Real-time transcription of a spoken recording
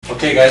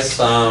Okay, guys,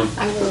 I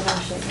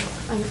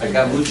I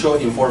got mucho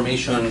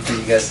information for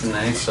you guys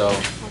tonight, so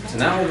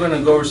tonight we're going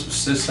to go over some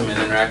system and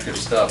interactive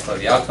stuff.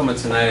 The outcome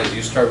of tonight is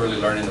you start really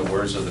learning the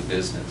words of the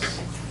business.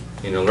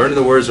 You know, learning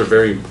the words are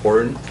very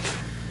important.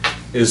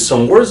 Is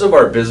some words of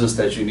our business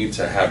that you need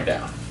to have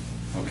down,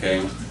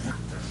 okay?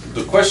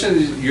 The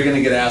question you're going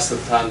to get asked at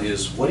the time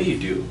is, what do you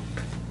do?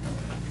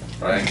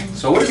 Right?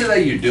 So what is it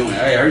that you're doing?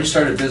 I heard you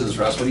started a business,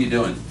 Russ. What are you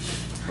doing?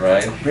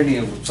 Right?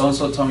 Brittany,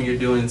 so-and-so told me you're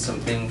doing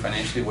something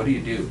financially. What do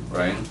you do?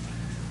 Right?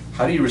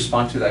 How do you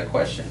respond to that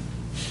question?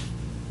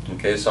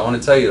 Okay, so I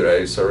want to tell you,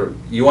 right? So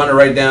you want to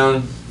write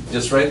down,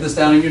 just write this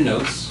down in your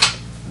notes.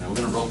 And we're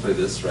going to role play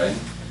this, right?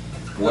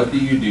 What do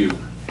you do?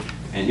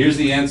 And here's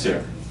the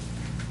answer.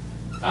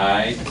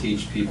 I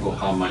teach people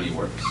how money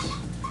works.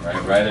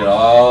 Right? Write it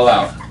all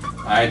out.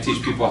 I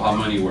teach people how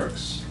money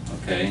works.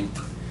 Okay?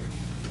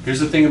 Here's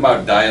the thing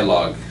about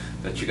dialogue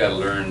that you got to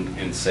learn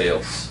in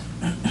sales.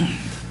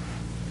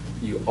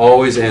 You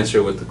always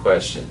answer with the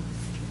question.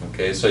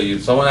 Okay, so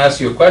someone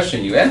asks you a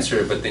question, you answer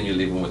it, but then you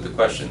leave them with the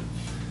question.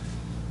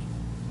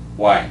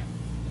 Why?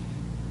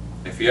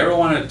 If you ever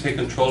want to take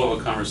control of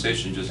a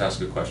conversation, just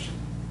ask a question.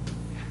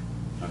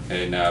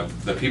 Okay, now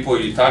the people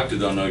you talk to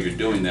don't know you're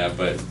doing that,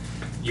 but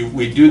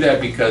we do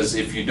that because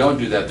if you don't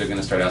do that, they're going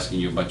to start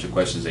asking you a bunch of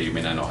questions that you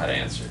may not know how to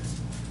answer.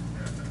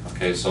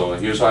 Okay, so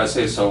here's why I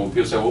say, so when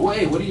people say, well,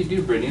 wait, what do you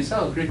do, Brittany? It's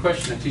a great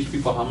question. I teach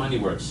people how money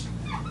works.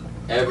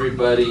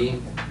 Everybody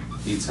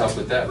needs help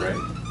with that, right?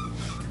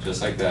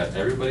 Just like that.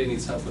 Everybody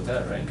needs help with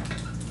that, right?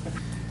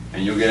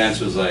 And you'll get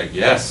answers like,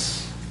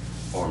 yes,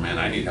 or man,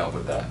 I need help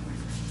with that.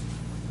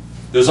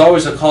 There's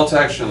always a call to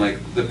action. Like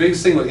the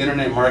biggest thing with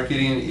internet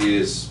marketing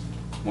is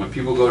when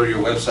people go to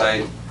your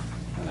website,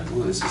 they're like,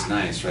 ooh, this is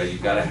nice, right? You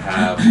gotta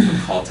have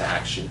the call to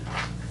action,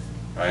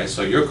 right?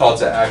 So your call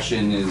to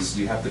action is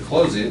you have to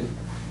close it,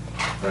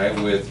 right,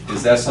 with,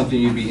 is that something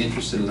you'd be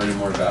interested in learning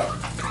more about?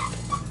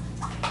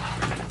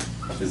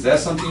 Is that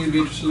something you'd be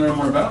interested in learning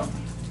more about?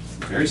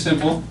 Very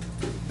simple.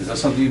 Is that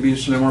something you'd be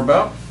interested in learning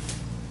more about?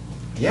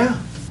 Yeah.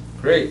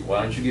 Great.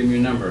 Why don't you give me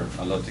your number?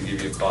 I'd love to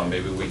give you a call.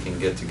 Maybe we can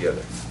get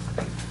together.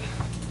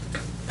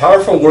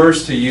 Powerful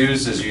words to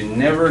use is you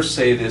never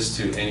say this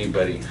to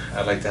anybody.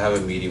 I'd like to have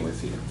a meeting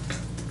with you.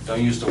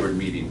 Don't use the word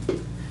meeting.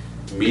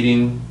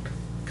 Meeting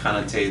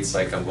connotates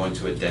like I'm going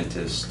to a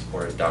dentist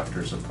or a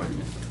doctor's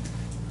appointment.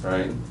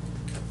 Right?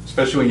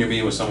 Especially when you're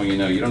meeting with someone you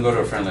know. You don't go to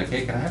a friend like,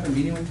 hey, can I have a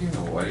meeting with you?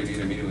 No, why do you need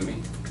a meeting with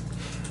me?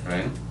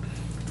 Right?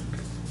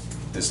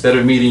 Instead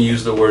of meeting,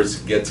 use the words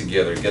get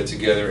together. Get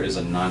together is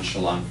a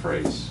nonchalant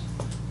phrase.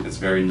 It's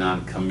very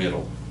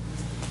non-committal.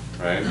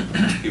 Right?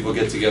 People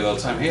get together all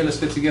the time. Hey, let's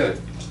get together.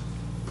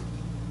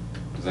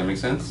 Does that make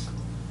sense?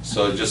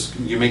 So just,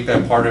 you make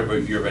that part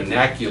of your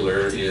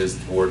vernacular is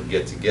the word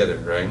get together,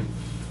 right?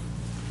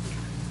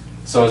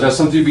 So is that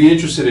something you'd be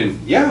interested in?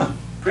 Yeah,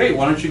 great.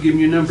 Why don't you give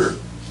me your number?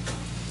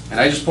 And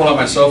I just pull out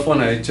my cell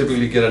phone, and I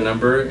typically get a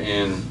number,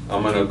 and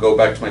I'm going to go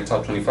back to my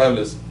top 25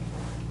 list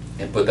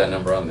and put that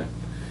number on there.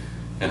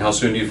 And how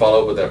soon do you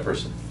follow up with that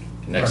person?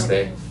 Next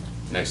day.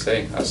 Next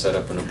day, I set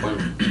up an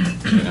appointment,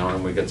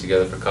 and we get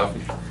together for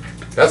coffee.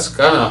 That's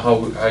kind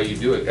of how you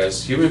do it,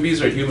 guys. Human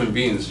beings are human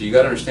beings. You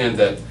got to understand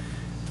that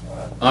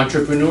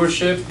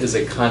entrepreneurship is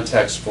a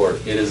contact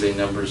sport. It is a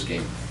numbers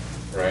game,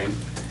 right?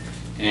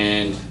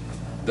 And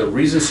the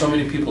reason so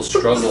many people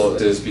struggle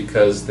is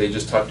because they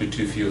just talk to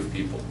too few of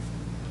people.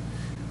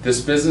 This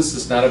business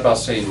is not about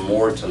saying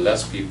more to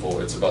less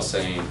people, it's about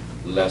saying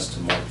less to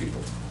more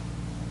people.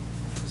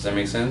 Does that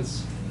make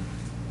sense?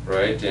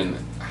 Right? And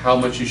how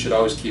much you should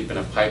always keep in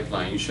a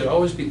pipeline. You should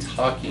always be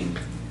talking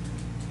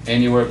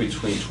anywhere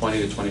between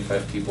 20 to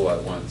 25 people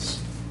at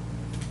once.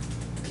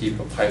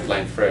 Keep a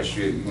pipeline fresh.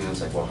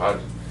 It's like,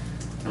 well,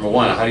 number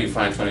one, how do you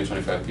find 20,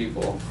 25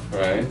 people,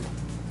 right?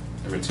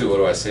 Number two, what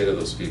do I say to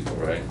those people,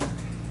 right?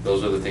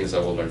 Those are the things that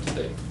we'll learn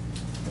today,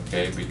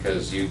 okay?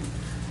 Because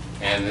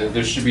and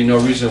there should be no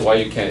reason why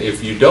you can't.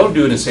 If you don't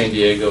do it in San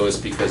Diego, it's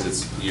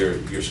because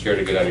you're scared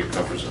to get out of your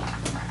comfort zone.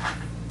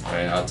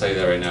 Right? I'll tell you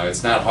that right now.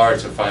 It's not hard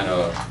to find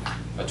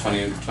a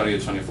 20 to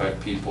 25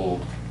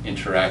 people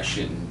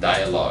interaction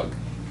dialogue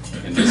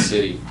in this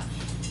city.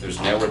 There's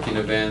networking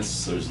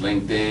events, there's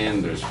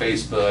LinkedIn, there's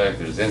Facebook,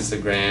 there's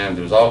Instagram,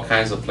 there's all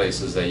kinds of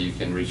places that you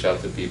can reach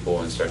out to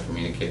people and start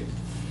communicating.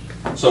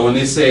 So when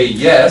they say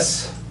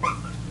yes,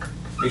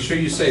 make sure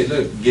you say,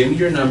 look, give me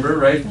your number,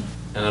 right?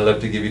 And I'd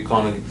love to give you a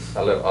call.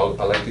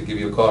 I'd like to give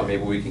you a call.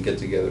 Maybe we can get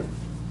together.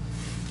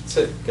 That's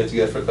it. Get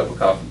together for a cup of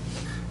coffee.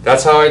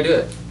 That's how I do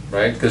it,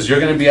 right? Because you're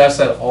going to be asked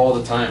that all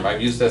the time.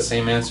 I've used that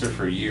same answer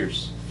for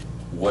years.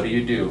 What do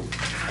you do?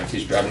 I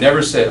teach. I've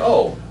never said,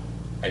 oh,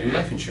 I do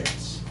life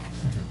insurance.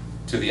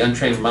 To the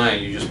untrained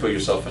mind, you just put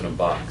yourself in a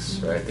box,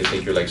 right? They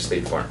think you're like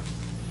State Farm.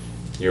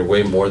 You're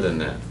way more than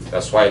that.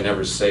 That's why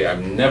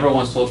I've never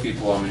once told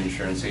people I'm an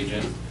insurance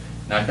agent.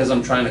 Not because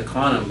I'm trying to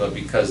con them, but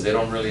because they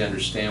don't really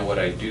understand what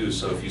I do.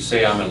 So if you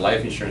say I'm a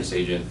life insurance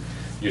agent,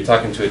 you're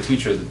talking to a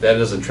teacher, that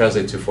doesn't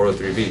translate to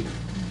 403B,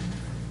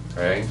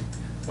 right?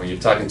 When you're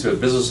talking to a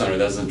business owner,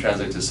 that doesn't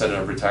translate to setting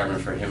up retirement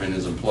for him and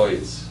his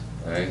employees,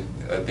 right?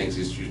 That thinks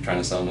you're trying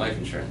to sell them life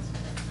insurance.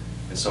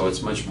 And so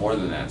it's much more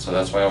than that. So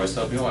that's why I always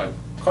tell people,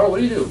 Carl, what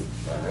do you do?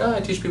 I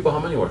teach people how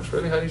money works.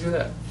 Really? How do you do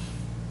that?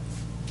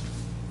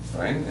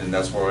 Right? And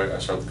that's where I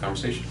start the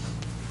conversation.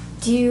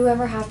 Do you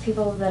ever have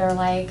people that are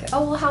like,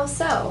 oh, well, how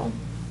so?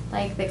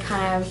 Like, they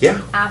kind of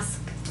ask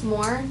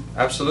more?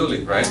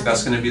 Absolutely, right?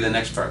 That's going to be the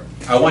next part.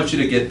 I want you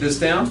to get this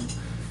down,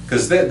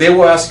 because they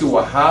will ask you,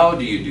 well, how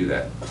do you do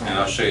that? And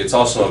I'll show you. It's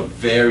also a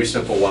very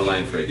simple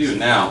one-line phrase.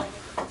 Now,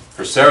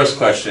 for Sarah's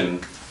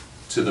question,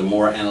 to the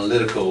more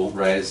analytical,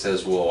 right, it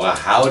says, well,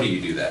 how do you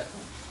do that,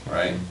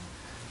 right?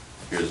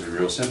 Here's a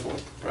real simple,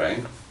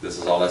 right? This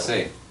is all I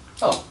say.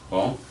 Oh,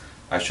 well,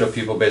 I show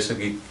people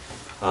basically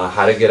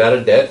how to get out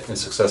of debt and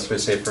successfully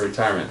save for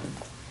retirement.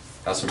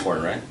 That's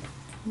important, right?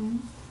 Mm-hmm.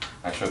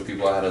 I show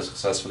people how to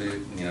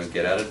successfully,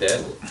 get out of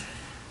debt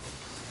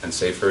and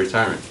save for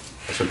retirement.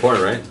 That's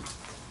important, right?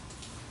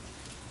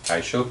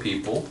 I show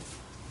people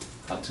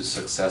how to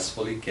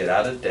successfully get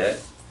out of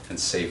debt and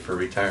save for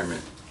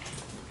retirement.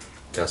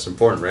 That's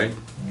important, right?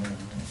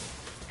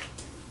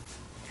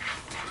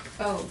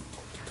 Oh,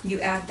 you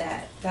add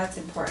that. That's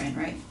important,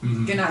 right?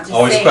 Mm-hmm. You're not just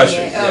Always saying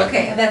question, it. yeah. Oh,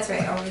 okay, that's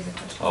right. Always a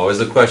question. Always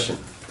the question.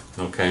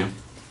 Okay.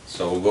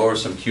 So we'll go over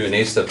some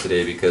Q&A stuff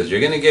today because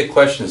you're going to get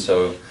questions.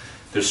 So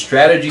there's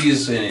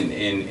strategies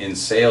in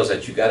sales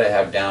that you got to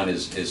have down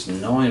is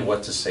knowing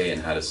what to say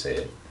and how to say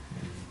it.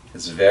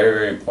 It's very,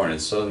 very important.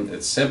 So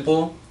it's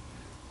simple,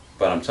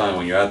 but I'm telling you,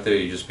 when you're out there,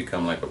 you just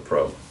become like a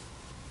pro.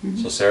 Mm-hmm.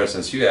 So Sarah,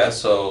 since you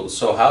asked, so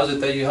how is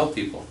it that you help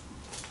people?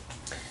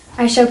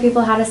 I show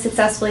people how to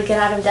successfully get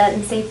out of debt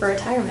and save for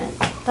retirement.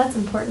 That's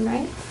important,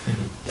 right?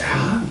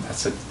 Yeah,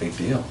 that's a big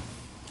deal,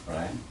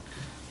 right?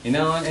 And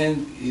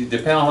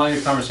depending on how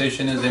your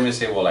conversation is, they may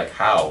say, well, like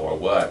how or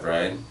what,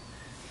 right?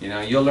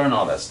 You'll learn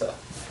all that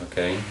stuff,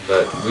 okay?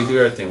 But we do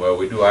everything well.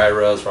 We do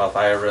IRAs, Roth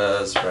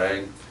IRAs,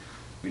 right?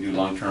 We do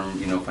long-term,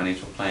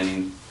 financial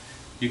planning.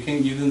 You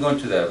can go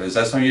into that. Is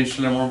that something you're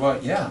interested in more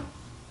about? Yeah.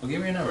 We'll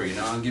give you a number,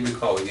 I'll give you a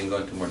call. We can go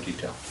into more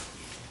detail.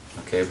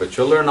 Okay, but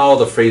you'll learn all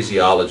the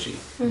phraseology.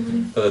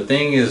 Mm-hmm. But the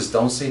thing is,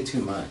 don't say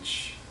too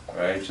much,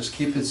 right? Just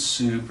keep it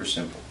super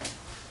simple.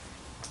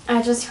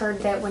 I just heard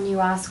that when you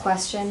ask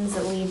questions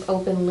that leave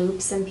open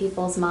loops in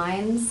people's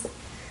minds,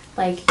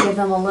 like give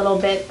them a little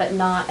bit but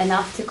not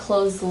enough to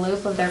close the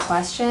loop of their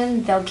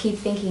question, they'll keep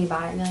thinking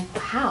about it and be like,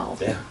 how?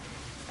 Yeah.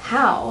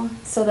 How?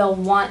 So they'll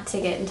want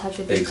to get in touch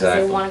with you because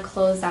they want to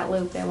close that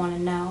loop, they want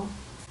to know.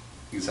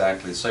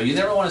 Exactly. So you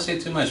never want to say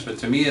too much, but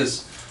to me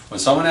is when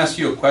someone asks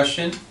you a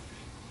question,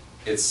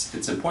 it's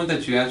important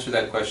that you answer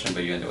that question,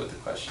 but you end it with the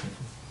question.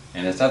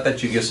 And it's not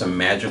that you give some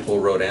magical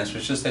road answer,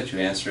 it's just that you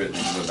answer it and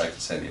you go back to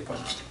setting the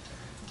appointment.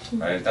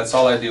 Right? That's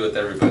all I do with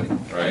everybody,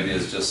 right?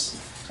 Is just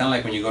kind of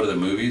like when you go to the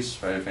movies,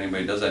 right? If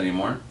anybody does that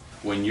anymore.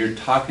 When you're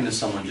talking to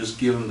someone, just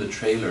give them the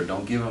trailer,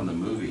 don't give them the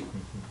movie.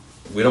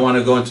 We don't want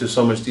to go into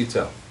so much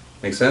detail.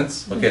 Make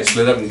sense? Okay,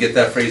 split up and get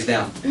that phrase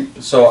down.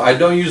 So I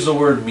don't use the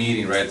word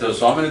meeting, right?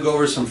 So I'm going to go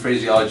over some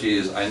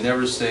phraseology. I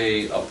never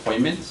say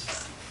appointment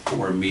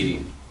or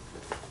meeting,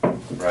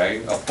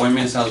 right?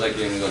 Appointment sounds like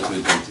you're going to go to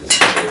a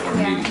dentist, okay, or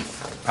meeting.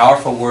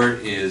 Powerful word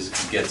is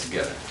get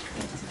together.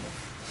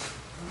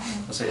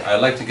 Let's say,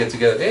 I'd like to get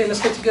together. Hey,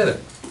 let's get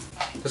together.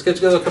 Let's get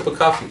together a cup of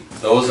coffee.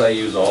 Those I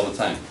use all the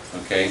time,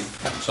 okay?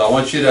 So I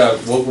want you to,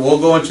 we'll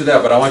go into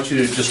that, but I want you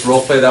to just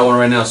role play that one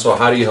right now. So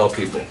how do you help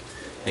people?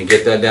 And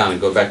get that down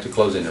and go back to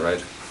closing it,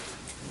 right?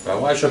 I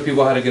want to show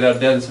people how to get out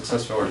of debt and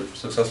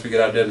successfully get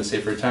out of debt and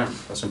save for retirement.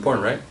 That's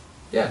important, right?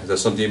 Yeah. Is that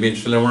something you'd be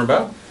interested in learning more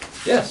about?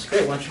 Yes,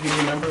 great. Why don't you give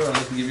me a number and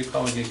I can give you a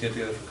call and get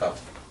together for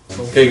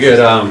coffee. Okay, good.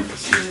 How do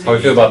you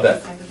feel about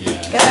that?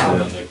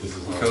 Yeah.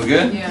 Feel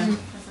good? Yeah.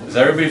 Does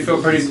everybody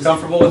feel pretty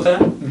comfortable with that?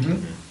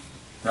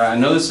 Mm-hmm. Right, I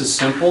know this is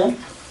simple,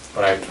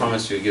 but I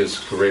promise you it gives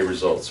great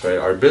results, right?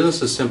 Our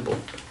business is simple.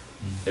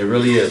 It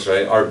really is,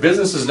 right? Our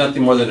business is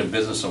nothing more than a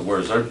business of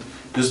words.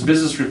 This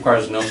business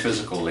requires no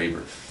physical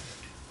labor.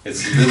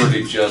 It's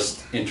literally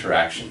just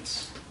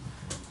interactions.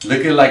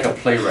 Look at it like a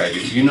playwright.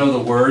 If you know the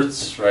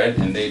words, right,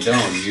 and they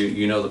don't,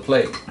 you know the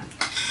play.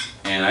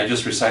 And I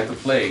just recite the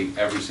play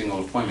every single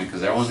appointment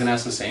because everyone's going to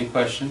ask the same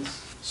questions.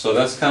 So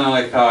that's kind of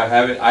like how I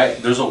have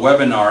it. There's a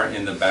webinar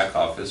in the back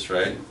office,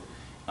 right?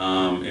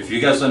 If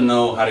you guys don't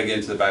know how to get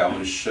into the back, I'm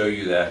going to show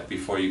you that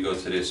before you go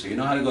today. So you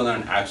know how to go there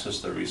and access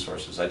the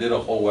resources. I did a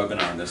whole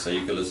webinar on this that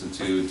you can listen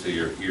to till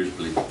your ears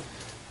bleed.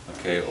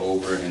 Okay,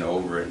 over and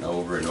over and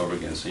over and over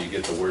again, so you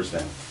get the words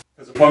down.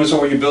 Because appointments are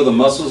where you build the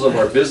muscles of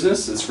our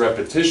business. It's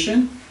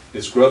repetition,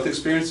 it's growth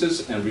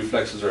experiences, and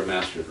reflexes are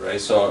mastered,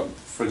 right? So,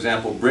 for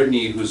example,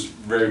 Brittany, who's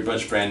very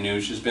much brand new,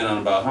 she's been on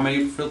about, how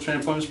many field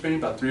training appointments, Brittany?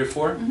 About 3 or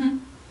 4? Mm-hmm.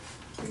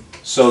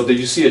 So, did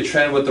you see a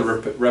trend with the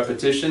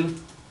repetition?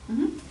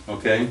 Mm-hmm.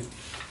 Okay,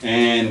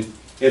 and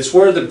it's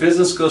where the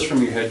business goes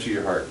from your head to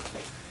your heart.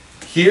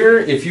 Here,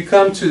 if you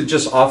come to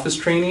just office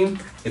training,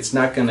 it's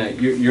not gonna.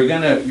 You're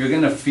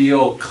gonna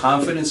feel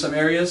confident in some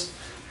areas,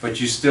 but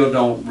you still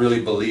don't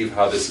really believe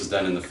how this is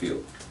done in the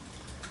field.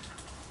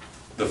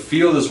 The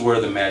field is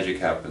where the magic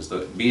happens.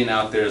 Being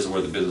out there is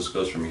where the business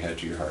goes from your head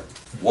to your heart.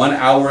 1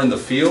 hour in the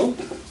field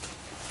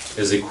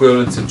is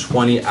equivalent to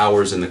 20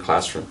 hours in the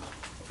classroom.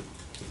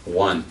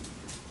 1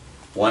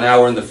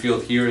 hour in the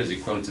field here is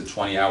equivalent to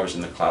 20 hours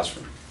in the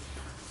classroom.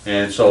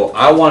 And so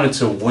I wanted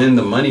to win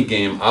the money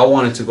game. I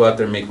wanted to go out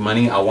there and make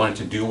money. I wanted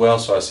to do well.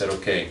 So I said,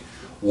 okay,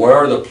 where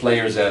are the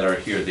players that are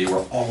here? They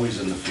were always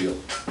in the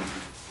field.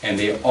 And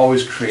they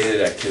always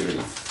created activity.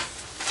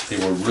 They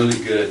were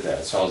really good at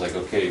that. So I was like,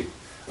 okay,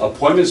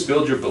 appointments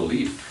build your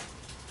belief.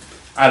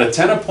 Out of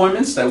 10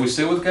 appointments that we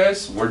sit with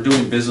guys, we're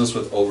doing business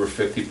with over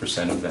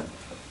 50% of them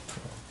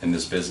in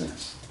this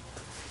business.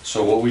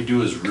 So what we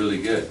do is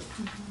really good.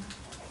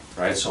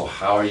 Right? So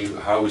how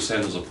are we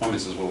setting those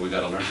appointments is what we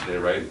got to learn today,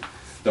 right?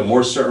 The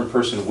more certain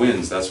person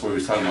wins. That's what we're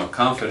talking about,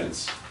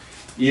 confidence.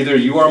 Either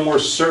you are more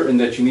certain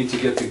that you need to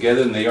get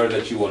together than they are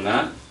that you will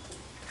not,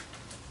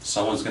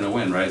 someone's going to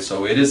win, right?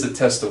 So it is a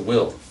test of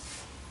will.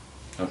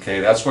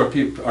 Okay, that's where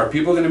are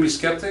people going to be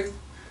skeptic?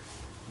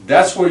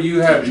 That's where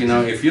you have,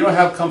 if you don't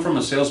have come from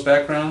a sales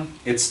background,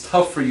 it's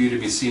tough for you to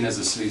be seen as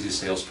a sleazy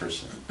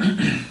salesperson.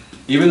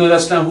 Even though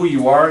that's not who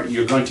you are,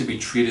 you're going to be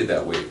treated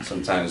that way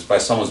sometimes by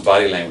someone's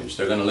body language.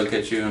 They're going to look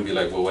at you and be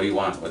like, well, what do you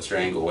want? What's your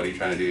angle? What are you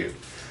trying to do?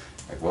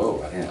 Like,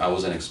 whoa, I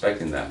wasn't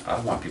expecting that. I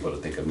don't want people to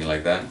think of me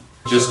like that.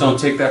 Just don't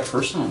take that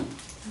personally.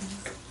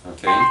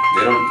 Okay?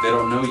 They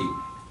don't know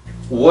you.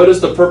 What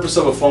is the purpose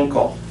of a phone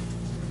call?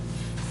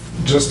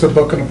 Just to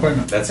book an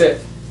appointment. That's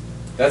it.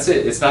 That's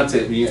it. It's not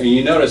to,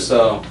 you notice,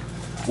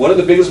 one of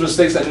the biggest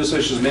mistakes that new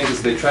associates make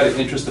is they try to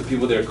interest the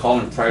people they're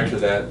calling prior to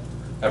that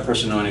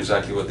person knowing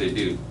exactly what they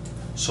do.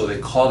 So they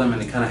call them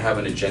and they kind of have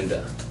an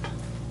agenda,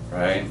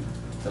 right?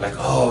 They're like,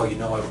 oh, you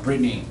know what,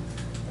 Brittany,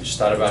 I just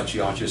thought about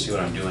you. I want you to see what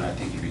I'm doing. I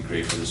think you'd be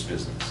great for this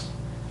business.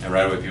 And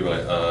right away people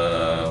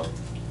are like,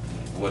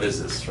 what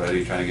is this, right? Are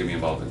you trying to get me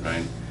involved in,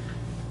 right?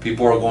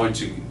 People are going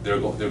to, they're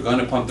going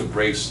to pump the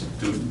brakes.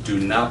 Do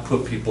not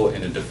put people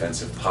in a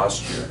defensive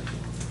posture.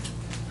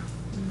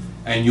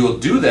 And you'll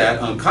do that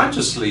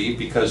unconsciously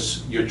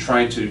because you're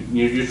trying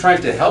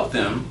to help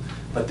them,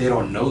 but they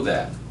don't know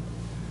that.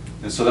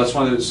 And so that's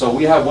so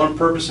we have one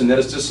purpose, and that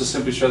is just to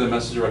simply share the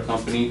message of our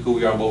company, who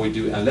we are, and what we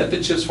do, and let the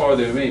chips fall where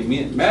they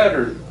may.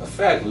 Matter of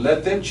fact,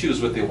 let them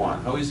choose what they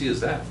want. How easy is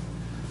that?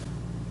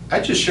 I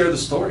just share the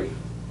story,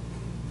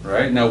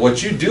 right? Now,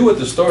 what you do with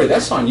the story,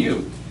 that's on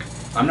you.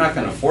 I'm not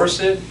going to force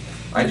it.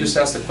 I just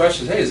ask the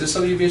question, hey, is this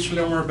something you'd be interested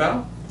to learn more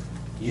about?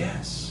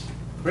 Yes.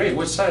 Great.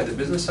 Which side? The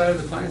business side or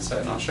the client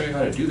side? And I'll show you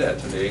how to do that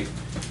today.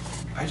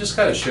 I just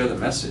got to share the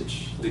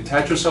message.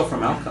 Detach yourself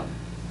from outcome.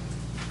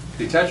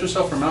 Detach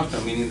yourself from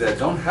outcome, meaning that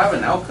don't have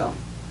an outcome,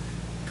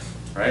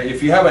 right?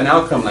 If you have an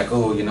outcome like,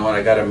 oh, you know what,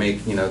 I got to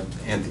make,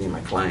 Anthony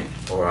my client,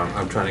 or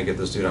I'm trying to get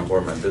this dude on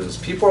board my business,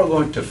 people are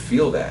going to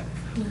feel that.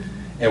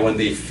 Mm-hmm. And when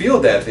they feel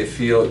that,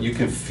 you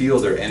can feel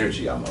their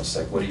energy almost,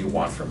 like, what do you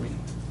want from me?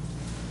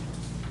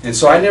 And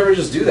so I never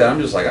just do that. I'm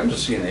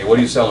just seeing, hey, what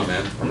are you selling,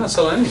 man? I'm not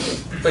selling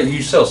anything. But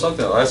you sell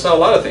something. I sell a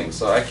lot of things,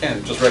 so I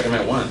can't just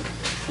recommend one.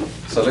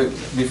 So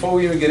before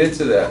we even get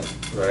into that,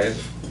 right?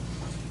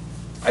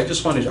 I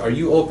just wanted, are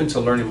you open to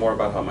learning more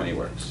about how money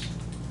works?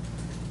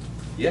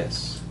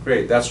 Yes,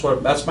 great. That's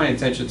my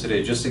intention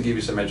today, just to give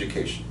you some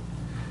education.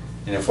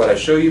 And if what I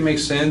show you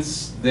makes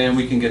sense, then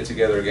we can get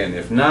together again.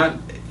 If not,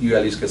 you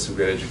at least get some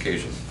great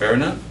education. Fair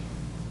enough?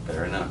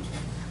 Fair enough.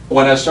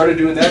 When I started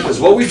doing that, because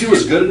what we do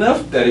is good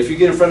enough that if you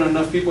get in front of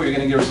enough people, you're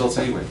going to get results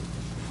anyway.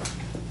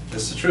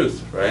 It's the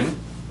truth, right?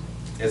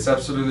 It's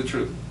absolutely the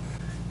truth.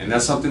 And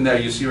that's something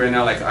that you see right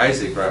now, like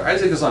Isaac, right?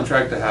 Isaac is on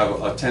track to have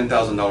a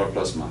 $10,000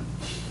 plus month.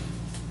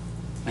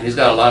 And he's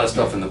got a lot of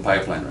stuff in the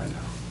pipeline right now.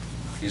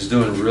 He's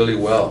doing really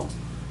well.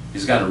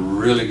 He's gotten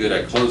really good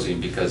at closing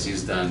because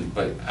he's done,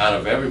 but out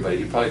of everybody,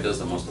 he probably does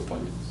the most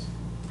appointments,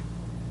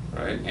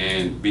 right?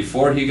 And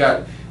before he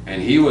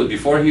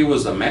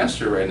was a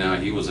master right now,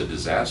 he was a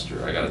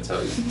disaster, I gotta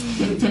tell you,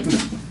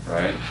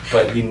 right?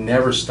 But he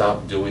never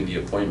stopped doing the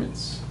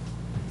appointments.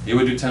 He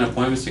would do 10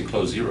 appointments and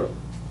close 0.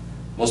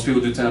 Most people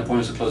do 10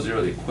 appointments and close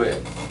 0, they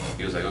quit.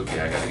 He was like, okay,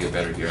 I gotta get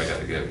better here,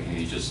 and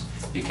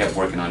he kept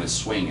working on his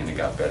swing and it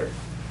got better.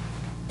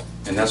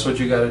 And that's what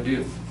you gotta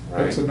do,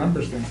 right? It's a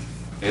numbers game.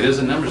 It is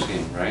a numbers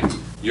game, right?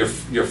 Your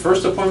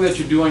first appointment that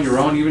you do on your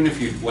own, even if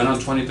you went on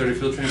 20, 30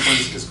 field training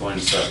appointments, is going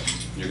to suck.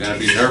 You're gonna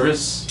be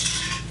nervous.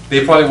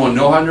 They probably won't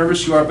know how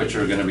nervous you are, but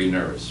you're gonna be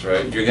nervous,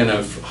 right? You're gonna,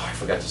 oh, I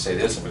forgot to say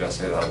this, I forgot to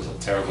say that, was a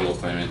terrible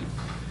appointment.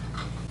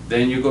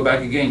 Then you go back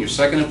again. Your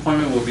second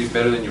appointment will be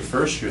better than your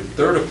first. Your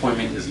third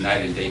appointment is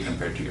night and day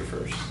compared to your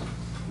first.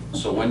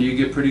 So when do you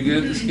get pretty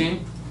good at this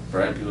game?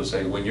 Right? People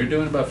say, when you're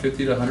doing about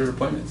 50 to 100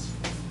 appointments.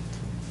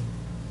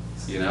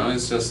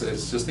 It's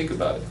just think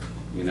about it.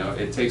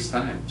 It takes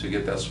time to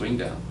get that swing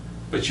down.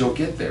 But you'll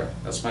get there.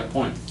 That's my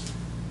point.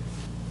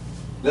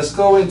 Let's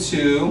go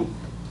into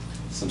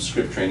some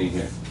script training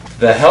here.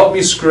 The Help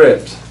Me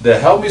script. The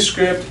Help Me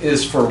script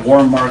is for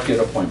warm market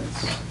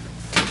appointments.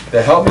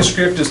 The Help Me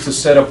script is to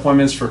set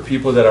appointments for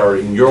people that are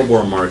in your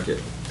warm market.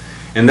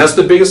 And that's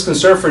the biggest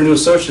concern for new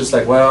associates.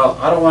 Like, well,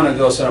 I don't want to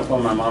go set up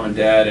with my mom and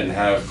dad and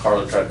have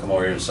Carla try to come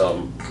over here and sell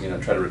them,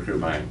 try to recruit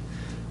my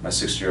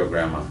 60-year-old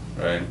grandma,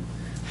 right?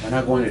 We're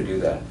not going to do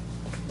that,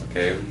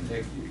 okay?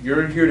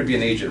 you're here to be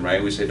an agent,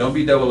 right? We say, don't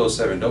be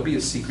 007, don't be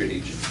a secret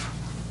agent.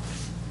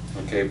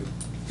 Okay?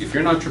 If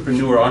you're an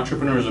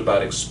entrepreneur is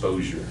about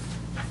exposure.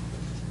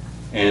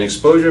 And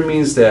exposure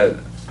means that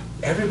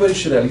everybody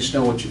should at least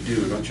know what you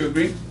do. Don't you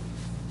agree?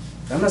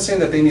 I'm not saying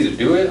that they need to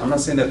do it. I'm not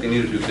saying that they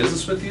need to do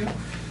business with you.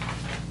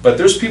 But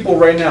there's people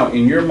right now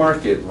in your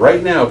market,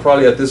 right now,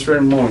 probably at this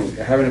very moment,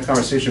 having a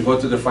conversation, go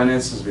through their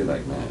finances and be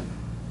like, man,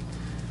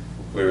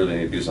 we really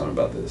need to do something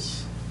about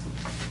this.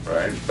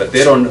 Right? But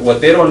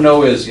what they don't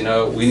know is,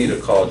 we need to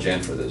call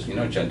Jen for this.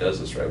 Jen does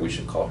this, right? We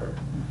should call her.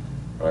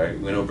 Right?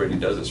 We know Brittany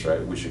does this,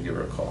 right? We should give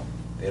her a call.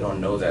 They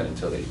don't know that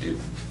until they do.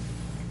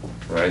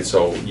 Right?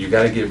 So you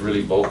got to get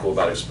really vocal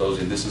about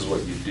exposing this is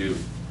what you do.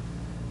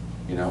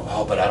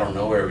 Oh, but I don't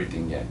know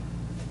everything yet.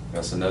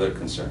 That's another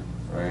concern,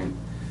 right?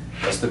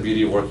 That's the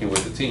beauty of working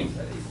with the team.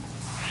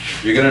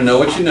 You're going to know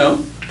what you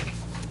know,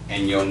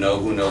 and you'll know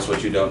who knows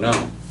what you don't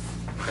know.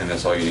 And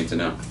that's all you need to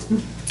know.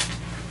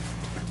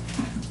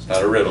 It's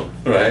not a riddle,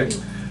 right?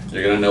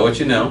 You're going to know what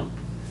you know,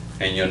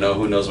 and you'll know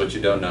who knows what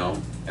you don't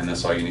know, and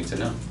that's all you need to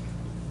know.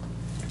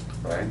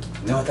 Right?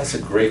 No, that's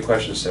a great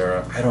question,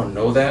 Sarah. I don't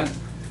know that,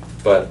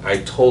 but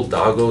I told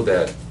Dago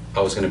that I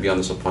was going to be on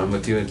this appointment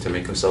with you to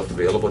make himself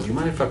available. Do you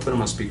mind if I put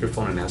him on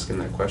speakerphone and ask him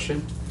that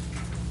question?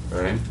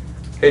 Right?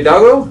 Hey,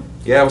 Dago?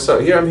 Yeah, what's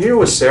up? I'm here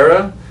with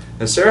Sarah,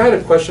 and Sarah had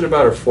a question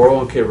about her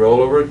 401k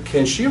rollover.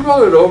 Can she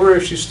roll it over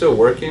if she's still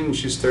working?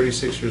 She's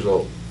 36 years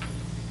old.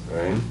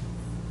 Right?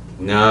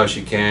 No,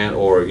 she can't,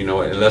 or,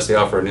 unless they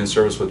offer an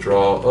in-service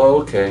withdrawal.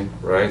 Oh, okay,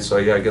 right? So,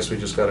 yeah, I guess we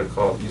just got to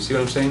call. You see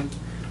what I'm saying?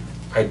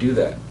 I do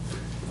that.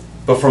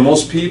 But for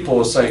most people,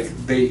 it's like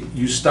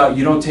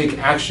you don't take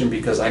action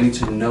because I need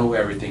to know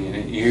everything. And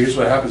here's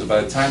what happens.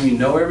 By the time you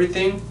know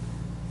everything,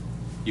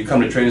 you come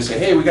to training and say,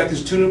 hey, we got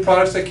these 2 new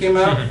products that came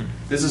out.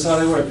 This is how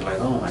they work. You're like,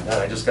 oh my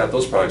God, I just got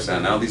those products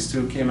out. Now these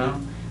 2 came out.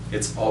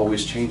 It's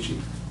always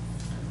changing.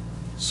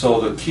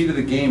 So the key to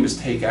the game is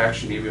take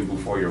action even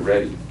before you're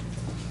ready,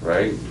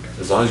 right?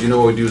 As long as you know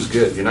what we do is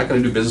good. You're not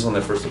going to do business on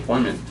that first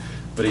appointment,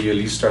 but you at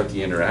least start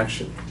the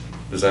interaction.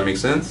 Does that make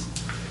sense?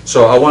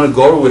 So I want to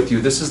go over with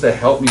you, this is the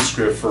help me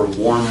script for a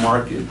warm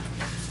market.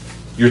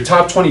 Your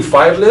top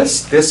 25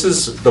 list, this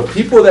is the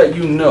people that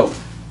you know.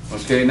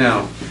 Okay,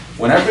 now,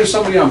 when I bring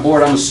somebody on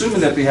board, I'm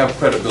assuming that they have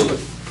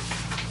credibility.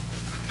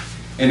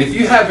 And if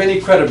you have any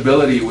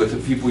credibility with the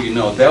people you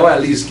know, they'll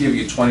at least give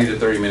you 20 to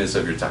 30 minutes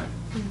of your time.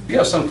 If you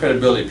have some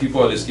credibility, people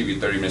will at least give you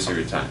 30 minutes of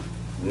your time.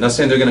 I'm not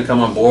saying they're going to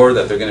come on board,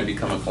 that they're going to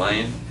become a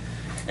client.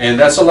 And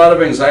that's a lot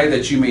of anxiety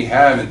that you may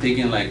have and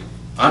thinking like,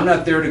 I'm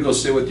not there to go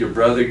sit with your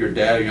brother, your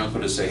dad, or your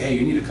uncle to say, hey,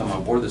 you need to come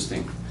on board this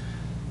thing.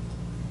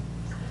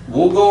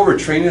 We'll go over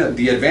training,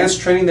 the advanced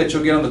training that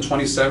you'll get on the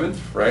 27th,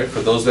 right? For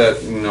those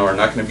that are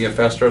not going to be in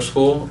Fast Start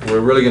School,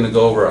 we're really going to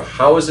go over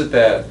how is it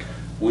that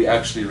we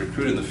actually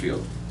recruit in the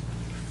field.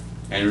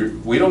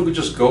 And we don't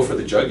just go for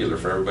the jugular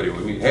for everybody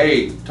we meet.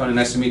 Hey, Tony,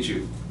 nice to meet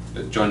you.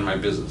 Join my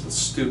business. It's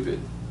stupid,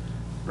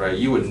 right?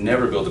 You would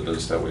never build a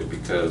business that way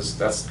because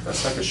that's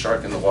like a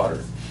shark in the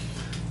water.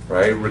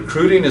 Right?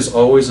 Recruiting is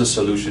always a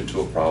solution to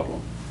a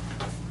problem.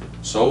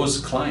 So is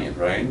client,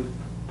 right?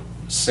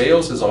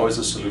 Sales is always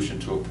a solution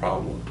to a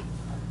problem.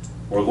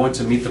 We're going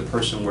to meet the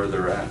person where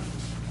they're at.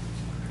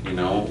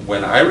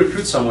 When I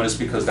recruit someone, it's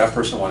because that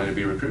person wanted to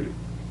be recruited.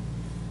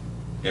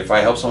 If I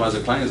help someone as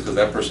a client, it's because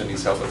that person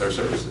needs help with their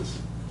services.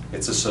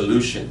 It's a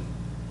solution,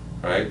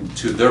 right,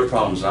 to their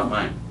problems, not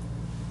mine.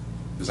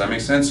 Does that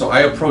make sense? So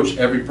I approach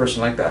every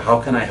person like that.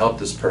 How can I help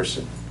this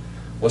person?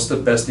 What's the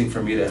best thing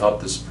for me to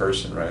help this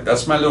person, right?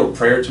 That's my little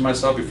prayer to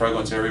myself before I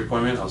go into every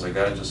appointment. I was like,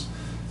 God,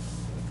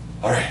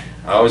 all right.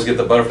 I always get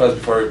the butterflies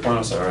before every appointment.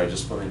 I was like, all right,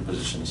 just put me in a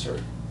position to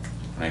serve.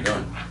 And I go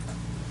in.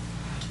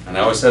 And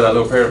I always say that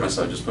little prayer to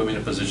myself, just put me in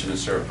a position to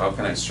serve. How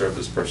can I serve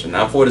this person?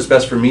 Not for what is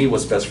best for me,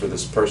 what's best for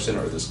this person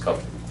or this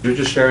couple. You're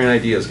just sharing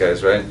ideas,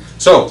 guys, right?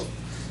 So,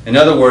 in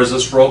other words,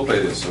 let's role play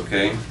this,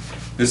 okay?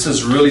 This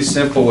is really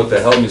simple with the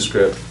help me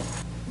script.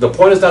 The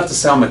point is not to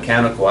sound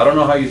mechanical. I don't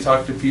know how you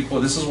talk to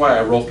people. This is why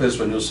I role play this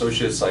with new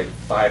associates like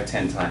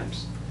 5-10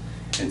 times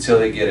until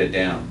they get it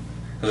down.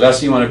 Because the last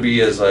thing you want to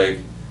be is like,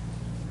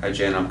 hi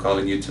Jen, I'm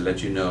calling you to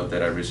let you know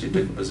that I recently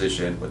took a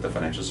position with the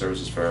financial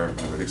services firm.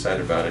 I'm really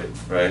excited about it,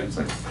 right? It's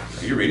like,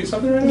 are you reading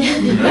something right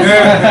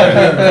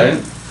now?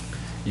 Right?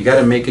 You got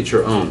to make it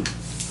your own,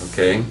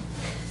 okay?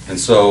 And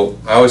so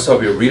I always tell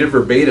people, read it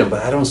verbatim,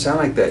 but I don't sound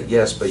like that.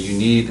 Yes, but you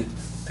need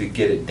to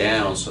get it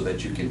down so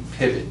that you can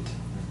pivot.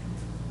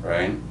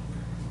 Right?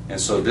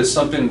 And so this is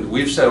something,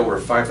 we've set over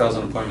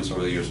 5,000 appointments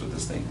over the years with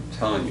this thing. I'm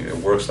telling you, it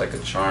works like a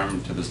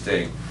charm to this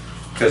day.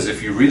 Because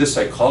if you read the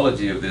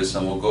psychology of this,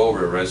 and we'll go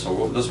over it, right? So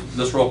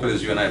let's role play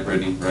this, you and I,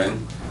 Brittany, right?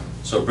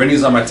 So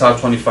Brittany's on my top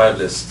 25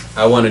 list.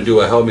 I want to do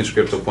a help me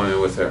script appointment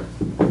with her.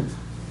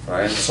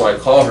 Right? So I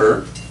call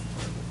her,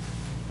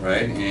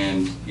 right?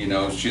 And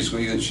she's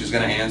going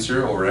to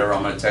answer or whatever.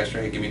 I'm going to text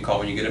her, hey, give me a call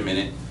when you get a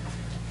minute.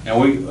 And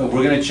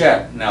we're going to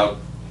chat. Now,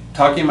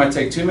 talking might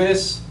take 2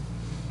 minutes.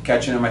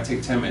 Catching it might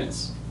take 10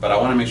 minutes, but I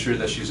want to make sure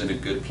that she's in a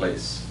good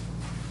place,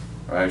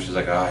 right? She's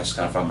like, I just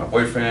kind of found my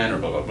boyfriend, or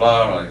blah, blah,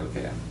 blah. I'm like,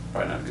 okay,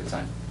 probably not a good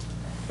time.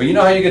 But you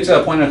know how you get to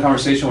that point in a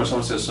conversation where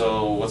someone says,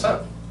 so what's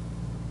up?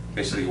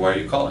 Basically, why are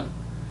you calling?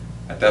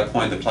 At that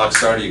point, the clock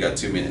started, you got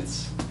 2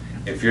 minutes.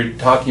 If you're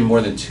talking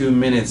more than 2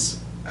 minutes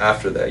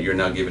after that, you're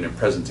now giving a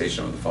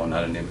presentation on the phone,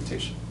 not an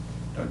invitation.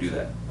 Don't do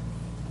that.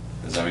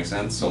 Does that make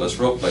sense? So let's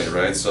role play,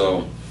 right?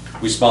 So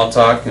we small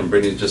talk and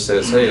Brittany just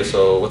says, hey,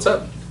 so what's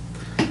up?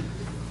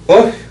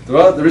 Well,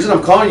 the reason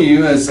I'm calling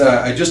you is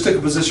I just took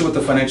a position with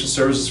the financial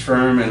services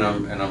firm and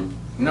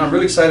I'm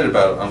really excited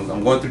about it.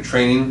 I'm going through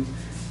training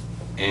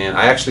and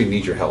I actually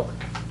need your help.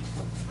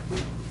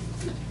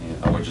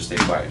 And I would just stay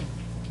quiet.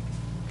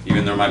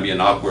 Even there might be an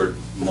awkward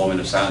moment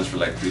of silence for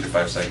like 3 to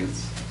 5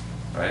 seconds,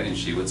 right? And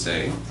she would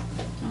say,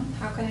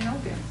 How can I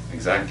help you?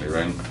 exactly,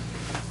 right?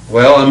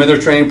 Well, I'm in their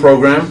training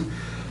program.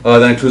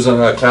 That includes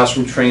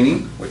classroom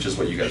training, which is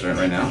what you guys are in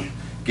right now.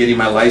 Getting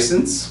my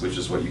license, which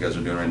is what you guys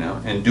are doing right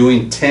now. And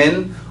doing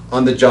 10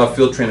 on-the-job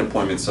field training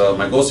appointments. So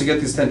my goal is to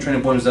get these 10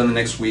 training appointments done the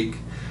next week.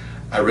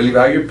 I really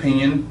value your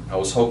opinion. I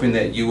was hoping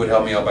that you would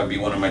help me out by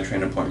being one of my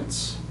training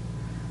appointments.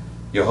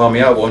 You'll help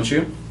me out, won't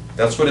you?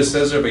 That's what it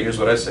says there, but here's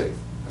what I say.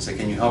 I say,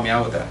 can you help me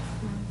out with that?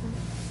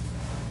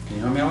 Can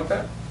you help me out with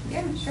that?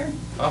 Yeah, sure.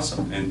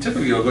 Awesome. And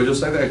typically it'll go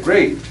just like that.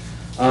 Great.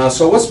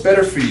 So what's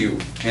better for you?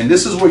 And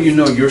this is where you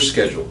know your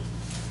schedule.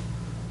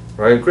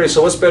 Right? Great.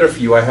 So what's better for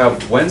you? I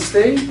have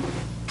Wednesday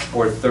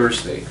or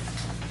Thursday.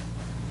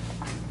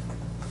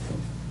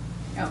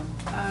 Oh,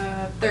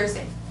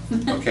 Thursday.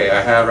 Okay,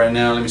 I have right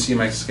now, let me see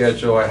my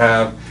schedule. I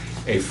have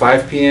a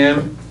 5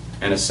 p.m.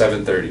 and a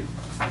 7:30.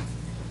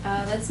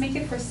 Let's make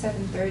it for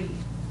 7:30.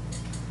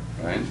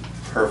 Right?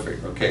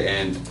 Perfect. Okay,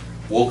 and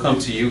we'll come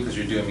to you because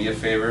you're doing me a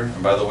favor.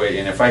 And by the way,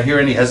 and if I hear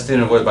any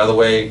hesitant voice, by the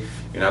way,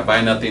 you're not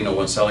buying nothing, no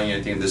one's selling you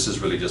anything. This is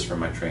really just for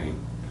my training.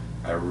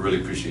 I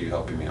really appreciate you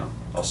helping me out.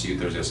 I'll see you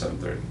Thursday at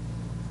 7:30.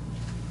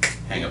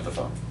 Hang up the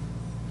phone.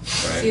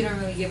 So you Right?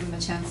 don't really give them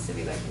a chance to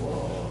be like,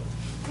 whoa,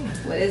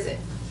 what is it?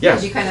 Yeah.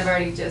 Because you kind of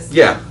already just.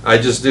 Yeah, I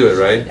just do it,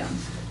 right? Yeah.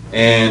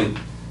 And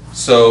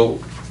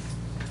so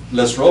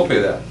let's role play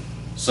that.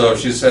 So if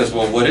she says,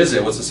 well, what is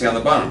it? What's it say on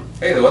the bottom?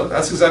 Hey, well,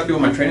 that's exactly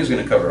what my training is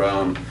going to cover.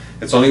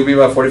 It's only going to be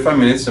about 45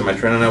 minutes, and my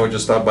trainer and I would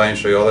just stop by and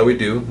show you all that we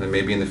do. And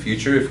maybe in the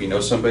future, if you know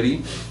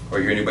somebody or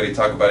you hear anybody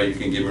talk about it, you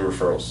can give me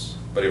referrals.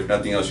 But if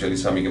nothing else, you at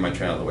least help me get my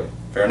training out of the way.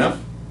 Fair enough?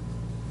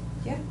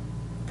 Yeah.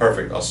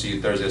 Perfect. I'll see you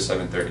Thursday at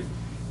 7:30.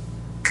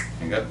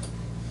 Hang up.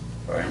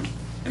 All right.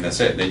 And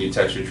that's it. Then you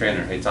text your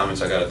trainer, hey, Thomas,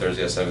 I got a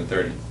Thursday at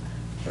 7:30.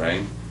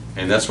 Right?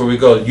 And that's where we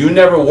go. You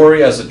never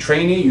worry as a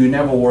trainee, you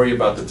never worry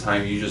about the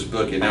time. You just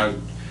book it. Now,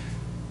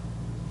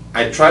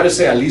 I try to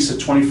say at least a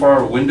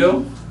 24-hour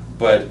window,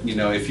 but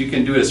if you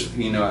can do it,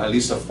 at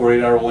least a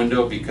 48-hour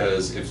window,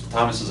 because if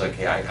Thomas is like,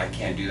 hey, I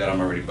can't do that, I'm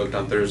already booked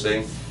on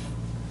Thursday,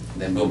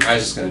 then boom,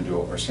 Isaac's gonna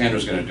do it, or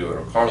Sandra's gonna do it,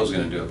 or Carlo's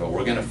gonna do it, but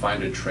we're gonna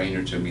find a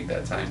trainer to meet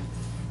that time.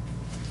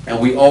 And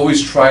we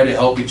always try to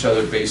help each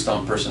other based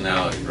on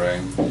personality,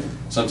 right?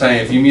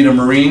 Sometimes if you meet a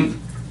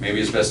Marine,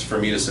 maybe it's best for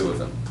me to sit with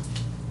them.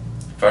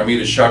 If I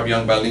meet a sharp,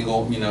 young,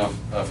 bilingual,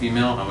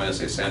 female, I'm gonna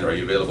say, Sandra, are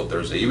you available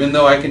Thursday? Even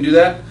though I can do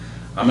that,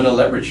 I'm gonna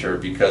leverage her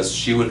because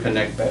she would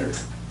connect better,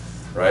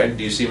 right?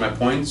 Do you see my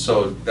point?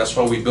 So that's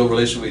why we build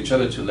relationship with each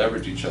other, to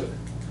leverage each other.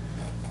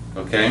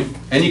 Okay?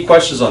 Any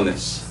questions on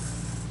this?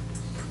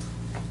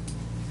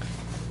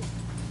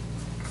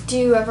 Do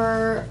you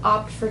ever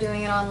opt for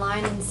doing it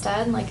online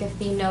instead? Like if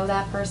you know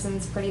that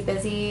person's pretty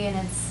busy and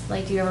it's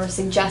like, do you ever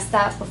suggest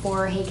that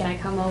before, hey, can I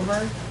come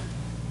over?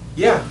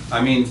 Yeah,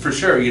 I mean, for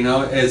sure,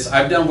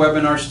 I've done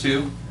webinars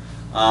too.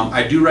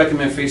 I do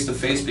recommend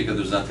face-to-face because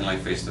there's nothing like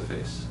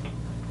face-to-face,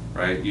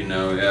 right?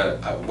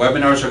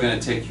 Webinars are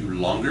gonna take you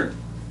longer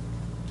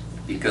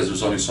because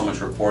there's only so much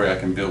rapport I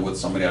can build with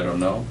somebody I don't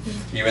know,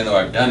 even though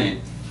I've done it.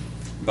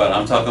 But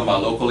I'm talking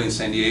about locally in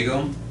San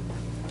Diego,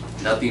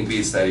 nothing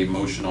beats that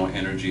emotional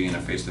energy in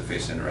a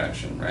face-to-face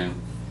interaction, right?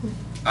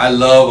 I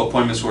love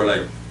appointments where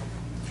like,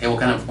 hey, what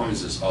kind of appointment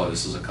is this? Oh,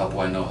 this is a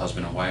couple I know,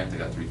 husband and wife, they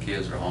got 3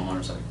 kids, they're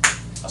homeowners. Like,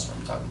 that's what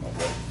I'm talking about,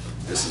 bro.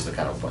 This is the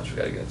kind of appointments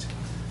we gotta get to,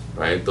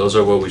 right? Those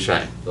are where we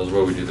shine. Those are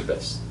where we do the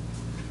best,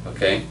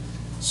 okay?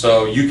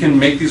 So you can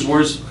make these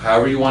words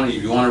however you want it.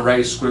 If you want to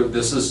write script,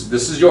 this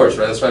is yours,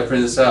 right? That's why I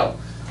printed this out.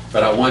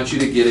 But I want you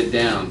to get it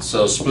down.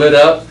 So split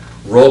up,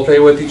 role play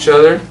with each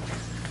other,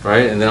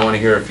 right? And then I want to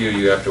hear a few of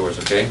you afterwards,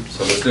 okay?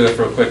 So let's do it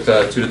for a quick 2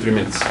 to 3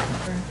 minutes.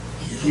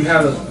 You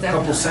have a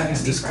couple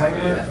sentence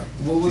disclaimer.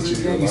 What was it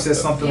again? You said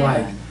something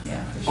like,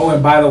 Yeah. oh,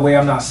 and by the way,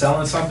 I'm not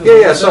selling something.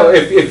 Yeah. So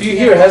if you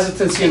hear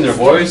hesitancy in their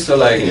voice, so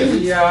like,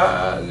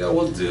 yeah,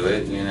 we'll do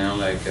it.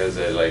 Cause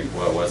they're like,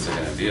 well, what's it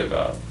gonna be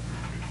about?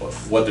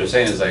 What they're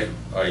saying is like,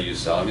 are you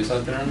selling me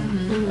something?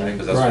 Right?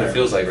 Because that's what it Right.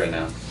 feels like right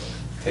now.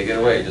 Take it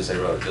away. Just say,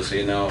 bro, just so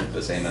you know,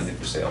 this ain't nothing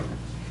for sale.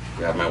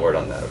 You have my word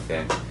on that,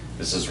 okay?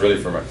 This is really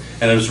for my,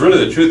 and it's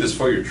really the truth is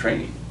for your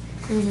training,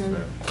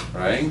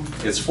 right?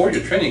 It's for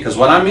your training, because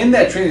when I'm in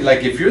that training,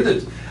 like if you're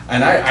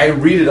and I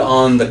read it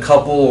on the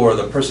couple or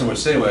the person we're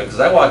sitting with, because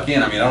I walk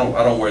in, I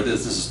don't wear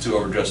this is too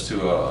overdressed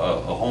to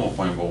a home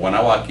appointment, but when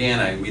I walk in,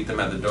 I meet them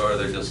at the door,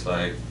 they're just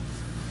like,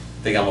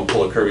 think I'm gonna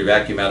pull a Kirby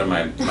vacuum out of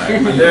my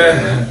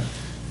Yeah.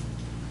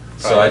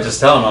 So I just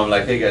tell them, I'm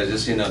like, hey guys,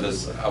 just, you know,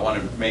 this, I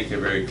want to make it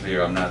very clear,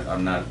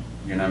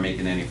 you're not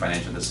making any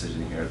financial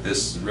decision here.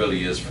 This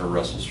really is for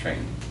Russell's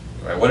training,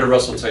 right? What did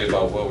Russell tell you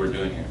about what we're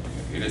doing here?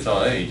 You didn't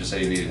tell, hey, you just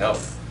said you needed help.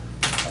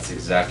 That's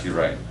exactly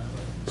right.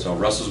 So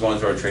Russell's going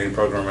through our training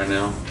program right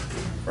now,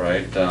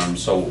 right?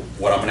 So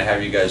what I'm gonna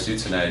have you guys do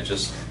tonight,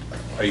 just,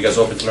 are you guys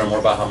open to learn more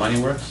about how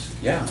money works?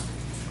 Yeah,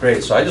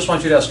 great. So I just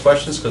want you to ask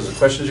questions, because the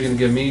questions you're gonna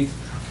give me,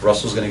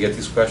 Russell's gonna get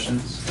these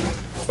questions.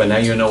 But now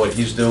you know what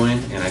he's doing,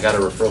 and I got a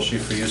referral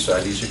sheet for you, so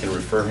at least you can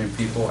refer him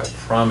people. I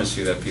promise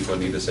you that people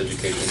need this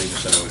education, they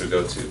just don't know who to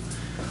go to.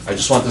 I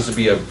just want this to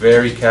be a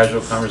very casual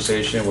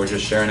conversation. We're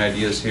just sharing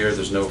ideas here.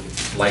 There's no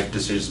life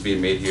decisions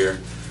being made here,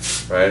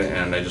 right?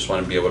 And I just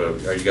want to be able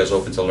to, are you guys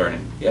open to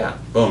learning? Yeah,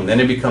 boom, then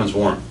it becomes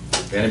warm.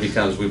 Then it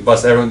becomes, we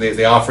bust everyone,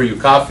 they offer you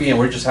coffee, and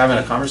we're just having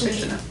a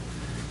conversation now,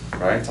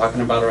 right?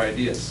 Talking about our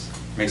ideas.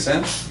 Make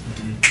sense?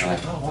 I'm like,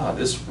 oh wow,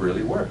 this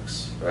really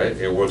works, right?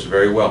 It works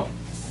very well.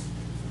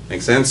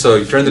 Make sense? So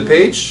you turn the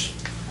page.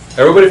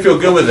 Everybody feel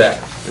good with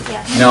that?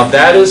 Yeah. Now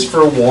that is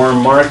for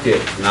warm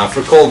market, not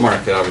for cold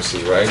market,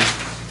 obviously, right?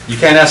 You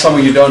can't ask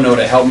someone you don't know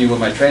to help me with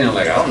my training. I'm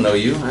like, I don't know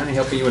you. I ain't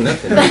helping you with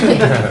nothing.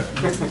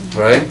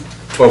 Right?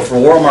 But for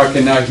warm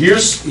market, now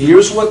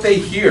here's what they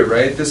hear,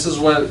 right? This is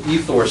what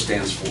ETHOR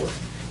stands for.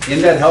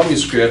 In that help me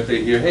script,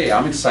 they hear, hey,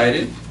 I'm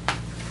excited.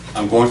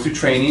 I'm going through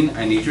training.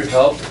 I need your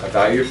help. I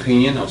value your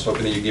opinion. I was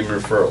hoping that you give me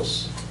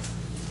referrals.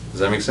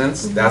 Does that make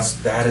sense?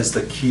 That is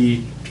the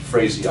key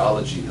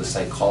phraseology, the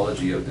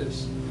psychology of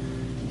this.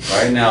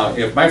 Right now,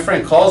 if my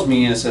friend calls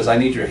me and says, I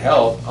need your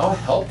help, I'll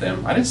help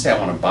them. I didn't say I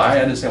want to buy, I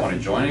didn't say I want to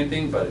join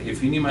anything, but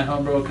if you need my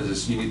help, bro,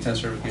 because you need 10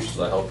 certifications,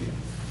 I'll help you.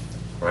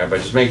 Right,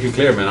 but just make it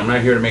clear, man, I'm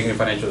not here to make any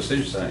financial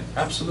decisions tonight.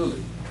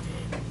 Absolutely.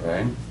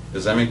 Right?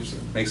 Does that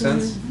make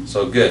sense?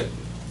 So good.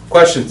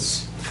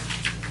 Questions?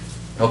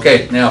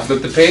 Okay, now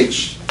flip the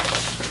page.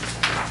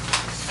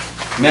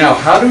 Now,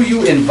 how do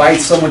you invite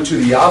someone to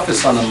the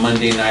office on a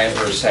Monday night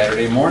or a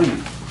Saturday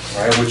morning?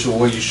 Right, which is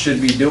what you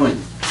should be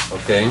doing,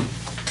 okay?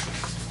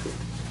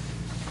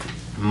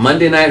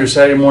 Monday night or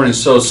Saturday morning.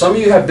 So some of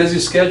you have busy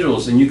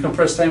schedules and you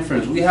compress time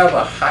frames. We have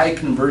a high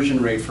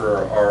conversion rate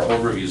for our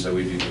overviews that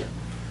we do here.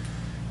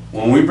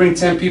 When we bring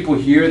 10 people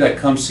here that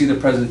come see the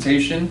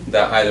presentation,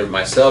 that either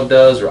myself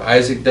does or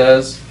Isaac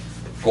does,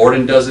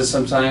 Gordon does it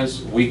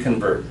sometimes, we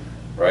convert,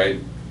 right?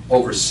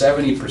 Over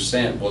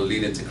 70% will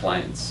lead into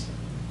clients,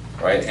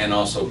 right? And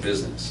also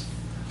business.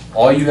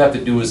 All you have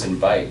to do is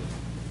invite.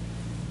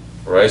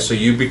 Right, so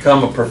you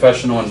become a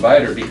professional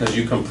inviter because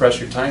you compress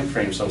your time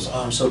frame. So,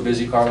 I'm so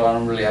busy, Carlo, I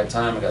don't really have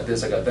time. I got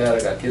this, I got that,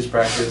 I got kids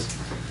practice.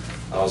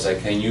 I was like,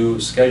 can you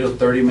schedule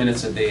 30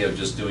 minutes a day of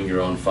just doing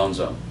your own phone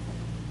zone?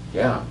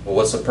 Yeah, well,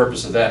 what's the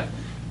purpose of that?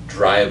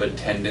 Drive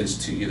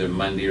attendance to either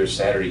Monday or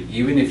Saturday,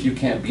 even if you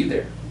can't be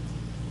there.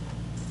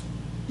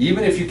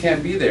 Even if you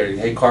can't be there,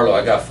 hey, Carlo,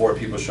 I got 4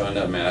 people showing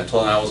up, man. I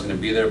told them I was gonna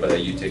be there,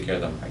 but you take care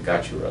of them. I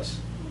got you, Russ.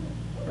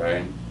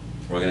 Right?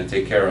 We're gonna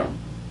take care of them.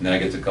 And then I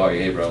get to call you,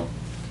 hey, bro.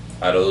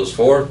 Out of those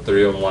 4,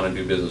 3 of them want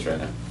to do business right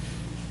now,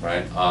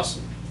 right?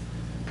 Awesome.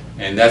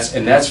 And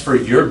that's for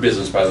your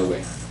business, by the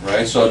way,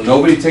 right? So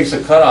nobody takes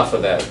a cut off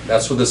of that.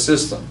 That's for the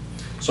system.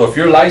 So if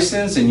you're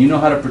licensed and you know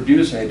how to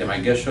produce, hey, did my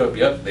guest show up?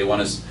 Yep. They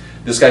want us.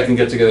 This guy can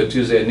get together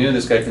Tuesday at noon.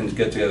 This guy can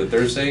get together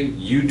Thursday.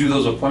 You do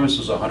those appointments.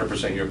 Those are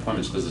 100% your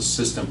appointments because the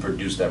system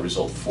produced that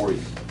result for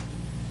you.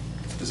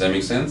 Does that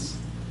make sense?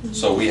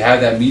 So we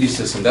have that meeting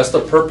system. That's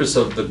the purpose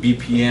of the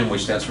BPM,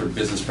 which stands for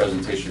Business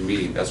Presentation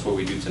Meeting. That's what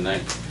we do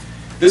tonight.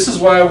 This is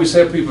why we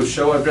say people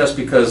show up dressed,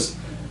 because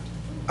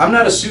I'm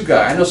not a suit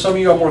guy. I know some of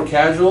you are more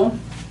casual,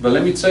 but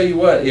let me tell you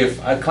what,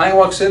 if a client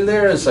walks in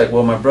there and it's like,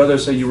 well, my brother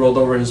said you rolled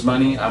over his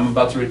money, I'm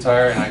about to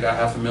retire and I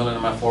got $500,000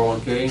 in my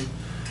 401k,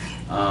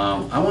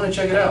 I want to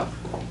check it out,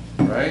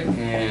 right?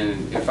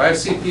 And if I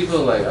see people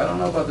like, I don't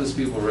know about these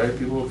people, right?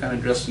 People are kind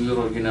of dressed a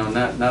little,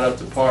 not up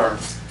to par,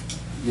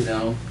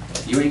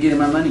 you ain't getting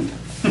my money.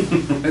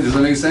 Does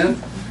that make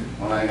sense?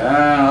 I'm like,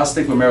 I'll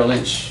stick with Merrill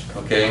Lynch,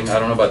 okay? I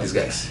don't know about these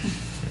guys.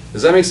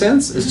 Does that make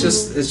sense? It's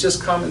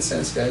just common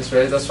sense, guys,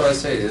 right? That's why I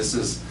say this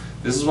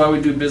is why we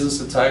do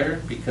business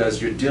attire,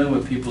 because you're dealing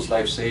with people's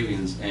life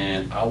savings,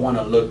 and I want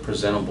to look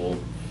presentable,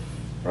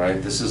 right?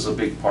 This is a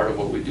big part of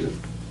what we do.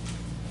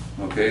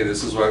 Okay,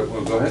 this is why.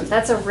 Well, go ahead.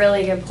 That's a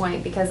really good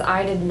point, because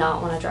I did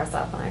not want to dress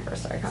up when I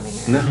first started coming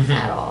here No.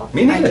 at all.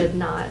 Me neither. I did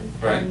not.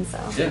 Right. And so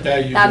Yeah.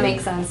 that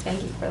makes sense.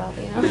 Thank you for that,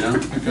 You know?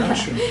 I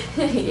got you.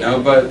 Yeah.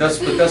 No, but that's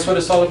what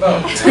it's all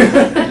about.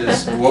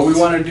 What we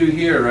want to do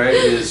here, right,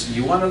 is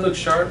you want to look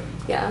sharp.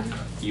 Yeah.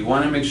 You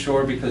want to make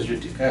sure, because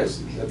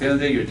guys, at the end of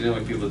the day, you're dealing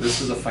with people.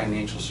 This is a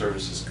financial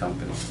services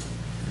company.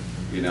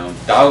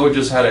 Dago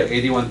just had an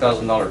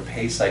 $81,000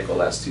 pay cycle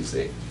last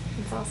Tuesday,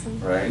 That's awesome.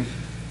 right?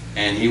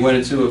 And he went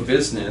into a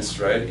business,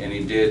 right, and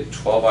he did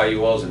 12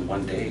 IULs in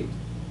one day,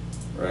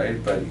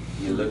 right? But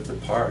he looked the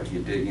part. He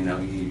did,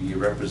 he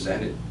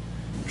represented.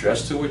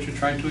 Dress to what you're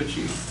trying to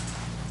achieve.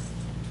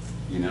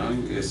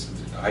 It's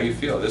how you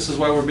feel. This is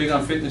why we're big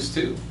on fitness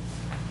too,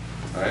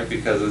 right?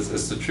 Because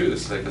it's the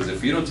truth. Because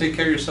if you don't take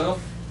care of yourself,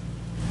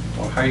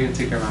 well, how are you gonna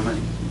take care of my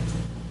money?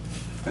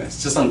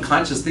 It's just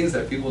unconscious things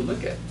that people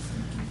look at,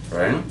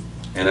 right?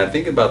 And I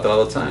think about that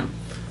all the time.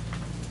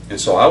 And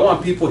so I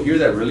want people here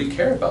that really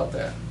care about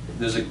that.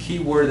 There's a key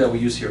word that we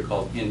use here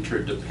called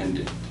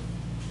interdependent,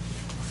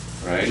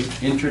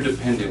 right?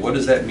 Interdependent, what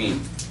does that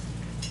mean?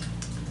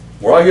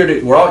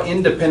 We're all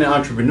independent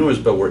entrepreneurs,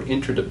 but we're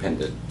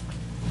interdependent.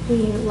 We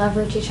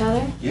leverage each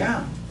other.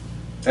 Yeah.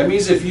 That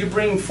means if you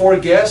bring 4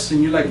 guests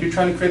and you're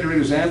trying to create an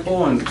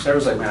example, and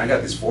Sarah's like, man, I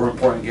got these 4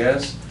 important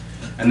guests,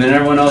 and then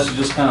everyone else is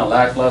just kind of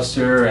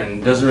lackluster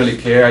and doesn't really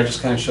care, I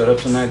just kind of showed up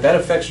tonight, that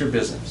affects your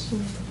business.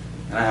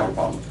 And I have a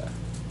problem with that,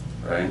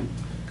 right?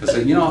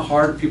 Because you know how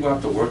hard people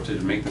have to work to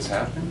make this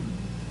happen,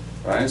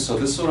 right? So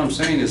this is what I'm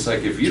saying, it's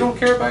like, if you don't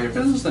care about your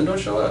business, then don't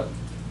show up,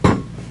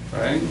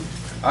 right?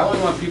 I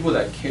only want people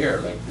that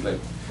care,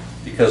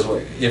 because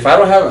if I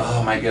don't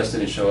have, my guest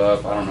didn't show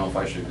up, I don't know if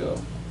I should go,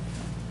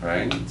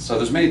 right? So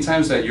there's many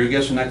times that your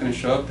guests are not going to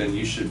show up, then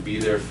you should be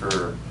there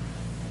for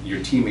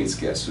your teammates'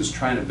 guests who's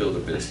trying to build a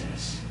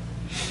business,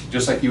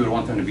 just like you would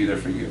want them to be there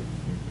for you.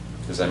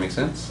 Does that make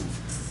sense?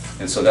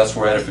 And so that's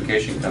where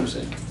edification comes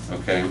in,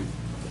 okay?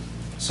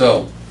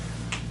 So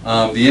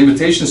the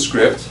invitation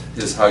script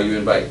is how you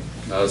invite.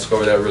 Now let's go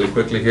over that really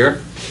quickly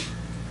here.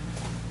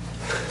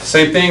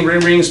 Same thing,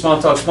 ring ring,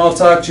 small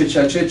talk, chit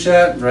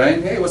chat,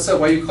 right? Hey, what's up?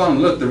 Why are you calling?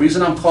 Look, the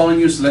reason I'm calling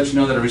you is to let you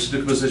know that I recently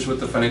took a position with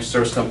the financial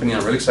service company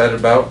I'm really excited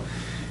about,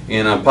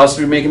 and I'm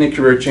possibly making a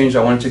career change.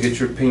 I wanted to get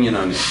your opinion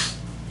on it.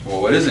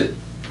 Well, what is it?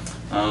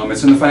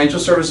 It's in the financial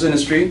services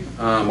industry.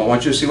 I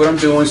want you to see what I'm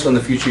doing, so in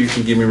the future you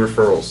can give me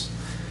referrals.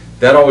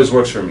 That always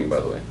works for me, by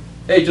the way.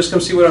 Hey, just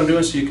come see what I'm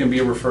doing, so you can be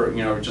a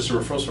just a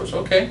referral source.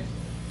 Okay.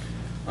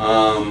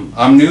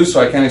 I'm new, so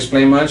I can't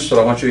explain much,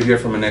 so I want you to hear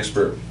from an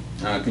expert.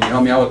 Can you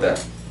help me out with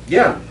that?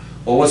 Yeah.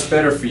 Well, what's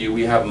better for you?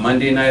 We have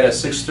Monday night at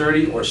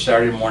 6:30 or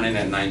Saturday morning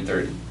at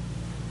 9:30.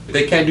 If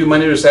they can't do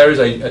Monday or Saturdays,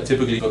 I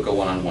typically book a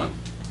one-on-one.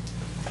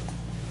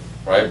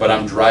 Right? But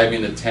I'm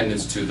driving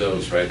attendance to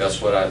those, right?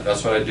 That's what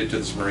I did to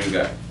this Marine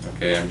guy.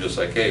 Okay, I'm just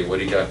like, hey, what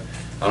do you got?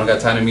 I don't got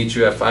time to meet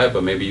you at 5,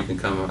 but maybe you can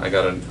come. I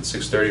got it at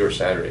 6:30 or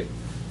Saturday.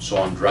 So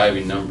I'm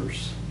driving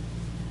numbers,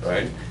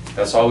 right?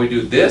 That's all we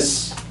do.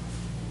 This,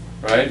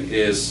 right,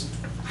 is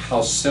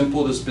how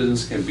simple this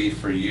business can be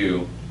for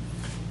you,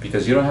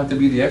 because you don't have to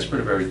be the expert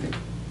of everything.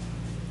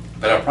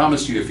 But I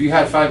promise you, if you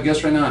had 5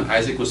 guests right now and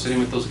Isaac was sitting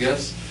with those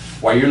guests,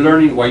 while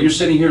you're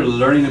sitting here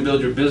learning to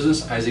build your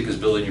business, Isaac is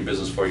building your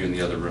business for you in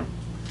the other room.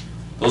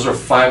 Those are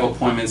 5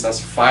 appointments, that's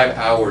 5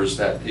 hours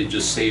that it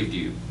just saved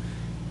you,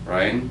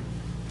 right?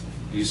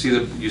 You see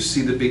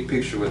the big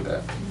picture with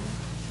that.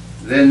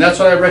 Then that's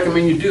what I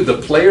recommend you do. The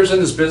players in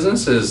this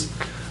business is,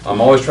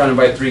 I'm always trying to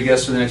invite 3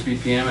 guests to the next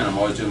BPM, and I'm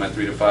always doing my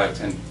 3 to 5,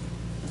 10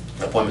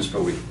 appointments per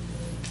week.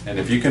 And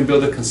if you can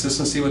build a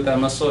consistency with that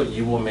muscle,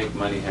 you will make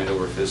money hand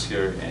over fist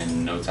here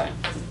in no time.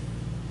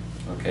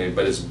 Okay,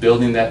 but it's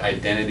building that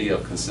identity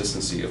of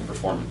consistency of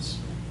performance,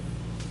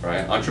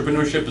 right?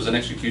 Entrepreneurship is an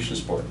execution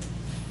sport,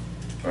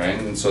 right?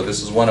 And so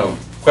this is one of them.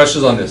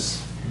 Questions on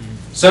this?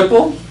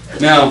 Simple?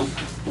 Now,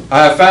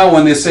 I have found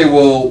when they say,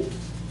 well,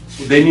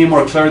 they need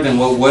more clarity than,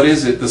 well, what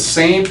is it? The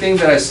same thing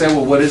that I said,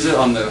 well, what is it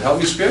on the help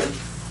me script,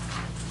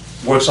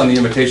 works on the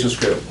invitation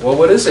script. Well,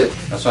 what is it?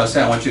 That's what I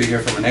say, I want you to hear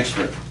from an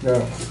expert. Yeah.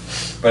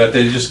 But if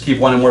they just keep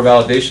wanting more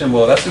validation,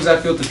 well, that's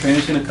exactly what the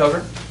training's gonna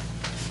cover.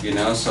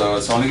 So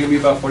it's only gonna be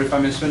about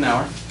 45 minutes to an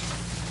hour.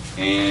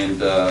 And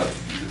the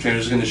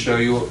trainer's gonna show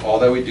you all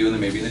that we do, and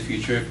then maybe in the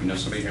future, if you know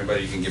somebody here,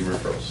 you can give them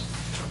referrals.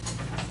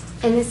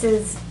 And this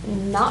is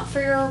not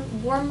for your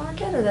warm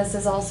market, or this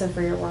is also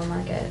for your warm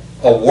market?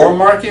 A warm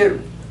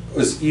market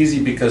is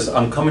easy because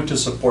I'm coming to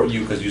support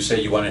you because you say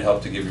you wanted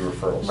help to give you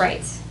referrals.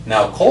 Right.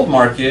 Now, cold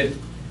market,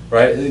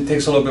 right, it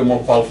takes a little bit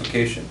more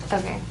qualification,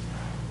 Okay.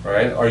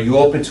 right? Are you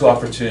open to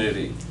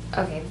opportunity?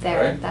 Okay,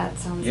 there, Right? that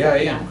sounds Yeah,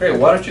 like yeah, that. great.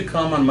 Why don't you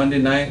come on Monday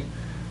night?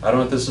 I don't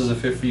know if this is a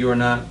fit for you or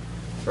not,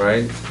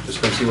 right?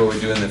 Just come see what we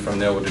do, and then from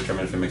there we'll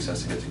determine if it makes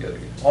sense to get together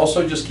again.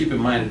 Also, just keep in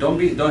mind,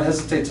 don't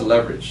hesitate to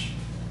leverage.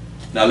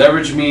 Now,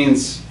 leverage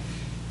means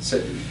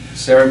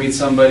Sarah meets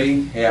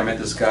somebody. Hey, I met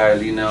this guy,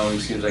 Lino. He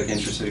seems like an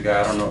interested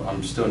guy. I don't know.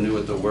 I'm still new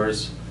with the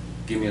words.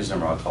 Give me his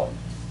number. I'll call him.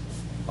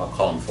 I'll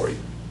call him for you.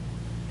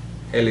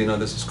 Hey, Lino,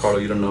 this is Carlo.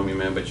 You don't know me,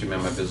 man, but you met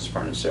my business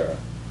partner, Sarah,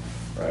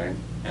 right?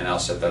 And I'll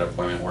set that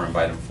appointment or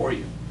invite him for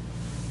you,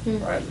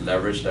 right?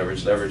 Leverage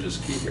is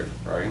key here,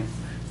 right?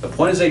 The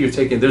point is that you're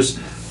taking.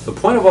 The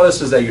point of all this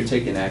is that you're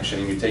taking action,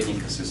 and you're taking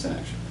consistent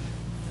action.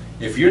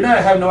 If you're not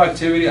have no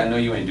activity, I know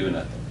you ain't doing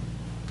nothing.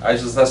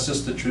 That's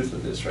just the truth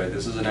of this, right?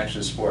 This is an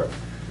action sport,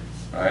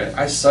 right?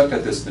 I sucked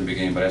at this in the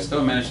beginning, but I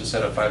still managed to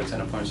set up 5 to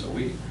 10 appointments a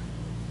week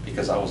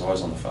because I was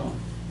always on the phone.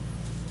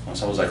 When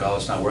someone was like, oh,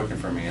 it's not working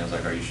for me, I was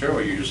like, are you sure,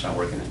 or you're just not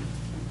working it,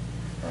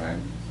 right?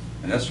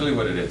 And that's really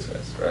what it is,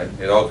 guys, right?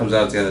 It all comes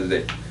out at the end of the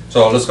day.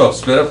 So let's go,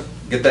 split up,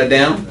 get that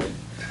down.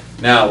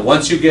 Now,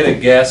 once you get a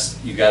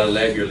guest, you gotta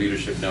let your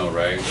leadership know,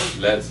 right?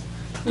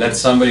 Let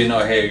somebody know,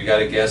 hey, you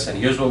got a guest, and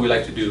here's what we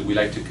like to do. We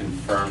like to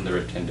confirm their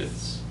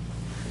attendance.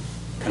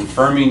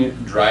 Confirming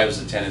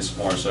drives attendance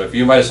more. So if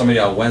you invited somebody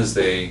on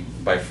Wednesday,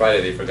 by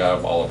Friday they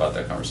forgot all about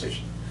that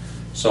conversation.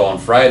 So on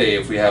Friday,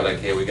 if we have like,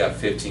 hey, we got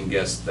 15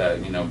 guests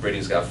that, you know,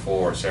 Brittany's got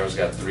 4, Sarah's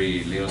got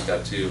 3, Leo's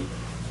got 2.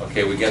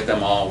 Okay, we get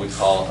them all, we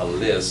call a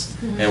list,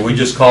 and we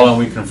just call and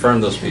we confirm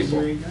those people,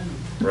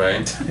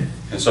 right?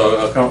 And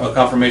so a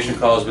confirmation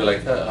call is be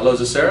like, hello, is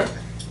this Sarah?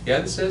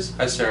 Yeah, this is.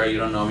 Hi, Sarah, you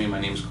don't know me,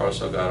 my name's Carl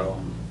Salgado.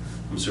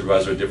 I'm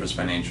supervisor of Difference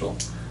Financial.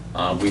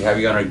 We have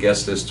you on our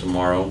guest list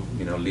tomorrow.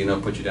 You know, Lena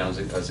put you down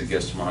as a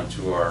guest tomorrow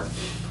to our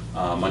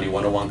Money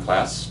 101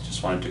 class.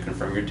 Just wanted to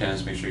confirm your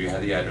attendance, make sure you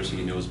had the address and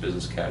you knew it was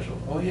business casual.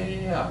 Oh,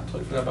 yeah, I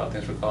totally forgot about it.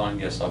 Thanks for calling.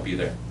 Yes, I'll be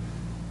there.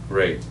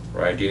 Great,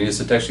 right? Do you need us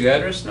to text you the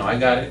address? No, I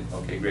got it.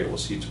 Okay, great. We'll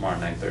see you tomorrow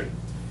at 9:30.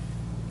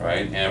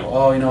 Right? And,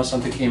 oh, you know,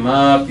 something came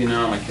up, you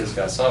know, my kids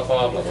got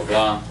softball, blah, blah,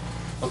 blah.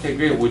 Okay,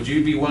 great. Would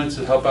you be willing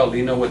to help out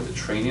Lena with the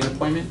training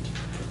appointment?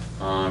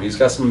 He's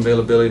got some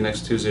availability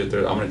next Tuesday or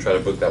Thursday. I'm going to try to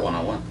book that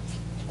one-on-one.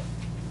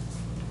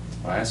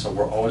 All right, so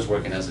we're always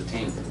working as a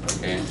team,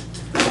 okay?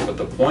 But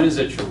the point is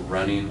that you're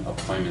running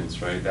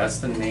appointments, right? That's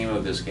the name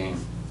of this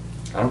game.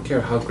 I don't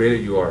care how great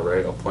you are,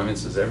 right?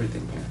 Appointments is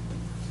everything here.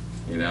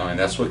 You know, and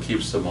that's what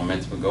keeps the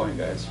momentum going,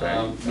 guys,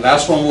 right?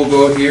 Last one we'll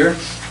go here,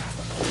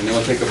 and then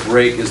we'll take a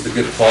break, is the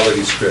good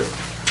quality script.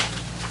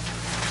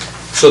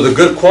 So the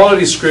good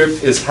quality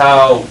script is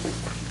how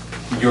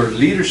your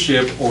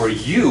leadership, or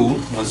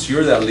you, once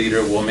you're that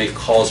leader, will make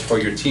calls for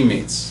your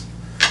teammates.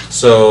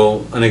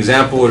 So an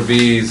example would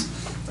be,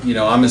 you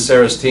know, I'm in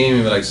Sarah's team,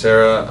 and be like,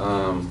 Sarah,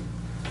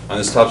 on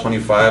this top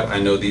 25, I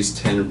know these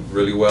 10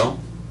 really well,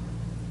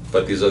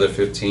 but these other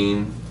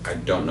 15, I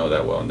don't know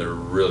that well, and they're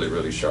really,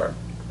 really sharp.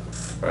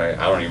 Right?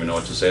 I don't even know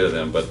what to say to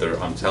them, but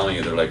I'm telling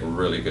you, they're like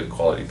really good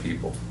quality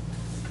people.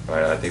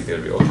 Right? I think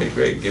they'd be, okay,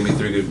 great, give me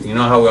 3 good, you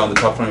know how on the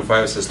top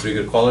 25 it says 3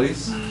 good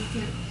qualities?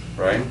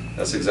 Right?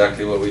 That's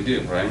exactly what we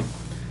do, right?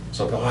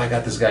 So, oh, I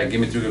got this guy, give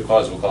me 3 good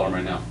qualities, we'll call him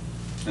right now.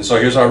 And so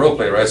here's our role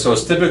play, right? So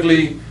it's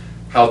typically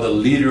how the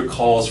leader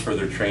calls for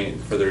their training,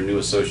 for their new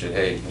associate,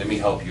 hey, let me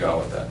help you out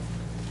with that.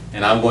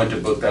 And I'm going to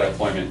book that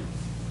appointment.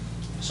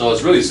 So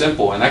it's really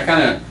simple, and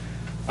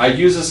I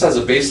use this as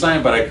a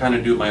baseline, but I kind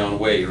of do it my own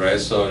way, right?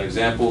 So an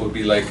example would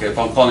be like if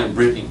I'm calling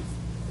Brittany,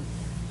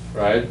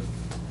 right?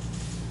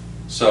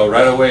 So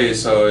right away,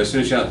 so as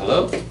soon as she goes,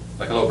 hello?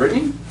 Like, hello,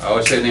 Brittany? I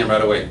always say the name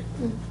right away.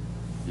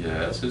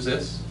 Yes, who's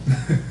this?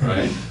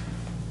 Right?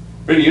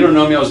 Brittany, you don't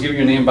know me, I was giving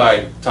your name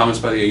by Thomas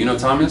Padilla. You know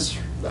Thomas?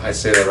 I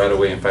say that right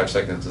away in 5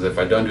 seconds, because if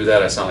I don't do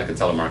that, I sound like a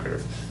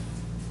telemarketer.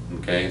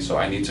 Okay, so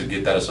I need to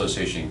get that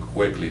association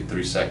quickly,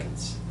 3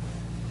 seconds,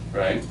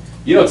 right?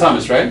 You know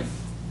Thomas, right?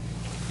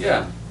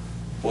 Yeah.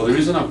 Well, the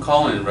reason I'm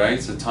calling,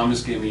 right, so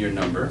Thomas gave me your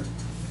number.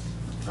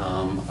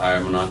 I'm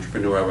an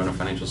entrepreneur, I run a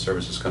financial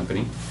services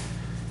company.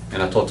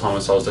 And I told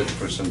Thomas I was looking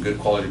for some good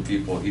quality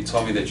people. He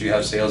told me that you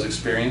have sales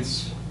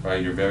experience, right?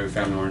 You're very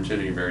family oriented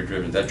and you're very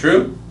driven. Is that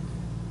true?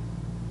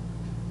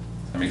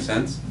 Does that make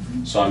sense?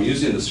 So I'm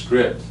using the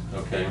script,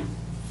 okay?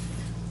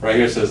 Right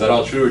here it says, is that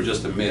all true or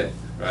just a myth?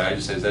 Right? I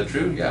just say, is that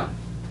true? Yeah.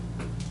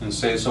 And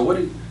say, so what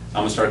do you, I'm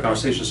gonna start a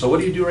conversation. So what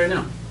do you do right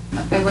now?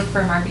 I work for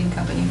a marketing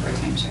company for a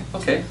timeshare.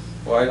 Okay.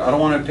 Well, I don't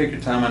want to take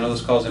your time. I know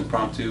this call's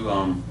impromptu.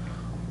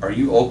 Are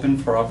you open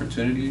for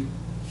opportunity?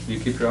 Do you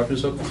keep your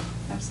options open?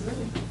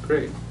 Absolutely.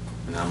 Great.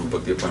 And I'm gonna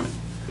book the appointment.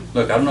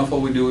 Look, I don't know if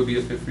what we do would be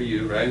a fit for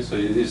you, right? So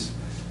it is.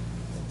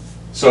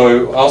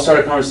 So I'll start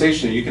a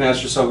conversation. You can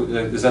ask yourself,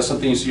 is that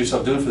something you see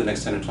yourself doing for the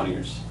next 10 or 20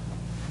 years?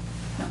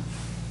 No.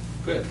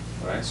 Good.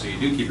 All right. So you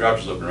do keep your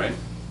options open, right?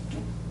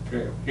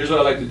 Great. Here's what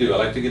I like to do. I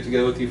like to get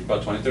together with you for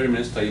about 20, 30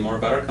 minutes, tell you more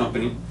about our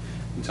company,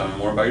 and tell me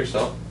more about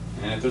yourself.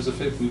 And if there's a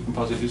fit, we can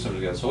possibly do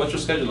something together. So what's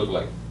your schedule look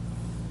like?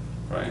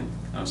 Right?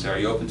 I'm saying, are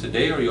you open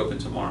today or are you open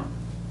tomorrow?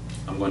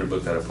 I'm going to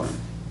book that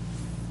appointment.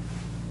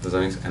 Does that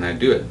make sense? And I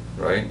do it,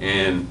 right?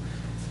 And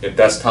if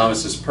that's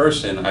Thomas's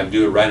person, I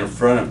do it right in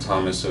front of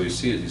Thomas so he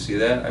sees it. You see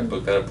that? I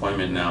book that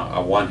appointment now. I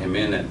want him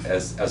in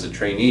as a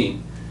trainee.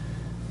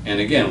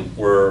 And again,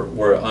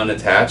 we're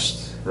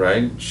unattached,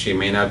 right? She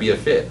may not be a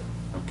fit.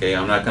 Okay,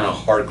 I'm not gonna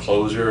hard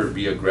close her or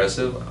be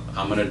aggressive.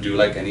 I'm gonna do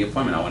like any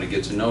appointment. I wanna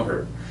get to know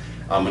her.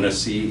 I'm gonna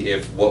see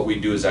if what we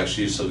do is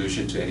actually a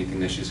solution to anything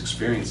that she's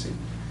experiencing.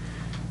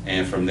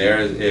 And from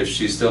there, if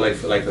she's still like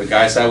the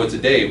guy I sat with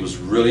today was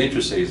really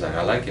interested. He's like,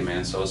 I like it,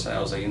 man. So I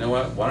was like, you know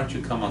what? Why don't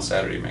you come on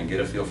Saturday, man? Get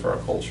a feel for our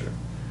culture,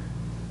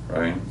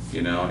 right?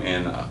 You know,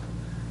 and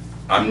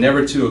I'm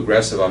never too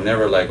aggressive. I'm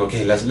never like,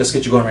 okay, let's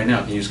get you going right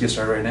now. Can you just get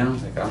started right now?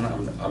 Like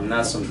I'm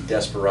not some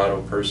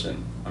desperado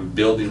person. I'm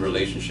building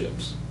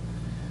relationships,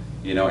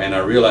 you know. And I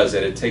realize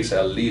that it takes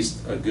at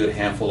least a good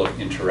handful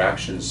of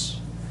interactions.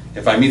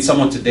 If I meet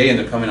someone today and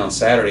they're coming on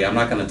Saturday, I'm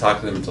not going to talk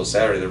to them until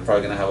Saturday. They're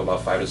probably going to have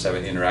about 5 to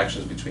 7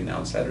 interactions between now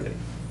and Saturday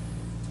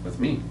with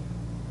me,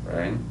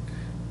 right?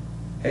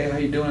 Hey, how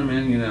you doing,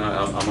 man? You know,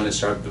 I'm going to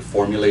start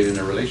formulating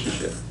a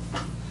relationship.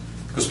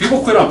 Because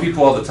people quit on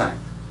people all the time,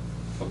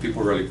 but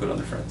people really quit on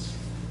their friends,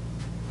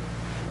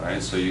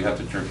 right? So you have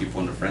to turn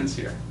people into friends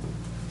here,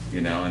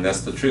 you know, and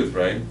that's the truth,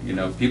 right? You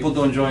know, people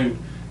don't join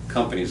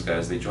companies,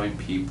 guys. They join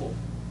people.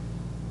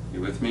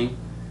 You with me?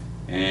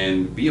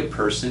 And be a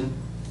person.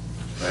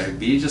 Right?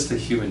 Be just a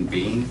human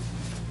being,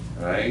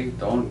 right?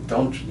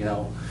 Don't, you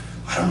know,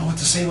 I don't know what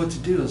to say, what to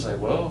do. It's like,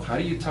 well, how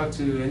do you talk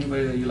to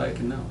anybody that you like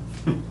and know?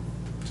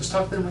 Just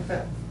talk to them like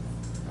that,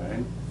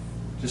 right?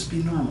 Just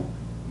be normal.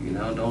 You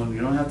know, you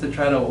don't have to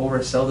try to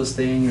oversell this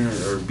thing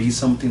or be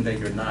something that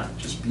you're not.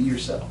 Just be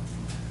yourself,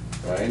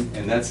 right?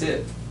 And that's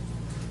it.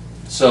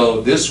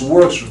 So this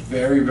works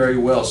very, very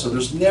well. So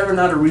there's never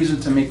not a reason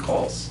to make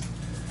calls,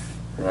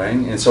 right?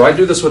 And so I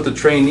do this with the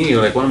trainee.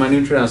 Like one of my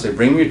new trainees, I say,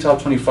 bring me your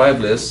top 25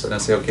 list, and I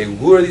say, okay,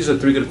 who are these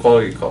 3 good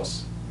quality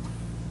calls?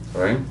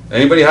 All right?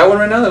 Anybody have one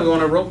right now that we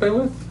want to role play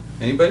with?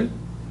 Anybody?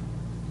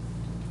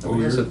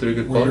 Nobody has a 3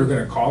 good Well, quality? you're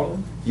gonna call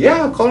them?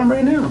 Yeah, I'll call them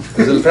right now.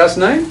 Is it past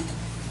 9?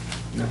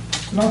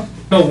 No,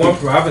 No, one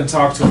I haven't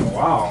talked to him in a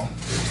while.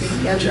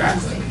 Yeah,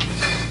 Jacqueline.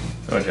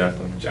 Oh,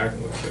 Jacqueline.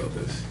 Jacqueline would kill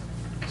this.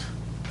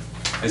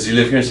 Does he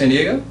live here in San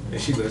Diego? And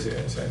she lives here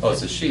in San Diego. Oh,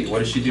 it's a she. What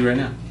does she do right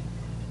now?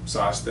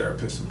 Massage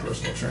therapist and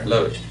personal trainer.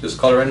 Love it. Just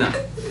call her right now.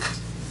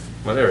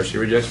 Whatever. She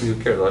rejects me.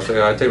 Who cares?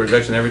 I take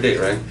rejection every day,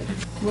 right?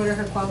 What are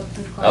her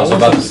qualities? I was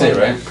about to say,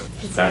 right?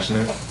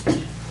 Passionate.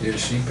 Yeah,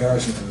 she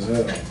passionate as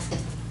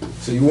hell.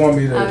 So you want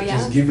me to Oh, yeah?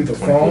 just give you the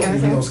phone? Yeah,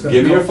 even though it's gonna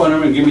Give me go- your phone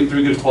number and give me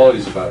 3 good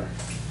qualities about her.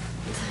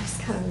 I just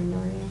gotta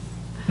ignore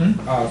you.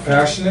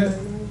 Passionate,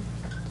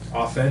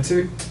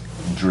 authentic,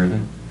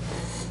 Driven.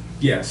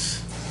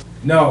 yes.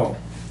 No,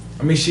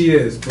 I mean she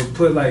is, but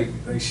put like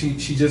she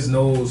just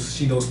knows,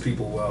 she knows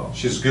people well.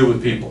 She's good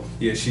with people.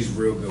 Yeah, she's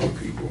real good with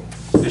people.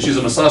 And she's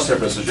a massage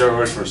therapist, so she already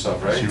works for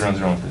herself, right? She runs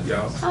her own business.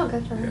 Yeah, Oh,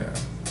 good for her. yeah.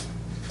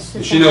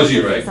 Just She knows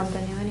you, say right?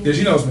 Something new anyway. Yeah,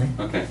 she knows me.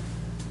 Okay.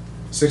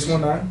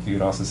 619. You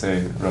could also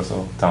say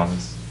Russell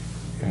Thomas.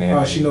 And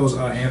Anthony. She knows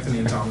Anthony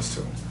and Thomas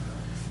too.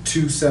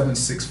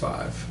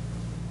 2765.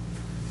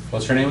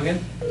 What's her name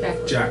again?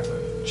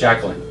 Jacqueline.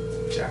 Jacqueline.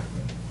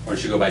 Jacqueline. Or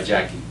she go by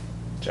Jackie.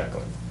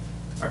 Jacqueline.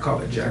 I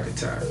call it Jack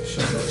Attack.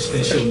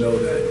 Then she'll know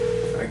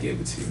that I gave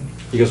it to you.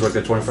 You guys work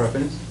at 24 Hour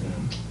Fitness?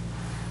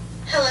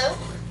 Hello?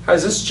 Hi,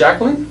 is this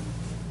Jacqueline?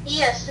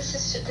 Yes, this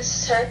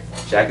is her.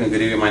 Jacqueline,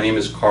 good evening. My name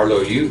is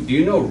Carlo. Do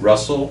you know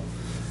Russell?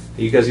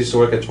 You guys used to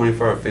work at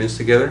 24 Hour Fitness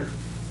together?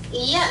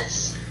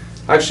 Yes.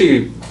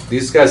 Actually,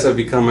 these guys have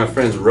become my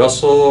friends.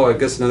 Russell, I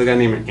guess another guy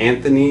named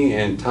Anthony,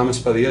 and Thomas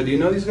Padilla. Do you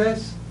know these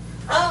guys?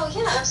 Oh,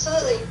 yeah,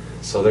 absolutely.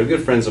 So they're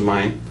good friends of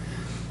mine.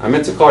 I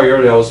meant to call you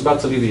earlier. I was about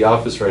to leave the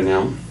office right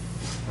now.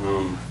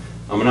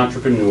 I'm an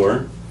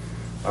entrepreneur.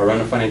 I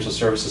run a financial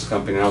services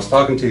company. And I was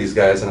talking to these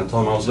guys, and I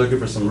told them I was looking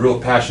for some real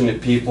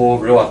passionate people,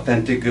 real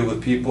authentic, good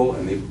with people,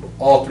 and they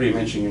all 3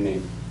 mentioned your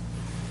name.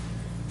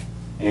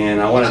 And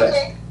I wanted to.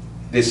 Okay.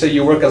 They say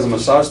you work as a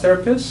massage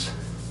therapist.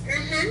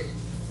 Mm-hmm.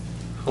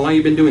 How long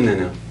you been doing that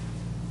now?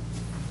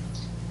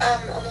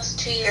 Almost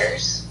 2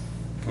 years.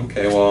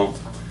 Okay, well,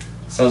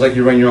 sounds like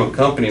you run your own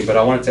company, but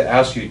I wanted to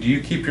ask you,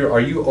 are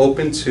you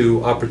open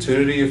to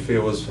opportunity if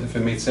it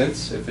made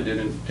sense, if it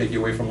didn't take you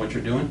away from what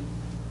you're doing?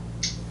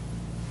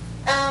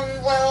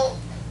 Well,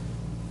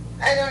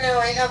 I don't know.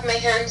 I have my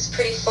hands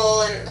pretty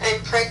full, and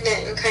I'm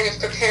pregnant and kind of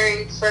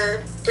preparing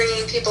for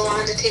bringing people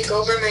on to take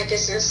over my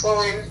business while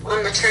I'm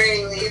on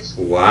maternity leave.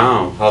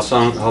 Wow, how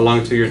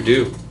long till you're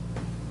due?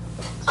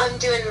 I'm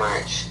due in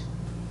March.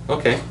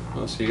 Okay,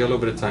 well, so you got a little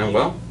bit of time.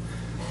 Well,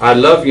 I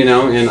love, and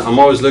I'm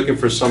always looking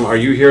for are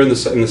you here in the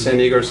San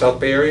Diego or South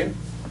Bay area?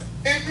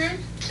 Mm-hmm.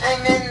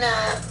 I'm in,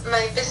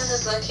 my business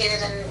is located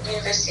in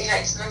University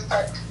Heights, North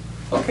Park.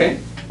 Okay,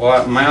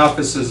 well, my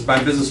business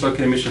is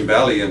located in Mission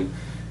Valley, and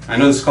I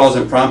know this call is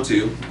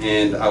impromptu,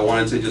 and I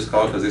wanted to just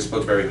call because they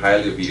spoke very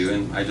highly of you,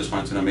 and I just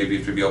wanted to know maybe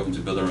if you'd be open to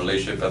building a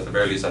relationship. At the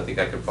very least, I think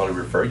I could probably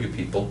refer you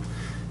people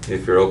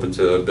if you're open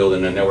to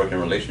building a networking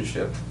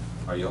relationship.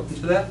 Are you open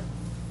to that?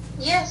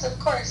 Yes, of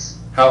course.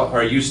 How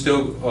are you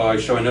still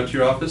showing up to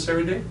your office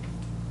every day?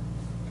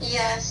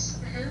 Yes.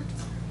 Mm-hmm.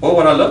 Well,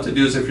 what I'd love to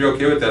do is, if you're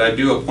okay with that, I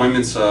do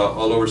appointments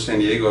all over San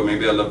Diego.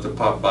 Maybe I'd love to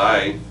pop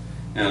by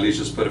and at least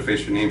just put a face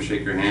to your name,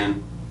 shake your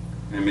hand,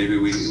 and maybe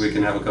we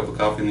can have a cup of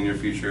coffee in the near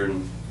future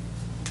and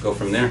go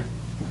from there.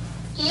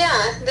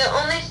 Yeah, the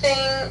only thing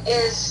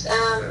is,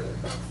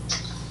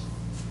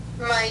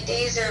 my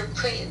days are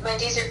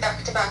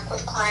back to back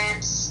with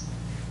clients.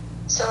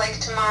 So like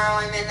tomorrow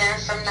I'm in there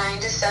from 9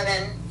 to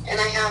 7, and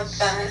I have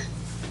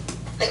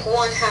like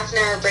 1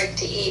 half-an-hour break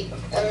to eat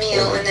a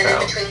meal, Oh my and then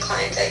God. in between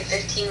clients I have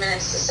 15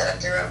 minutes to set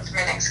up the room for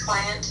my next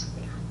client.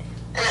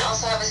 And I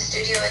also have a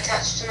studio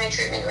attached to my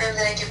treatment room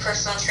that I do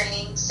personal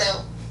training, so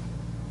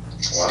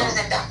sometimes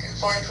I'm back and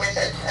forth with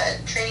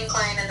a training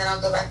client, and then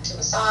I'll go back to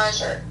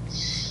massage or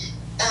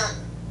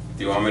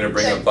Do you want me to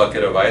bring a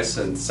bucket of ice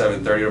at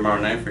 7:30 tomorrow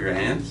night for your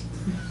hands?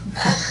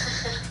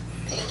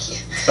 thank you.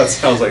 That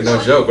sounds like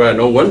no joke, right?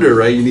 No wonder,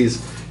 right? You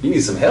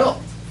need some help.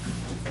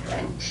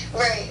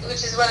 Right,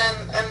 which is what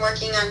I'm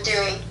working on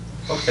doing.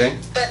 Okay.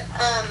 But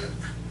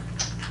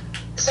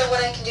so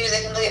what I can do is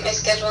I can look at my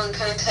schedule and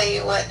kind of tell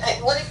you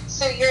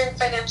so you're in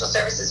financial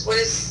services. What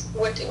is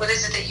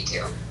it that you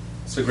do?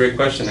 It's a great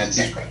question.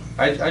 Exactly.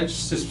 I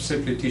just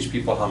simply teach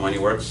people how money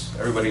works.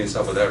 Everybody needs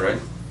help with that, right?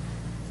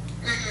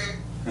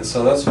 Mm-hmm. And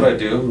so that's what I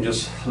do. I'm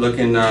just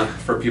looking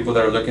for people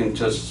that are looking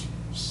just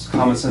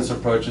common sense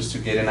approaches to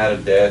getting out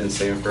of debt and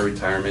saving for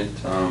retirement.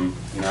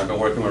 You know, I've been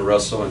working with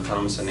Russell and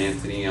Thomas and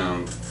Anthony.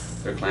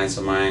 They're clients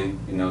of mine.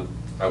 You know,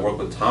 I work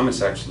with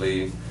Thomas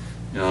actually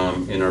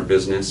in our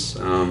business.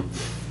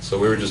 So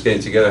we were just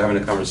getting together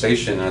having a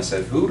conversation, and I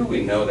said, who do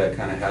we know that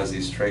kind of has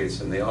these traits?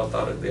 And they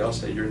all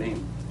said your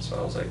name. So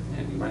I was like,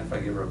 man, do you mind if I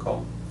give her a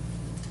call?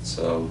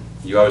 So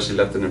you obviously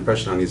left an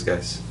impression on these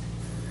guys.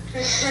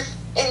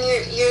 And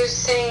you're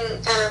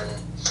saying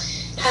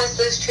has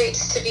those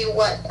traits to be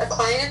what, a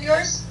client of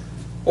yours?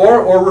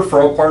 Or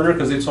referral partner,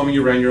 because they told me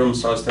you ran your own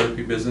massage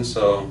therapy business,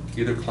 so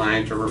either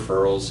client or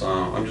referrals.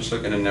 I'm just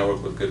looking to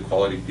network with good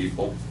quality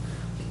people.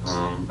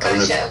 I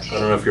don't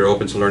know if you're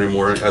open to learning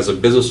more. As a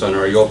business owner,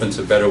 are you open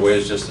to better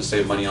ways just to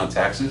save money on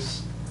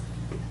taxes?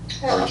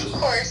 Well, of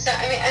course.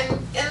 I mean,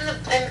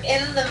 I'm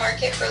in the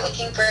market for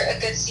looking for a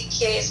good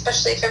CPA,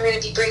 especially if I'm going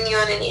to be bringing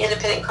on any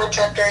independent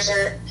contractors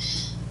or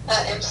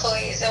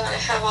employees. I want to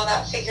have all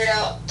that figured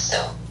out.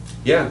 So.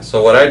 Yeah.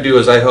 So what I do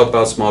is I help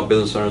out small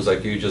business owners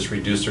like you just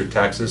reduce their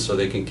taxes so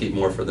they can keep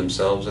more for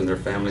themselves and their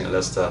family. And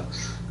that's to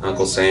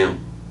Uncle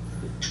Sam.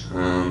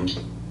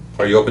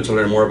 Are you open to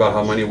learn more about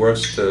how money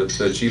works to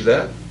achieve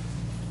that?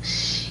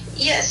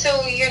 Yeah,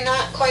 so you're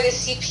not quite a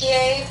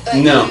CPA, but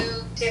No.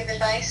 you give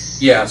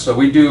advice? Yeah, so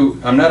we do,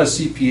 I'm not a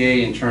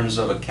CPA in terms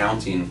of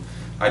accounting.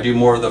 I do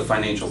more of the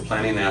financial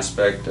planning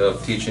aspect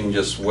of teaching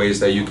just ways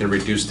that you can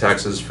reduce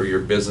taxes for your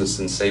business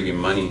and saving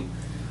money.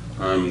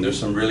 There's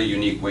some really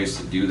unique ways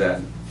to do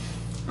that.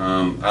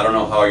 I don't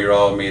know how you're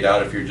all made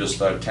out, if you're just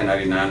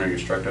 1099 or you're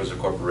structured as a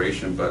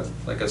corporation, but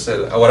like I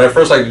said, what I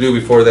first like to do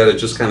before that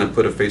is just kind of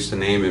put a face to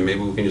name, and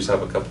maybe we can just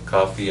have a cup of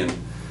coffee and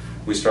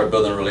we start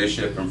building a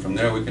relationship, and from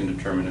there we can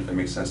determine if it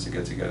makes sense to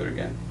get together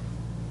again.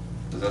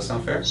 Does that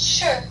sound fair?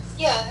 Sure,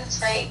 yeah,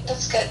 that's right,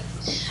 that's good.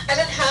 I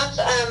don't have,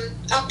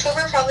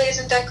 October probably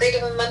isn't that great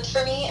of a month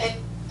for me.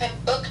 I'm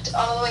booked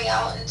all the way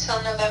out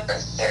until November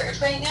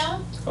 3rd right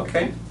now.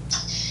 Okay.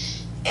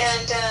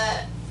 And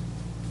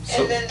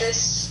then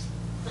this,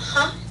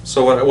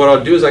 So what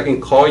I'll do is I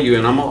can call you,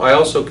 and I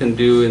also can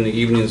do in the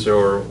evenings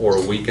or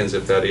weekends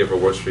if that ever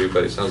works for you,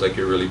 but it sounds like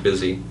you're really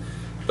busy.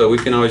 But we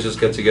can always just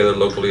get together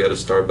locally at a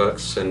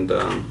Starbucks,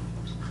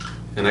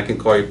 and I can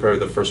call you probably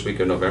the first week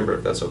of November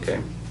if that's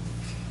okay.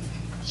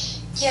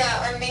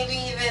 yeah, or maybe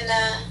even,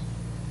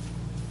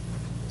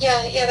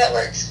 yeah, that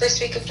works.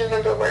 First week of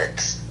November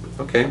works.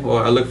 Okay, well,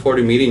 I look forward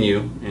to meeting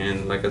you,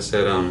 and like I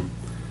said,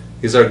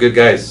 these are good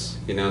guys,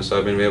 you know, so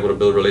I've been able to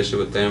build a relationship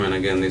with them, and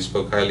again, they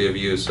spoke highly of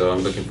you, so I'm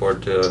looking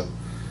forward to,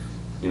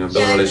 you know,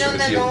 building a relationship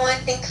with you. Yeah, I've known them all, I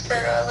think, for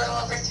a little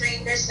over 3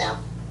 years now.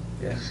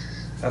 Yeah,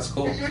 that's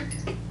cool.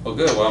 Mhm. Well,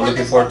 good, well, I'm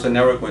looking forward to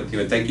networking with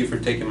you, and thank you for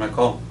taking my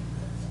call.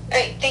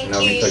 Alright, thank And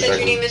I'll you. be You touch said back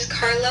your with- name is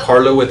Carlo?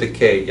 Carlo with a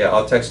K, yeah,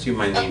 I'll text you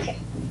my name. Okay.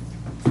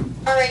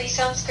 Alrighty,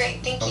 sounds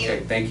great. Thank you.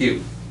 Okay, thank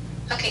you.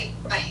 Okay,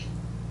 bye.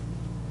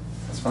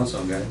 That's fun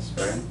song, guys,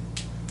 right?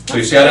 So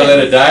you see how to let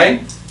it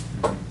die?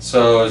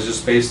 So it's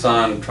just based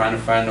on trying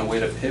to find a way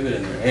to pivot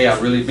in there. Hey,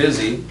 I'm really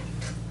busy,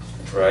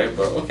 right?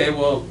 But okay,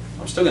 well,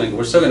 we're still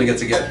gonna get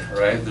together,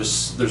 right?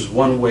 There's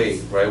one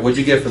way, right? What'd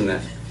you get from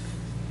that?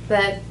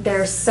 That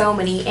there's so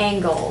many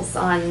angles.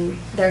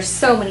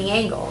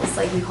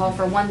 Like you call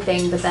for one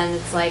thing, but then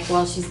it's like,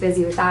 well, she's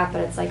busy with that,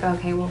 but it's like,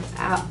 okay, well,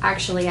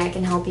 actually I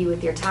can help you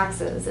with your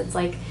taxes. It's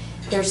like,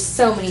 there's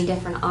so many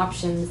different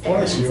options there.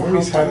 Plus, you to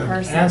always help had one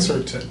an person.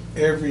 answer to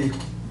every,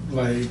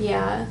 like,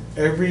 Yeah,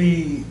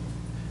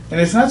 and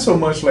it's not so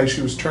much like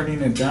she was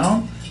turning it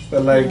down,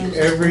 but like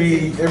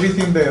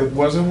everything that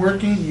wasn't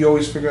working, you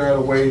always figure out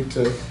a way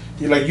to,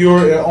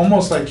 you're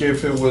almost like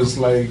if it was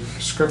like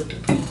scripted.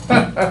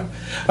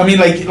 I mean,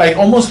 like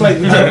almost like,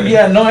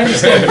 yeah, no, I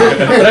understand.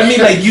 But I mean,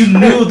 like you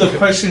knew the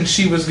question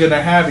she was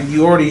gonna have, and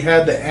you already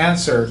had the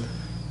answer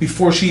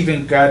before she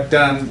even got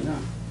done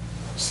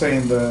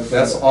saying the.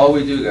 That's all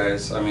we do,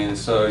 guys. I mean,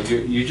 so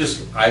you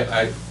just,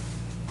 I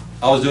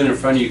was doing it in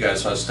front of you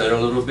guys, so I studied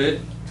a little bit,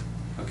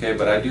 okay,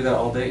 but I do that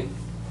all day,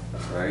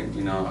 right?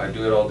 You know, I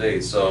do it all day,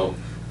 so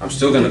I'm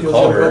still gonna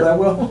call her. That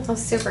well? that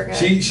was super good.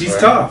 She's Right.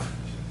 tough.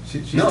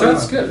 She's No, tough.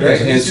 that's good, Yeah, right?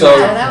 she's- And so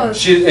Yeah, that was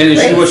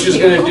what she's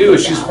gonna do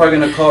is she's Yeah. probably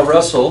gonna call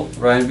Russell,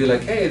 right, and be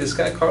like, hey, this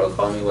guy Carlo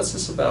called me, what's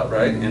this about,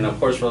 right? And of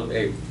course, well,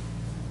 hey,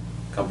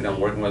 company I'm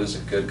working with is a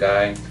good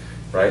guy,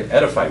 right?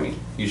 Edify me.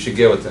 You should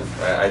get with him,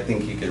 right? I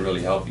think he can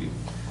really help you.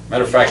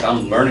 Matter of fact,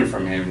 I'm learning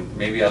from him.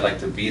 Maybe I'd like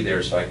to be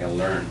there so I can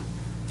learn,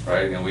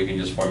 right? And we can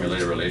just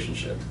formulate a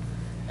relationship.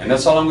 And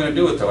that's all I'm gonna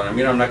do with her. I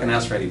mean, I'm not gonna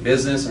ask for any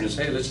business. I'm just,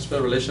 hey, let's just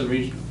build a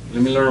relationship.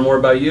 Let me learn more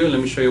about you, and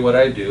let me show you what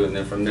I do. And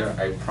then from there,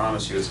 I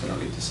promise you it's gonna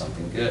lead to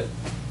something good.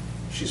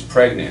 She's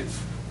pregnant,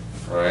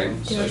 right?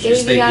 Do So a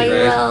she's baby thinking,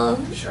 right?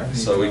 IUL.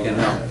 So we can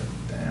help.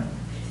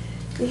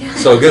 Damn. Yeah.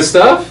 So good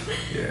stuff?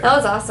 That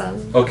was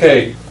awesome.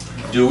 Okay,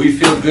 do we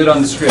feel good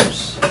on the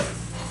scripts?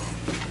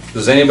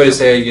 Does anybody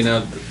say, you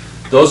know,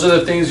 those are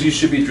the things you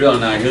should be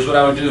drilling? Now, here's what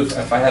I would do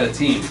if I had a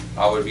team.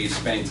 I would be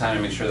spending time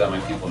to make sure that my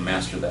people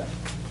master that,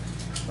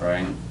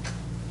 right?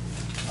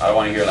 I don't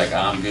want to hear like,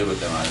 I'm good with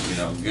them. You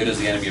know, good is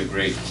the enemy of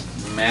great.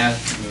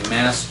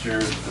 Master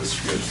the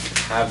scripts.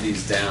 Have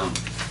these down.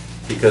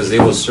 because they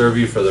will serve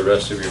you for the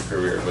rest of your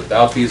career.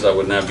 Without these, I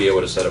would not be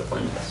able to set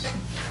appointments,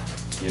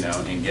 you know,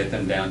 and get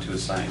them down to a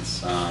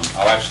science.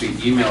 I'll actually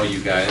email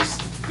you guys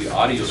the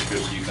audio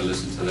scripts so you can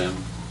listen to them.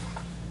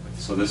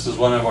 So this is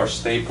one of our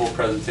staple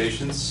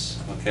presentations,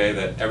 okay,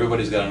 that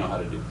everybody's got to know how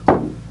to do.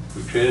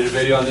 We created a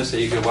video on this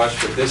that you can watch,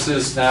 but this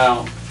is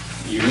now,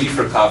 you meet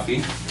for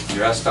coffee,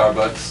 you're at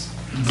Starbucks.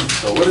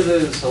 So what is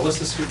it, so what's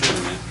this you're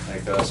doing, man?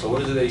 Like, so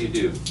what is it that you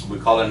do? We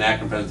call it an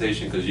acting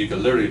presentation because you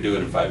can literally do it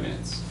in 5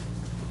 minutes,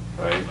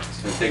 right?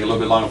 It's gonna take a little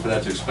bit longer for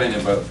that to explain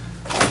it, but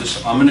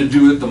I'm gonna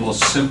do it the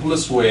most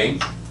simplest way.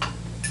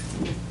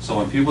 So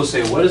when people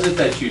say, what is it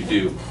that you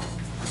do?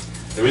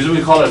 The reason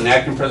we call it an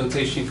acting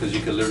presentation because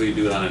you can literally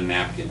do it on a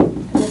napkin.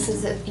 And this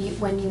is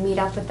when you meet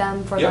up with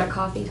them for Yep. that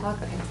coffee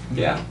talk? Okay.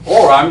 Yeah,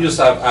 or I've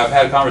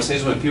had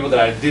conversations with people that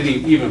I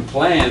didn't even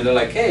plan. They're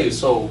like, hey,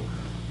 so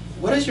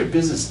what does your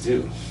business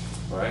do,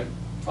 right?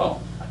 Oh,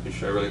 I can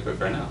show you really quick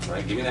right now,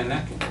 right? Give me that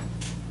napkin.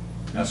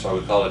 That's why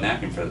we call it a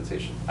napkin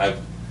presentation.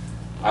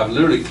 I've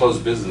literally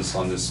closed business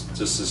on this,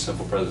 just this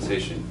simple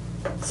presentation.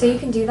 So you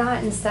can do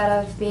that instead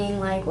of being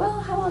like, well,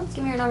 how about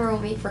give me your number,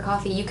 we'll meet for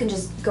coffee. You can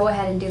just go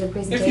ahead and do the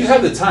presentation. If you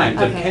have the time,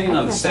 Okay, depending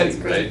on the that sounds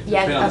setting, great. right?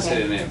 Yeah, Depending on the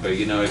okay. setting, but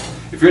you know,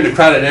 if you're in a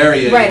crowded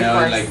area, Right, you know,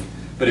 of and course. like,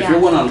 but if Yeah. you're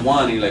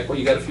one-on-one, you're like, well,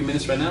 you got a few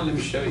minutes right now, let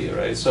me show you,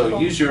 right? So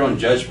Cool. use your own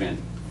judgment.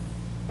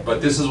 But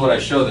this is what I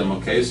show them,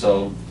 okay?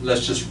 So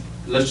let's just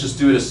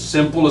do it as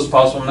simple as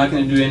possible. I'm not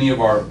gonna do any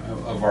of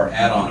our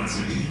add-ons.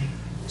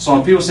 So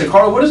when people say,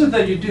 Carl, what is it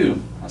that you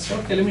do? I say,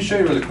 okay, let me show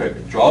you really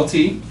quick. Draw a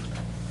T,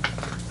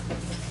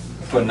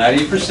 put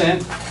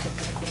 98%,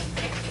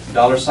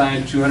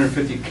 $,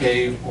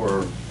 250K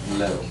or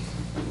low,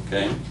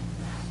 okay?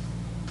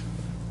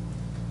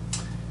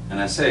 And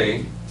I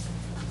say,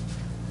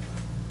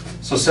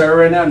 so Sarah,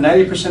 right now,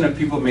 90% of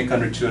people make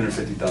under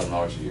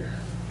 $250,000 a year.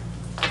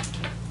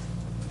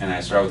 And I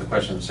start with the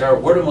question, Sarah,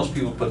 where do most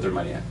people put their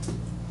money at?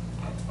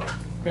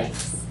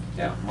 Thanks.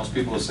 Yeah, most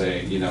people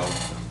say, you know,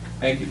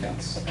 bank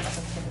accounts.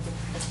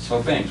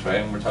 So banks, right?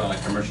 And we're talking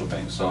like commercial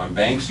banks. So in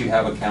banks, you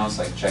have accounts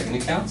like checking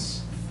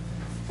accounts,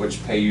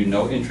 which pay you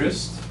no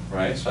interest,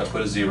 right? So I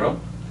put a 0.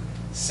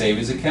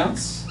 Savings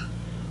accounts,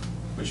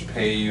 which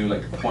pay you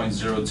like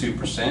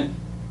 0.02%,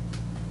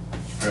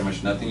 pretty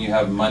much nothing. You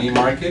have money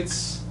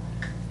markets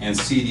and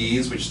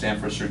CDs, which stand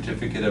for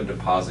Certificate of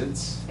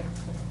Deposits.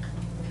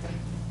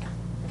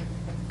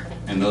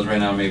 And those right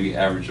now maybe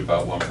average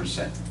about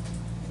 1%,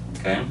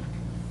 okay?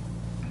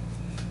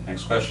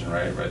 Next question,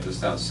 right? Write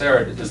this down.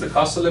 Sarah, is the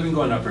cost of living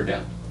going up or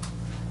down?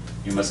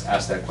 You must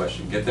ask that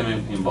question. Get them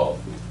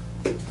involved.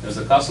 Is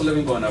the cost of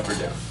living going up or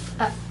down?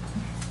 Up.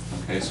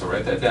 Okay, so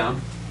write that down.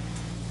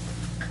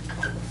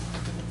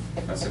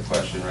 That's the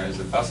question, right? Is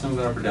the cost of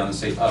living going up or down? And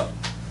say up.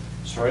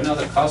 So right now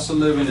the cost of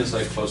living is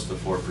like close to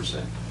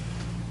 4%.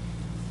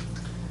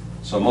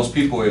 So most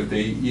people, if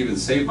they even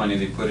save money,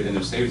 they put it in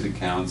their savings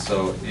account.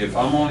 So if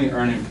I'm only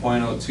earning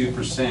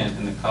 0.02%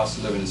 and the cost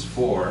of living is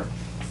 4%,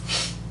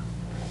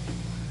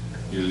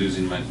 you're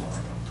losing money.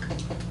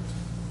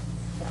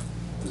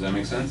 Does that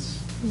make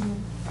sense?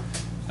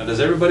 Now, does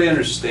everybody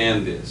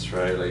understand this,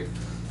 right? Like,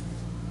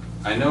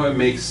 I know it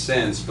makes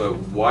sense, but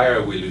why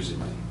are we losing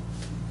money?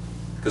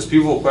 Because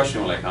people will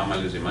question, like, how am I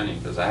losing money?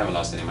 Because I haven't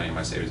lost any money in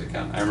my savings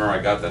account. I remember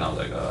I got that and I was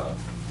like,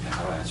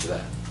 how do I answer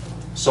that?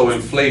 So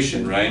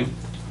inflation, right?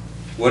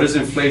 What is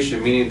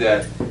inflation? Meaning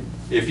that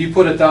if you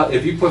put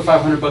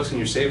 $500 in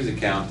your savings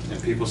account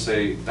and people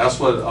say, that's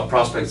what a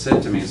prospect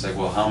said to me, it's like,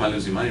 well, how am I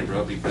losing money,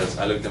 bro? Because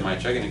I looked at my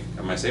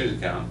my savings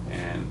account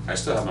and I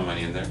still have my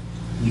money in there.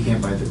 You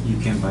can't buy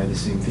the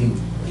same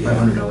thing. Yeah.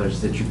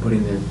 $500 that you put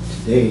in there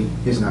today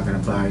is not gonna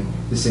buy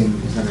the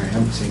same, it's not gonna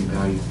have the same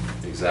value.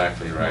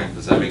 Exactly, right?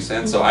 Does that make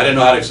sense? So I didn't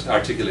know how to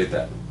articulate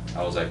that.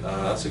 I was like,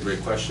 that's a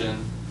great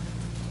question.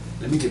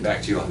 Let me get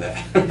back to you on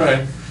that,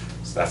 right?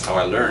 So that's how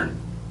I learned.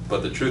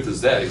 But the truth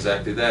is that,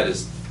 exactly that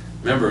is,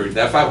 remember,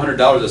 that $500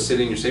 that's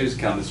sitting in your savings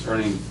account that's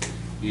earning,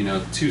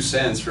 2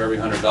 cents for every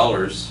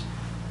 $100,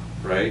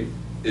 right?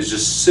 Is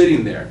just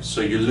sitting there.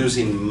 So you're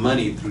losing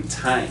money through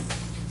time.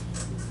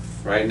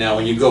 Right now,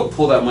 when you go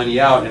pull that money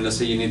out, and let's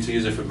say you need to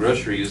use it for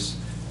groceries,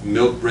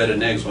 milk, bread,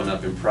 and eggs went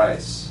up in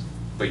price.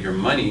 But your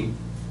money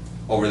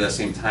over that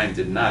same time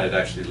did not, it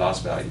actually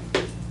lost value.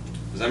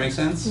 Does that make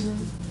sense?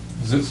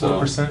 Is it So-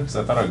 4%? Because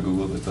I thought I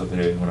Googled it the other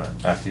day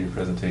after your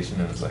presentation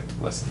and it was like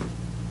less than,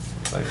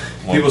 like.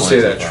 People say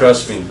that, 1.25.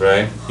 trust me,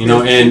 right? And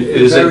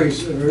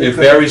it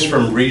varies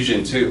from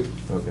region too.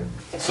 Okay.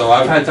 So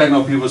I've had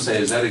technical people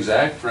say, is that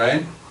exact,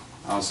 right?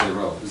 I'll say,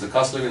 bro, is the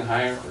cost of living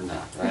higher or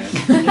not, right?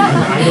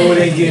 I know it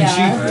ain't getting Yeah.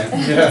 cheap.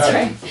 Right?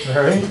 That's right.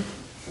 Right?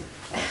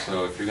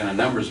 So if you're gonna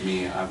numbers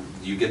me,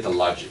 you get the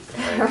logic,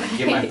 right? You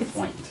get my Right.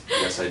 point.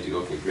 Yes, I do.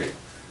 Okay, great.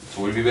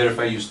 So would it be better if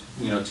I used,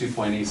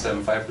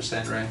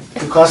 2.875%, right?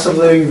 The cost of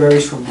living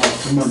varies from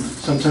month to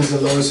month. Sometimes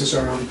the lowest is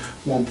around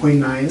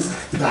 1.9,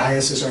 the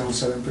highest is around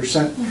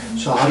 7%.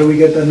 So how do we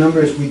get the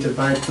numbers? We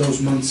divide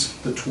those months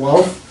to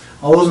 12.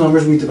 All those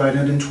numbers we divide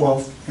it in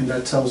 12, and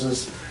that tells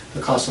us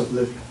the cost of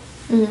living.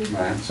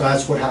 Right. So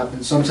that's what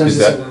happens. Sometimes Is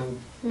it's that- around,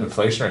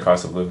 Inflation or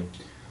cost of living?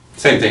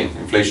 Same thing,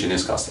 inflation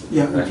is costing.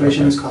 Yeah, right?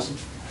 inflation Okay. is costing.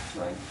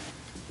 Right.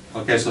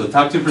 Okay, so the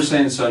top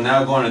 2%, so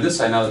now going to this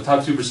side, now the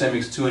top 2%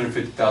 makes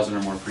 250,000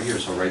 or more per year,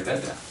 so write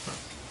that down.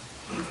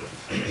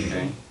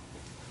 Okay.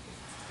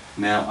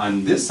 Now,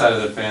 on this side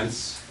of the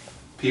fence,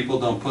 people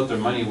don't put their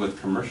money with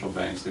commercial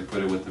banks, they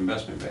put it with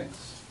investment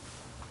banks.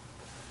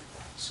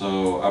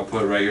 So I'll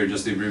put right here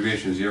just the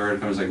abbreviations. You ever heard of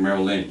companies like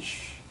Merrill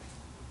Lynch,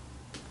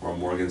 or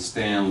Morgan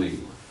Stanley,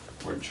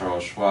 or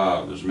Charles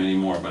Schwab? There's many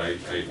more, but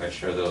I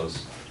share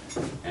those.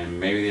 And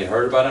maybe they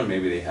heard about them,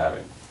 maybe they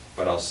haven't,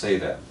 but I'll say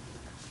that.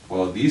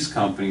 Well, these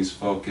companies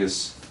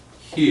focus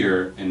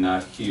here and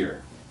not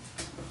here.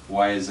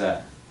 Why is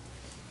that?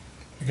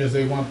 Because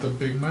they want the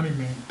big money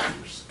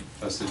makers.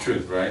 That's the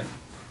truth, right?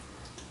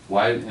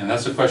 Why? And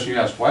that's the question you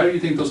ask. Why do you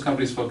think those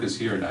companies focus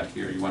here and not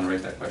here? You want to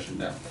write that question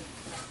down.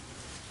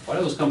 Why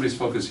do those companies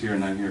focus here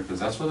and not here? Because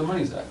that's where the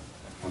money's at.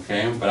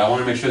 Okay? But I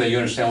want to make sure that you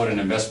understand what an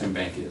investment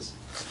bank is.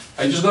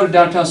 I just go to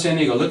downtown San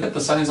Diego. Look at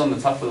the signs on the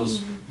top of those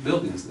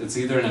buildings. It's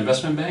either an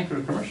investment bank or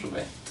a commercial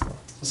bank.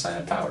 It's a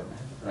sign of power,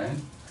 man, right?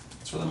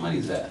 That's where the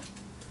money's at.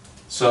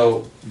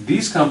 So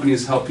these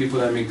companies help people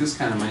that make this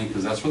kind of money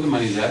because that's where the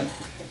money's at.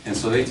 And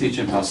so they teach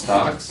them how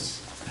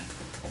stocks,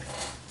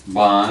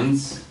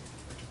 bonds,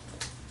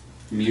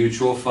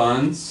 mutual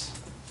funds,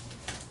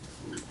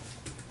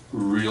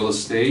 real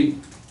estate.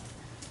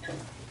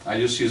 I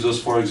just use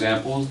those 4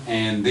 examples,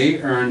 and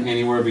they earn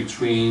anywhere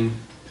between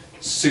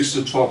 6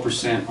 to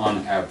 12%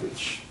 on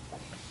average.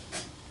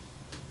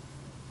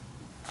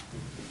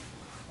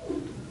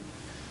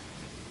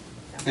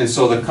 And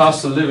so the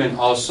cost of living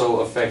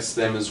also affects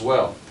them as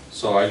well.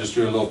 So I just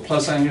drew a little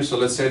plus sign here. So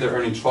let's say they're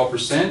earning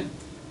 12%,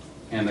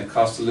 and the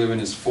cost of living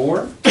is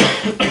 4.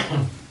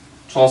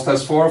 12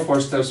 steps forward,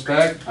 4 steps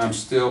back, I'm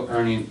still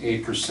earning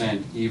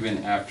 8%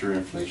 even after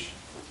inflation.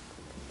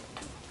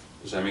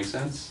 Does that make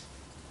sense?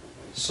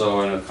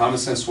 So in a common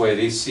sense way,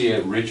 they see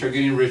it, rich are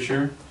getting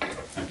richer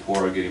and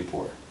poor are getting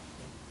poorer.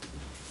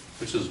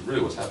 Which is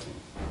really what's happening.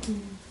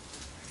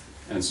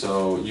 And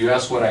so you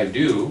ask what I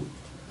do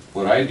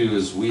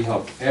is we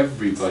help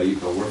everybody,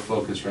 but we're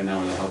focused right now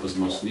where the help is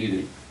most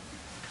needed.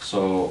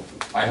 So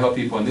I help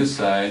people on this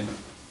side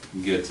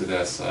get to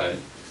that side,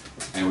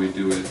 and we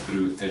do it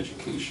through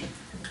education.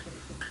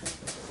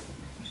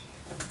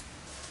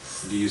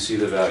 Do you see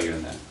the value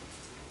in that?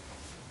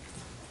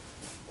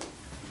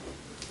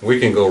 We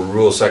can go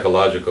real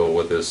psychological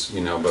with this,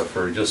 but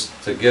for just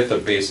to get the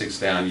basics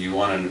down, you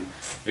can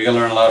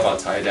learn a lot about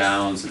tie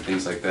downs and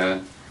things like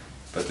that,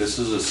 but this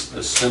is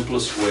the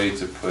simplest way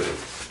to put it.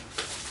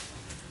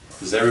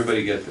 Does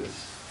everybody get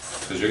this?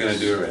 Because you're going to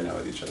do it right now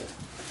with each other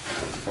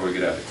before we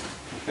get out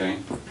of here,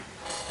 okay?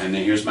 And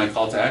then here's my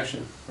call to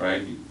action,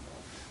 right?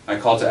 My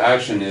call to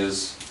action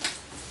is,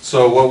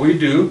 so what we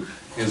do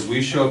is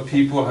we show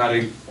people how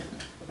to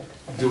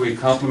do a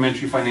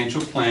complimentary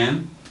financial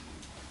plan,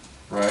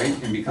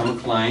 right, and become a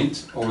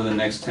client over the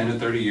next 10 to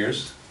 30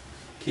 years.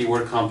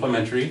 Keyword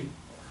complimentary.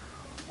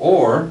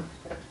 Or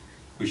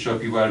we show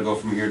people how to go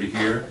from here to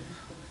here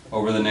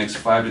over the next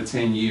 5 to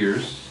 10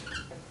 years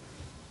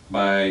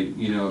by,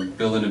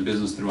 building a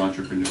business through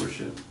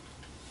entrepreneurship.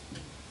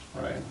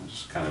 All right, I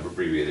just kind of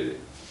abbreviated it.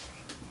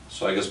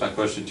 So I guess my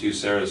question to you,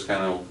 Sarah, is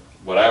kind of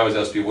what I always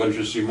ask people, what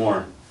interests you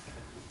more?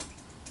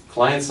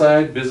 Client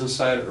side, business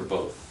side, or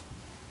both?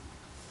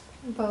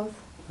 Both.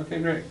 Okay,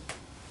 great.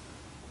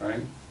 All right.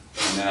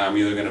 And then I'm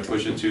either going to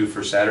push it to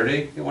for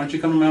Saturday. Hey, why don't you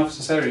come to my office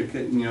on Saturday,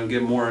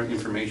 get more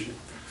information?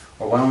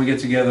 Or why don't we get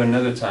together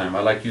another time?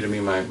 I'd like you to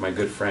meet my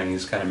good friend.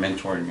 He's kind of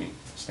mentoring me.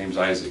 His name's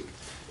Isaac.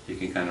 He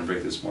can kind of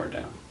break this more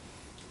down.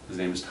 His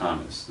name is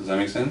Thomas. Does that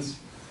make sense?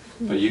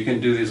 But you can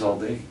do these all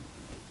day.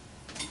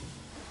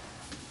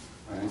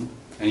 All right.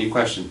 Any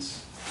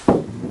questions?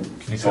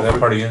 Can you say that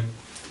part again?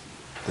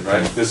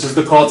 Right. This is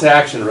the call to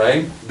action,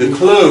 right? The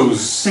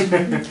clues.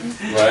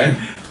 Right?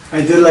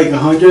 I did like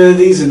 100 of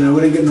these and I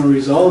wouldn't get no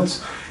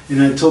results.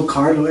 And I told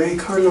Carlo, hey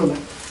Carlo,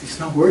 it's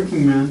not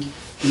working, man.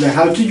 He's like,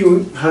 how do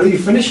you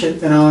finish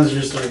it? And I was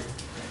just like,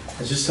 I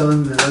was just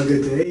telling him to have a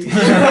good day.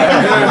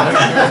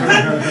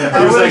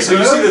 I was like, so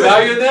you see the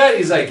value in that?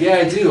 He's like, yeah,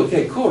 I do.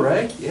 Okay, cool,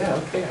 right? Yeah,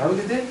 okay, have a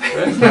good day.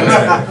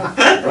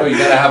 Right? Bro, you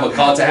gotta have a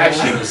call to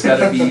action. There's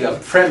gotta be a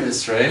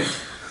premise, right?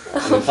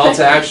 And the call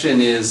to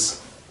action is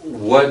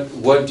what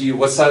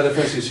side of the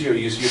fence do you see? Or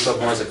you see yourself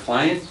more as a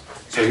client?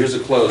 So here's a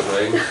close,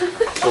 right?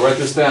 So write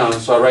this down.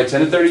 So I write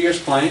 10 to 30 years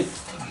client,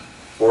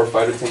 4 or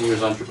 5 to 10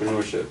 years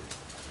entrepreneurship.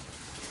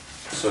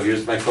 So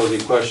here's my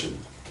closing question.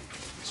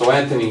 So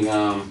Anthony,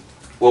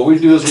 what we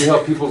do is we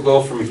help people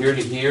go from here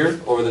to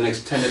here over the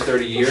next 10 to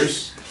 30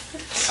 years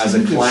as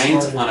a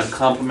client on a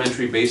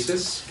complimentary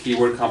basis,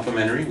 keyword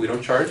complimentary, we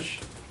don't charge.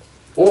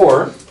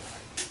 Or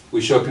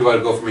we show people how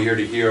to go from here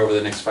to here over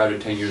the next 5 to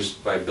 10 years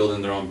by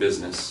building their own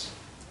business.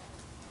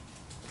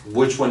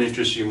 Which one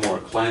interests you more,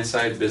 client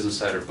side, business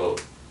side, or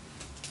both?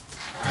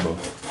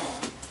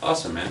 Both.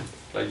 Awesome, man.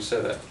 Glad you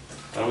said that.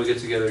 Why don't we get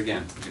together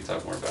again? We can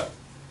talk more about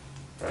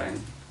it, right?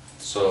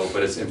 So,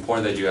 but it's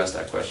important that you ask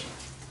that question.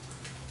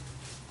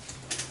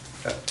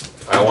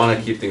 I want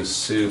to keep things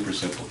super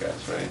simple,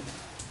 guys, right?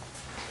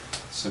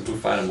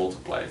 Simplify and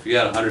multiply. If you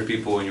had 100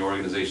 people in your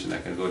organization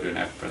that can go do an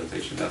active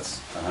presentation, that's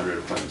 100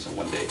 appointments in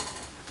one day,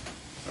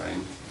 right?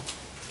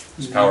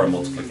 It's power of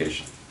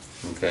multiplication,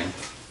 okay?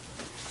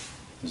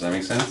 Does that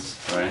make sense,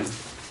 right?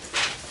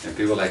 And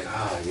people are like,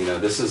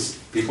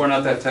 people are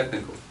not that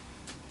technical,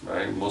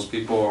 right? Most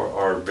people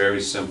are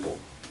very simple.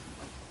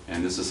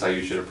 And this is how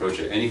you should approach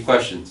it. Any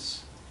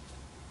questions?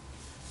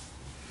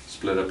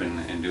 Split up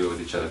and do it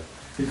with each other.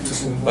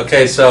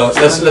 Okay, so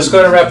let's go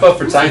ahead and wrap up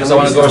for time because I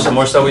want to go over some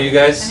more stuff with you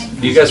guys.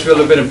 Do you guys feel a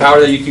little bit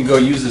empowered that you can go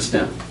use this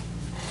now?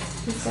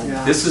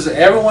 Yeah. This is,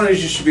 everyone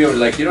is, you should be able to,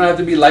 like, you don't have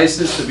to be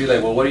licensed to be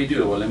like, well, what do you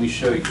do? Well, let me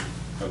show you,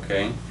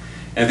 okay?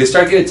 And if they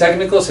start getting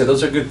technical, say,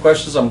 those are good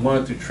questions, I'm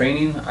going through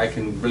training, I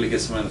can really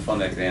get someone on the phone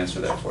that can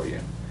answer that for you,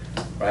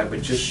 right?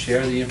 But just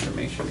share the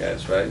information,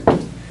 guys, right?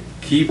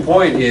 Key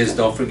point is,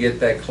 don't forget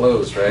that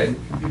close, right?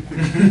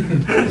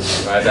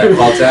 Right, that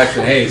call to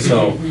action. Hey,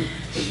 so,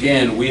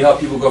 again, we help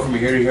people go from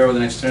here to here over the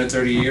next 10 or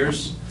 30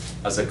 years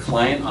as a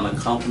client on a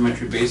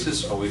complimentary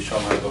basis, or we show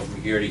them how to go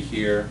from here to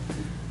here,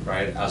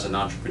 right, as an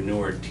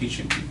entrepreneur,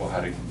 teaching people how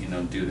to,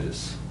 do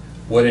this.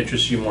 What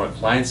interests you more,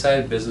 client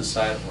side, business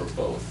side, or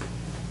both?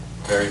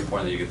 Very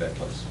important that you get that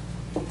close.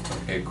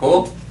 Okay,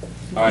 cool?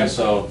 All right,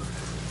 so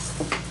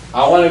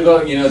I want to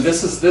go,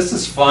 this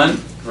is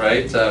fun,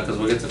 right, because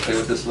we'll get to play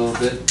with this a little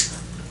bit.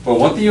 But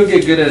one thing you'll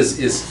get good at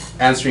is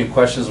answering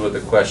questions with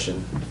a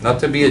question. Not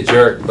to be a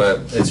jerk,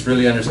 but it's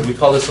really understood. We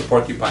call this a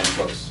porcupine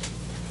close.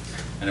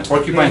 And a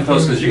porcupine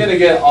close, because you're going to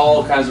get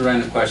all kinds of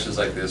random questions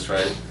like this,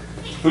 right?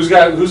 Who's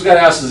got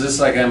asked, is this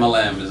like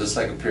MLM? Is this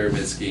like a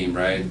pyramid scheme,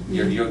 right?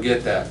 You'll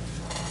get that.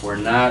 We're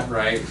not,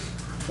 right?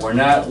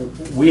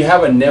 We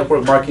have a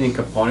network marketing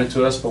component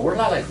to us, but we're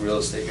not like real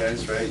estate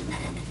guys, right?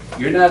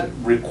 You're not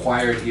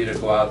required here to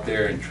go out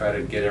there and try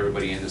to get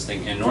everybody in this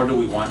thing, and nor do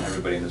we want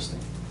everybody in this thing.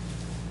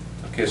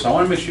 Okay, so I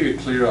want to make sure you're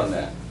clear on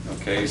that.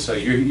 Okay, so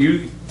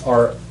you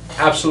are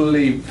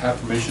absolutely have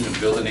permission to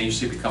build an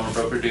agency, become a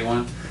broker day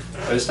one,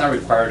 but it's not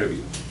required of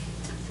you,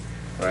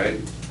 right?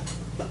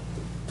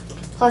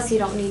 Plus, you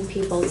don't need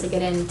people to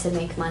get in to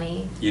make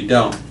money. You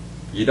don't.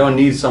 You don't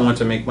need someone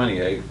to make money.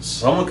 Eh?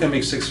 Someone can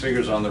make 6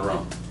 figures on their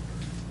own,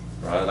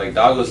 right? Like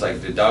Dago's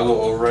like, did Dago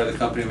override the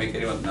company to make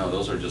anyone? No,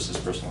 those are just his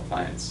personal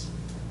clients.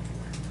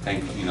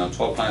 And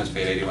 12 clients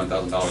paid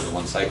 $81,000 in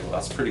one cycle.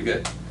 That's pretty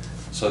good.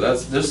 So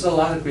there's a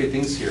lot of great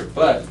things here,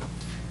 but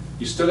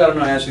you still got to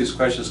know how to answer these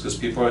questions because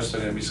people are still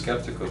going to be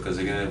skeptical because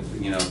they're going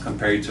to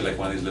compare you to like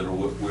one of these little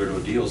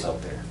weirdo deals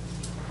out there,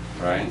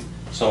 right?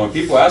 So when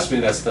people ask me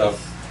that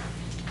stuff,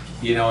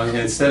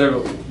 instead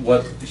of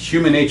what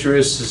human nature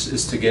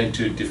is to get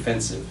into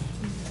defensive,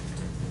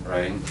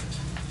 right?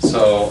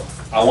 So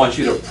I want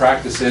you to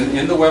practice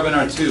in the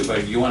webinar too,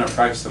 but you want to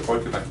practice the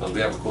porcupine close.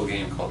 We have a cool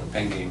game called the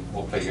pen game.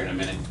 We'll play here in a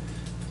minute.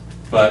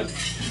 But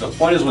the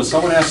point is when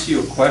someone asks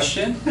you a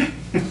question,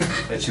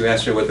 that you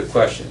answer with a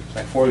question.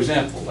 Like for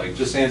example, like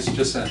just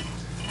answer.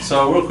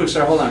 So real quick,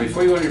 sir, hold on.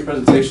 Before you go into your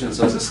presentation,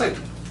 so is this like,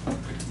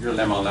 you're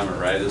Lemon,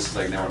 right? This is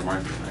like network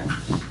marketing, right?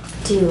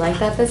 Do you like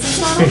that business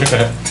model?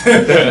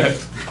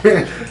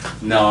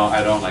 No,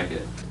 I don't like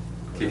it.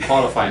 Keep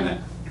qualifying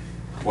that.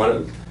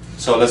 What?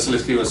 So let's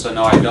keep it. So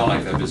no, I don't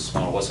like that business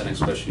model. What's the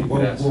next question you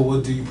could ask? Well,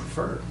 what do you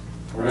prefer?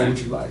 Or what would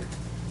you like?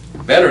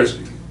 Better is,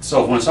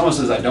 so when someone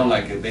says I don't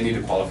like it, they need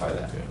to qualify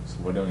that. Yeah, so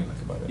what don't you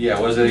like about it? Yeah,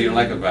 what is it you don't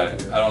like about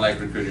it? I don't like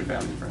recruiting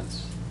family and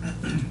friends.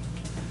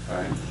 All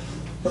right.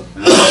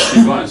 And let's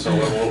keep going. So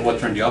what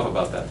turned you off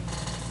about that?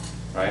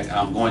 Right?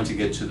 I'm going to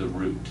get to the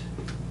root.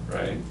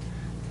 Right?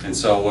 And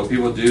so what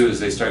people do is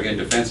they start getting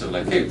defensive,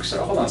 like, hey,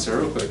 sir, hold on, sir,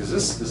 real quick. Is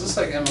this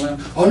like MLM?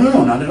 Oh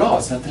no, not at all.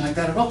 It's nothing like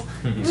that at all.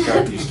 You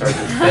start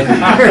defending.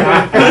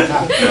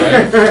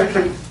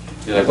 Right?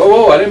 You're like,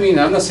 whoa, I didn't mean.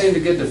 I'm not saying to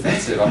get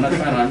defensive. I'm not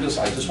trying. I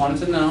just wanted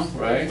to know,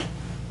 right?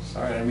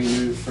 Sorry, I didn't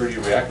mean for you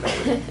to react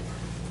that way.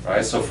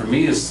 Right? So for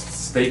me, is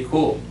stay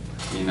cool.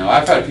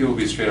 I've had people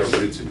be straight up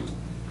rude to me.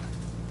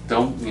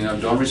 Don't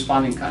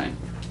respond in kind.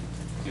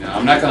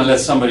 I'm not going to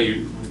let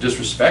somebody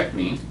disrespect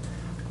me.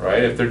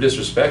 Right? If they're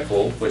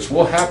disrespectful, which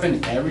will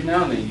happen every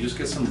now and then, you just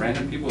get some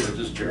random people that are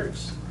just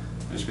jerks.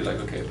 And just be like,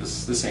 okay,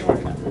 this ain't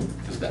working out.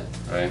 It's done,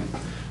 right?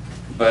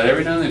 But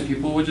every now and then,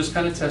 people will just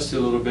kind of test you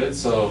a little bit.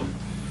 So,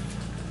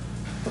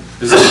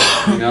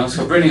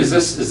 so Brittany, is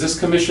this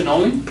commission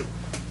only?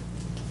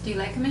 Do you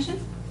like commission?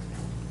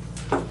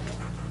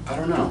 I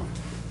don't know.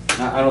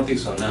 I don't think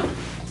so. No.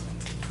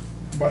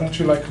 Why don't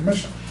you like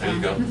commission? There you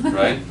go.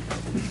 Right?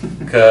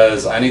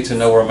 Because I need to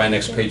know where my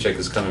next paycheck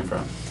is coming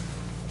from.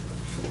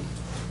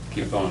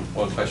 Keep going.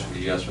 What question do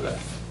you ask for that?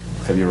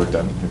 Have you ever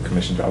done a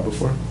commission job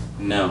before?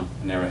 No,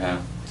 I never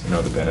have. Do you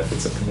know the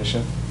benefits of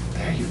commission?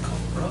 There you go,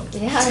 bro.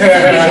 Yeah.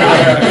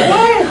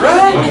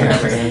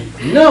 Right.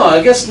 No,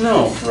 I guess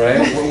no,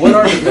 right? What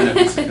are the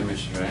benefits of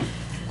commission, right?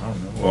 I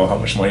don't know. Well, how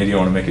much money do you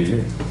want to make a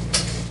year?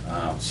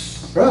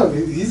 Bro,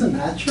 he's a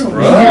natural.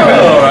 Bro,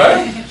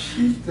 right?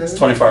 It's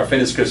 24-hour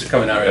fitness scripts are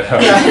coming out right now.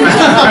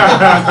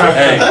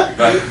 Hey,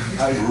 but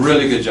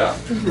really good job.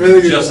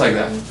 Really good Just job. like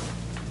that.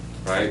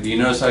 Right? Do you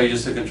notice how you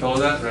just took control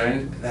of that,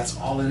 right? That's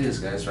all it is,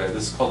 guys, right?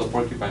 This is called the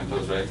porcupine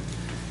close, right?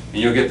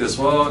 And you'll get this,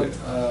 well,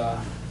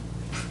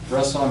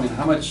 Russell, I mean,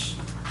 how much,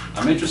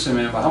 I'm interested,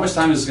 man, but how much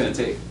time is this gonna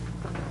take?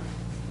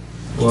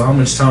 Well, how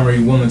much time are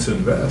you willing to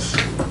invest?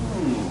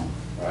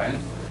 Right?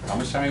 How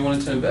much time are you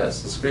willing to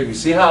invest? That's great. You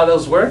see how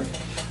those work?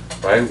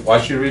 Right?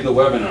 Watch you read the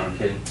webinar,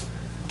 okay?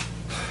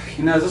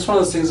 You know, is this one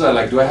of those things that,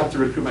 like, do I have to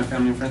recruit my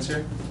family and friends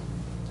here?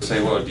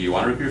 Say, well, do you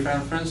want to recruit your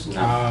family and friends? No.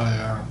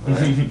 Yeah.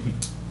 Right?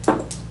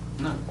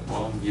 No.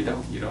 Well, you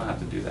don't. You don't have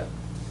to do that.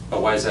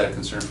 But why is that a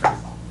concern for you?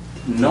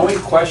 Knowing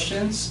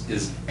questions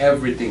is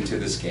everything to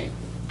this game.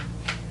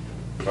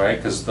 Right?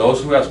 Because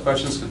those who ask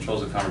questions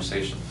controls the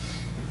conversation.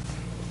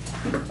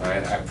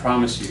 Right? I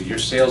promise you, your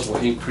sales will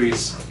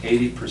increase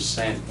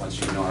 80% once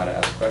you know how to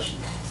ask questions.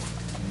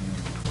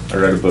 I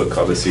read a book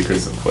called The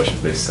Secrets of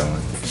Question-Based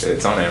Selling.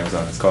 It's on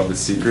Amazon. It's called The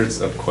Secrets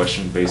of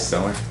Question-Based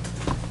Selling.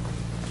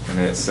 And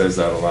it says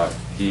that a lot.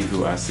 He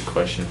who asks the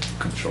question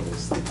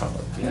controls the power.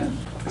 Yeah,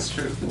 it's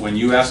true. When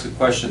you ask a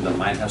question, the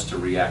mind has to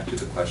react to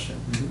the question,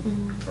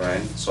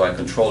 right? So I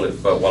control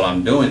it, but while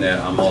I'm doing that,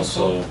 I'm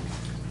also,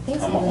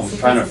 I'm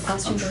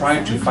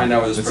trying to find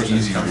out where this That's person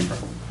is easy. coming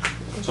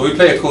from. So we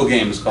play a cool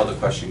game, it's called the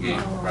question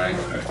game, right?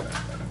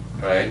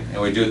 Right,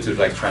 and we do it to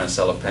like trying to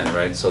sell a pen,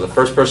 right? So the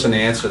first person to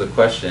answer the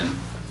question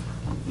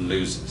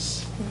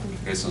loses.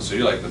 Okay, so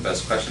you're like the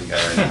best question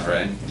guy right now,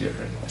 right? Yeah.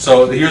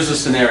 So here's the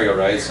scenario,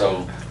 right?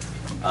 So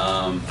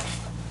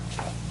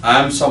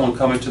I'm someone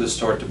coming to the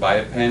store to buy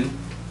a pen,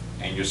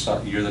 and you're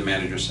the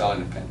manager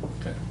selling the pen,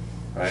 Okay.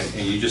 right?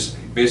 And you just,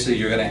 basically,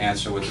 you're gonna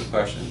answer with the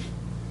question.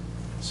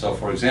 So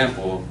for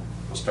example,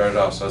 we'll start it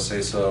off, so I'll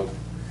say, so,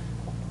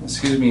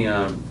 excuse me,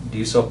 do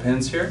you sell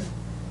pens here?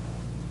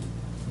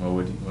 Well,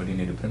 what do you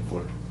need a pen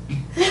for?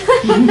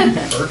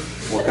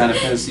 What kind of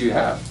pens do you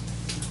have?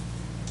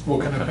 What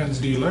kind of pens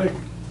do you like?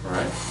 All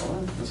right, hold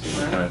on, let's see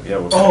What that. kind of, yeah,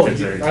 what kind Oh, of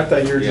pens are, I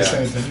thought you were just Yeah.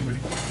 saying to anybody.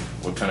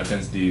 what kind of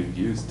pens do you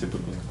use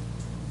typically?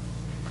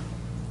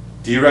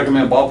 Do you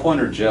recommend ballpoint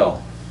or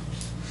gel?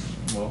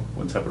 Well,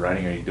 what type of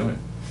writing are you doing?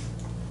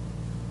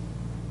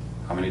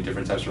 How many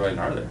different types of writing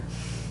are there?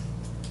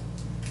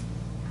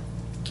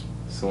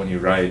 So when you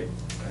write,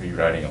 are you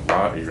writing a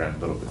lot or are you writing a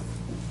little bit?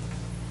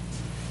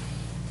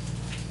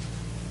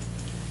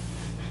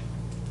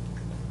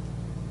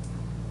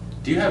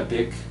 Do you have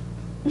Bic?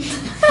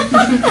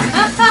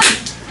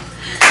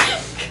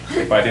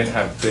 If I didn't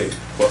have Bic,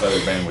 what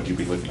other brand would you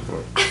be looking for?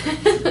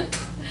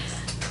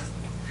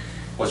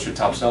 What's your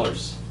top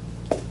sellers?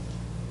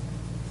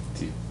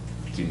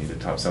 Do you need a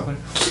top seller?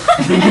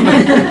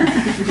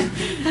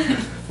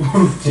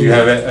 Do you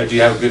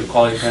have good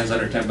quality pens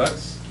under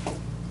 $10?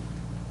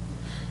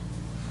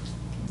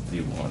 Do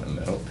you want a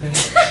metal pen?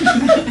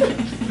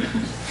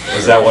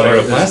 Is that one Or a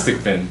of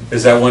plastic pen?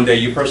 Is that one that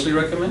you personally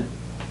recommend?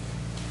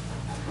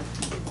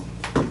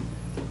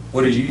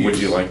 What did you use? Would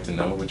you like to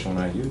know which one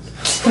I use?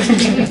 So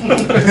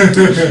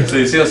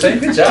you see what I'm saying?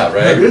 Good job,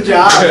 right? Good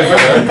job.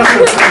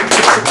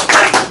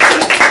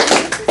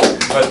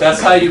 But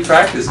that's how you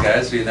practice,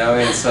 guys, you know,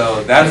 and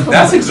so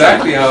that's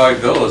exactly how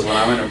it goes when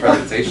I'm in a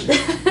presentation.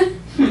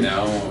 You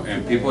know,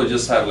 and people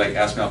just have like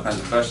ask me all kinds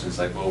of questions,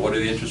 like, well, what are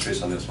the interest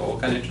rates on this? Well,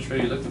 what kind of interest rate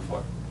are you looking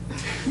for?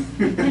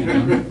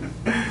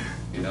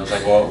 You know, it's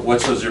like, well,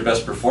 which was your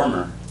best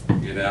performer?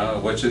 You know,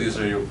 which of these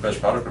are your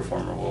best product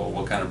performer? Well,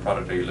 what kind of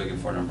product are you looking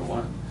for, number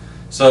one?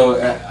 So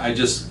I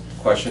just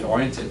question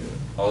oriented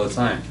all the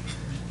time.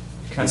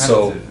 You kind And of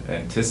so- have to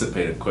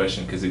anticipate a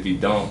question, because if you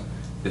don't,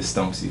 it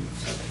stumps you.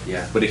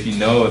 Yeah. But if you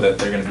know that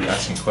they're going to be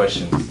asking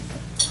questions,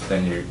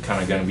 then you're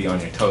kind of going to be on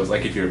your toes,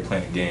 like if you're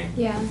playing a game,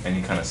 Yeah.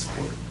 any kind of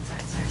sport.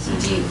 So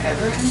do you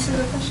ever answer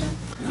the question?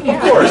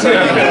 Of course.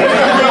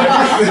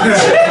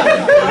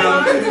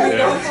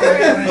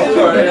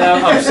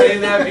 I'm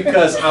saying that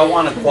because I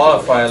want to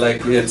qualify,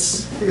 like it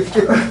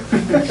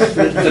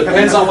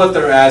depends on what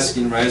they're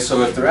asking, right?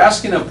 So if they're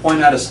asking to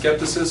point out a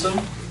skepticism,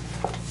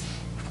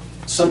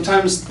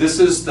 sometimes this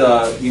is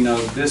the, you know,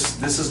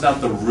 this is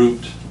not the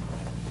root.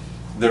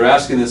 They're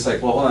asking this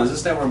like, well, hold on, is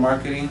this network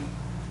marketing?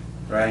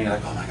 Right, and you're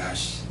like, oh my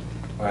gosh,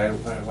 why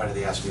did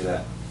they ask me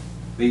that?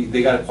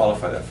 They got to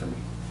qualify that for me.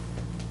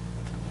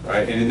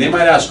 Right, and they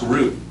might ask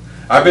root.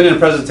 I've been in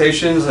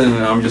presentations and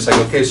I'm just like,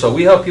 okay, so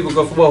we help people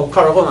go for, well,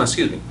 Carl, hold on,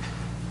 excuse me.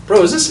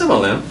 Bro, is this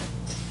MLM?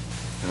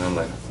 And I'm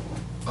like,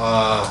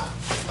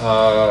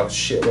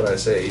 shit, what did I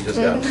say? He just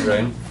got me,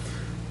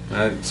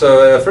 right?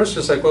 So at first,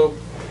 just like, well,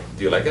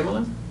 do you like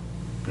MLM?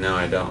 No,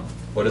 I don't.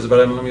 What is it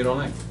about MLM you don't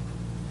like?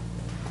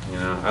 You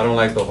know, I don't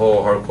like the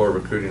whole hardcore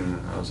recruiting.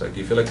 I was like, do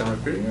you feel like I'm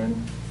recruiting right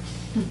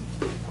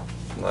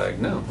now? Like,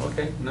 no,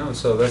 okay, no.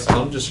 So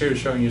I'm just here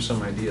showing you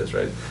some ideas,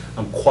 right?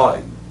 I'm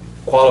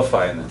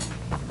qualifying them.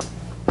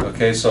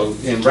 Okay, so,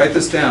 and write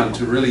this down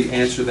to really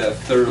answer that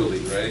thoroughly,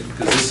 right?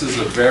 Because this is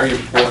a very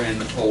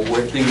important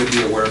thing to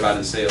be aware about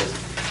in sales.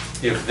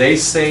 If they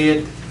say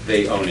it,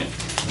 they own it.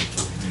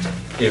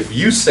 If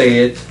you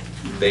say it,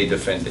 they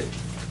defend it.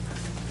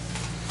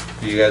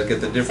 Do you guys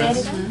get the difference?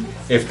 Say it again?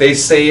 If they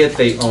say it,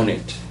 they own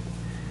it.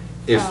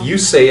 If you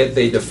say it,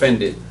 they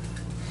defend it.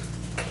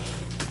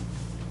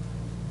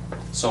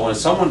 So when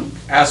someone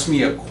asks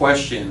me a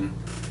question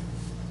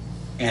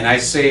and I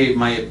say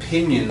my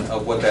opinion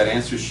of what that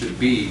answer should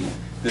be,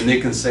 then they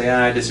can say,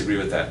 I disagree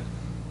with that.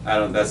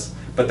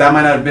 But that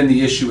might not have been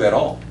the issue at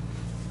all.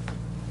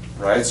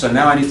 Right? So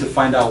now I need to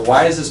find out,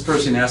 why is this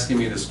person asking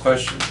me this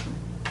question?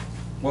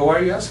 Well, why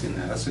are you asking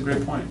that? That's a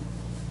great point.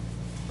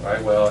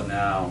 Right? Well,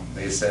 now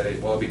they said it,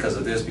 well, because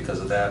of this, because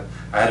of that.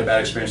 I had a bad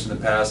experience in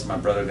the past, my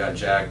brother got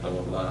jacked, blah,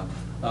 blah, blah.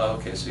 Oh,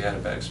 okay, so you had a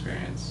bad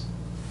experience.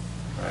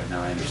 Right,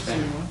 now I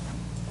understand.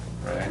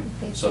 Right?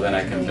 So then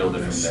I can build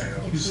it from there.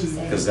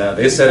 Because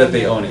they said it,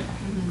 they own it.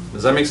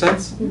 Does that make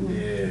sense?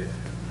 Yeah.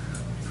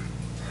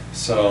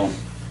 So,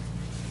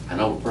 I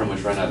know we're pretty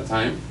much run out of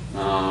time.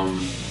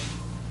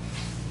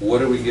 What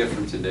do we get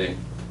from today?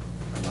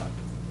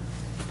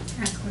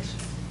 Ask questions.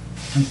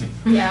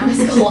 Yeah, ask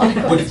a lot of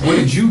What questions.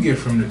 did you get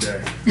from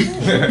today?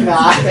 I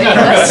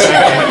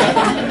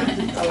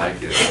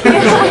like it.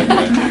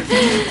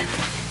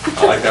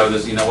 I like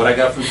that. You know, what I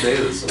got from today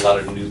is a lot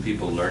of new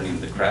people learning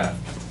the craft.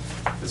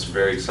 It's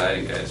very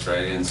exciting, guys,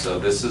 right? And so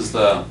this is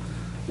the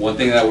one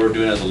thing that we're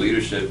doing as a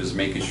leadership, is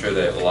making sure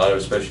that a lot of,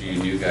 especially you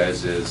new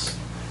guys, is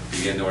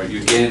you're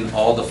getting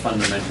all the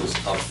fundamentals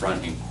up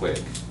front and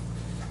quick.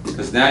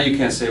 Because now you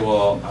can't say,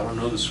 well, I don't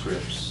know the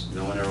scripts.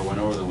 No one ever went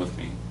over them with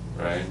me,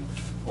 right?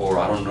 Or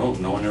I don't know,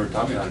 no one ever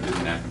taught me how to do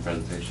the napkin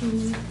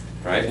presentation,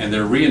 right? And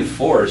they're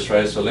reinforced,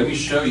 right? So let me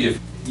show you.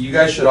 You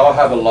guys should all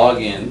have a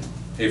login.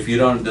 If you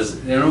don't, does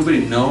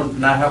anybody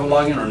not have a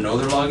login or know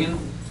their login?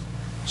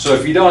 So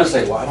if you don't,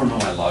 say, well, I don't know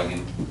my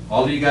login.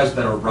 All of you guys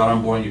that are brought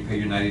on board and you pay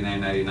your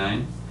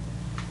 $99.99,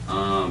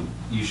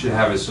 you should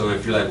have it. So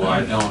if you're like, well,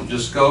 I don't,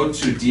 just go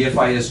to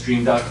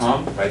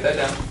dfisdream.com, write that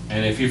down.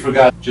 And if you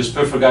forgot, just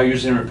put forgot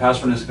username or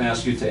password, and it's gonna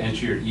ask you to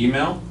enter your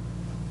email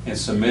and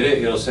submit it.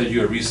 It'll send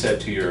you a reset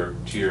to your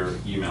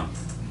email.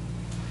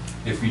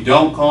 If you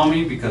don't, call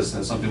me, because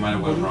then something might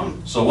have went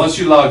wrong. So once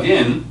you log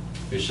in,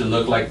 it should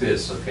look like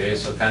this, okay?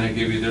 So kind of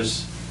give you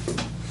this,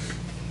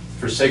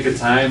 for sake of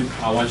time,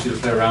 I want you to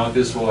play around with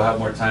this. We'll have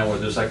more time where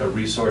there's like a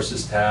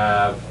resources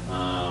tab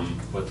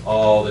with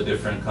all the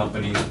different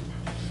companies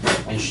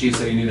and sheets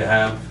that you need to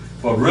have.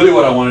 But really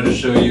what I wanted to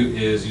show you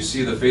is, you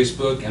see the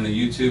Facebook and the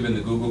YouTube and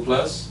the Google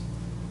Plus?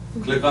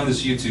 Click on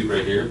this YouTube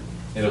right here.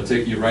 It'll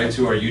take you right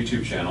to our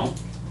YouTube channel.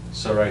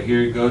 So right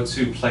here, go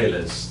to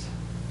playlist.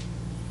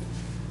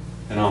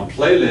 And on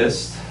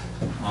playlist,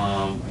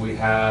 we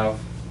have,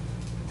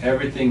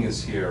 everything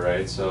is here,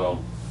 right? So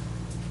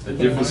the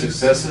different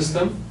success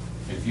system,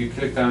 if you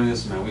click on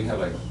this, man,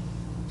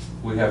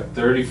 we have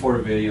 34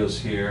 videos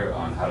here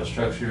on how to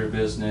structure your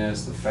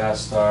business, the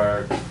fast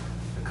start,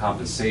 the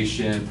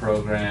compensation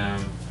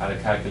program, how to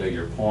calculate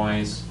your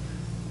points.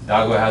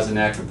 Dago has an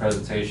active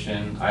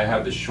presentation. I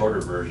have the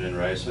shorter version,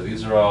 right? So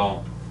these are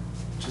all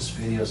just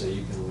videos that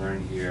you can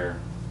learn here.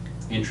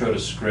 Intro to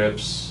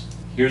scripts.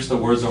 Here's the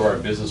words of our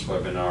business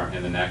webinar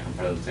and the NACM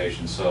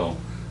presentation. So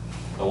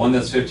the one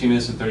that's 15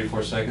 minutes and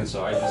 34 seconds.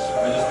 So I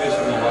just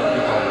basically walk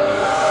people how to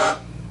do it.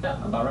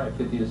 Yeah, about right,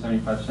 50 to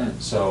 75%.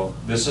 So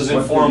this is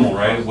informal,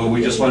 right? What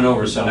we just went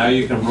over. So now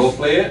you can role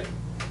play it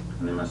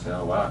And they might say,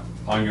 oh, wow.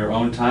 on your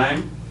own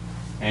time.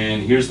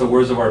 And here's the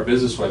words of our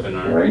business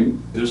webinar.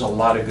 Right. There's a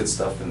lot of good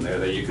stuff in there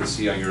that you can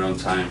see on your own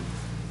time.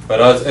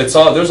 But there's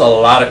a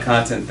lot of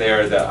content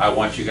there that I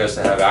want you guys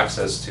to have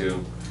access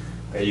to,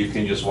 that you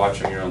can just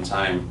watch on your own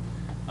time.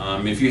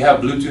 If you have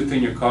Bluetooth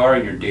in your car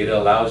and your data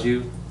allows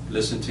you,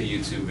 listen to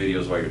YouTube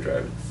videos while you're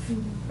driving.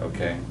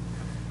 Okay.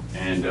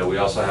 And we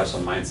also have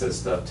some mindset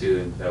stuff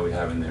too that we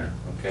have in there.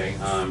 Okay.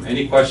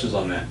 Any questions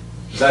on that?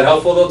 Is that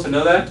helpful though to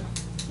know that?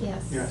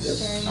 Yes.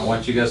 Yes. I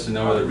want you guys to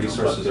know where the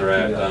resources are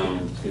at.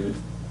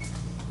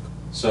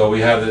 So we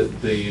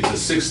have the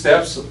 6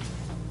 steps.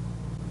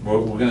 We're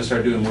going to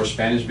start doing more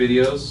Spanish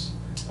videos.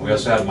 And we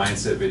also have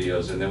mindset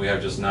videos. And then we have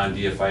just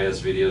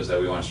non-DFIS videos that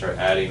we want to start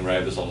adding,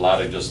 right? There's a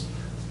lot of just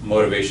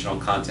motivational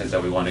content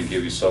that we want to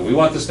give you. So we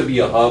want this to be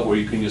a hub where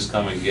you can just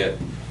come and get.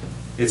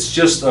 It's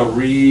just to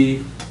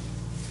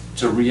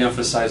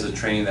re-emphasize the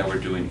training that we're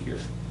doing here.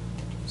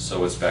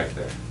 So it's back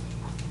there.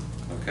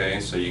 Okay,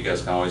 so you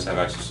guys can always have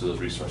access to those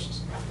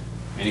resources.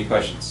 Any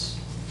questions?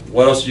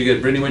 What else did you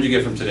get? Brittany, what did you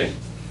get from today?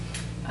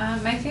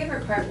 My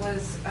favorite part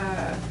was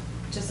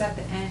just at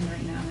the end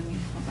right now. Let me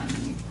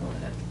pull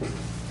it up.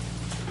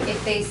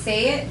 If they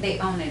say it, they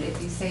own it.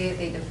 If you say it,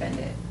 they defend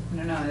it. I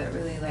don't know, that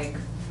really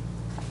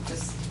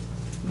just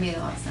made a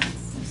lot of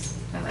sense.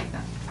 I like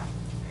that.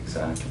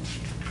 Exactly.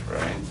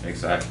 Right,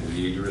 exactly.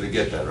 You really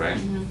get that, right?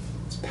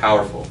 It's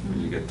powerful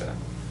when you get that.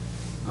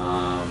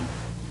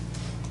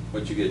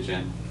 What'd you get,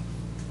 Jen?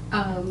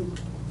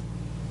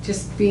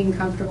 Just being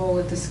comfortable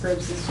with the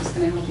scripts is just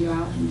gonna help you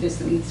out, and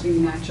just it needs to be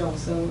natural,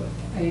 so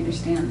I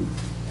understand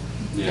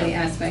the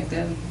aspect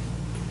of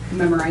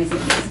memorizing.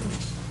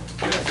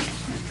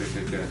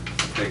 Good.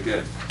 Okay,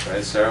 good. All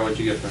right, Sarah, what'd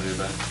you get from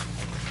there,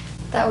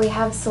 That we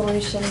have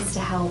solutions to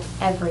help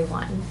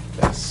everyone.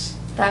 Yes.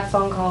 That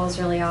phone call was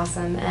really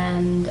awesome,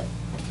 and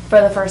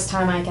for the first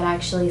time I could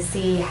actually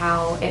see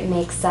how it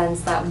makes sense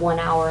that 1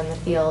 hour in the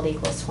field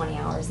equals 20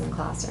 hours in the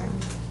classroom.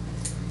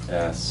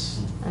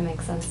 Yes. That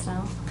makes sense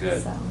now.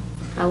 Good. So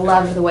I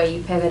love the way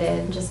you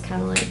pivoted, just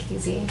kind of like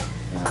easy.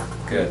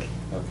 Good,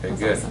 okay, That's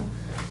good. awesome.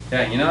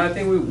 Yeah, you know, I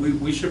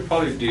think we should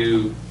probably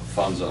do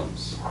fun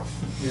zones.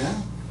 Yeah.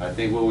 I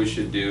think what we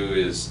should do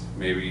is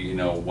maybe, you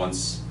know,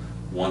 once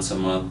a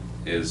month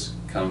is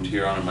come to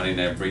here on a Monday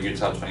night, bring your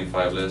top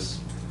 25 list,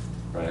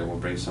 right? We'll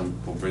bring some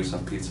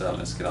pizza and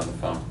let's get on the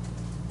phone,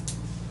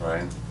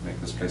 right? Make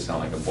this place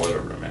sound like a boiler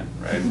room, man,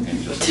 right?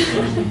 And just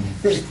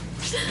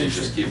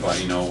keep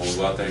on, you know, we'll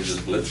go out there and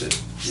just blitz it,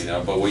 you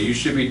know? But what you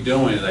should be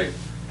doing, like,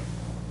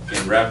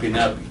 in wrapping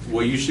up,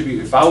 what you should be,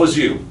 if I was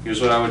you, here's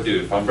what I would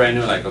do. If I'm brand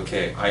new, like,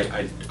 okay,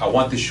 I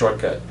want this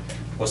shortcut.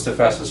 What's the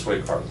fastest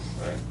way, Carlos,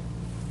 right?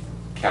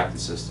 Captain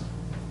system.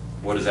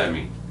 What does that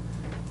mean?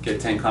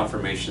 Get 10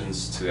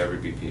 confirmations to every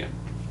BPM.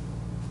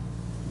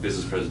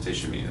 Business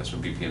presentation meeting, that's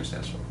what BPM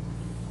stands for.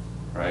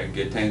 Right?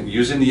 Get 10,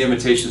 using the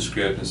invitation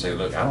script and say,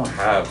 look, I don't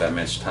have that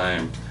much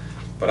time,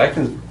 but I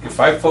can, if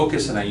I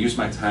focus and I use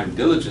my time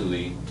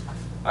diligently,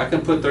 I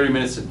can put 30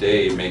 minutes a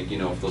day, make, you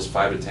know, those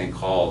 5 to 10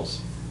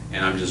 calls,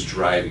 and I'm just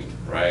driving,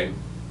 right?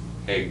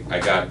 Hey, I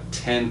got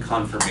 10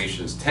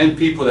 confirmations, 10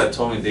 people that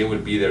told me they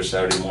would be there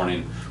Saturday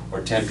morning,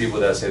 or 10 people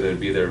that say they'd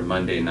be there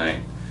Monday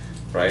night,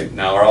 right?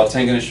 Now, are all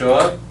 10 gonna show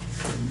up?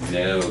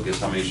 No, guess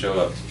how many show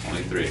up?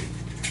 Only 3,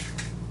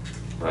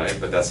 right?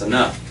 But that's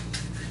enough.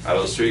 Out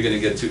of those 3, you're gonna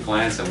get 2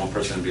 clients, and one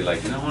person will be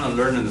like, you know, I wanna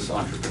learn in this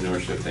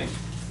entrepreneurship thing.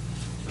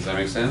 Does that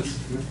make sense?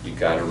 You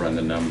gotta run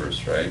the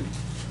numbers, right?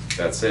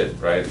 That's it,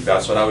 right?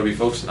 That's what I would be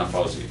focusing on,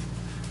 policy.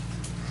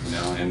 You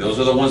know, and those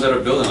are the ones that are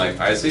building, like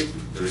Isaac,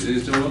 the reason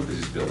he's doing well, because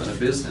he's building a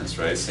business,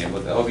 right? Same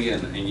with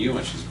Elvia and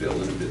Yuma, she's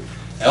building a business.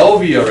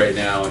 Elvia right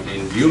now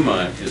in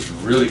Yuma is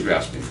really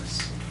grasping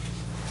this.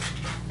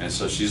 And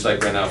so she's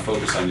like right now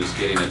focused on just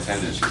getting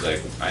attendance. She's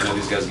like, I know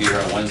these guys get here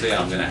on Wednesday,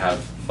 I'm gonna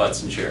have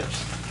butts and chairs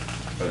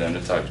for them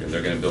to talk to, and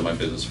they're gonna build my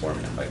business for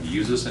me. I'm like,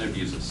 use this and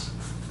abuse this,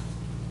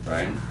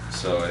 right?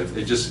 So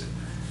it just,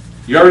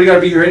 you already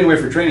gotta be here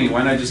anyway for training,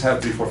 why not just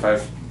have 3, 4,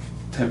 5,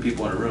 10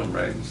 people in a room,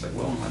 right? It's like,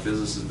 well, my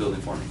business is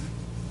building for me,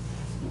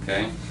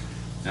 okay?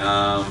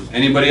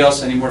 Anybody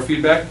else, any more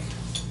feedback?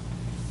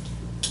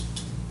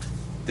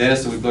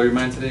 Dennis, did we blow your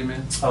mind today,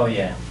 man? Oh,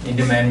 yeah,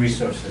 in-demand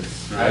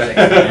resources. Right.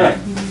 Yeah.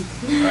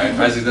 Right,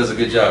 Isaac does a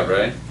good job,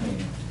 right?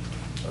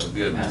 Oh,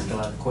 good, Ask a man.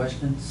 lot of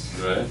questions.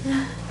 Right.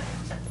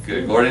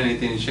 Good. Gordon,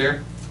 anything to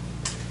share?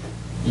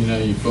 You know,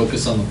 you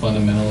focus on the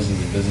fundamentals and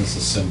the business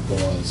is simple,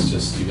 it's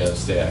just you gotta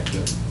stay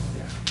active.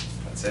 Yeah,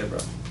 that's it, bro.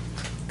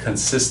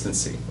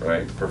 Consistency,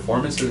 right?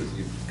 Performance is,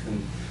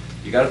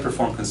 you gotta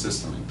perform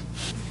consistently.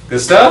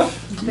 Good stuff?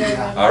 Very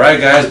good. All right,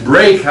 guys,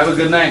 break. Have a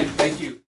good night.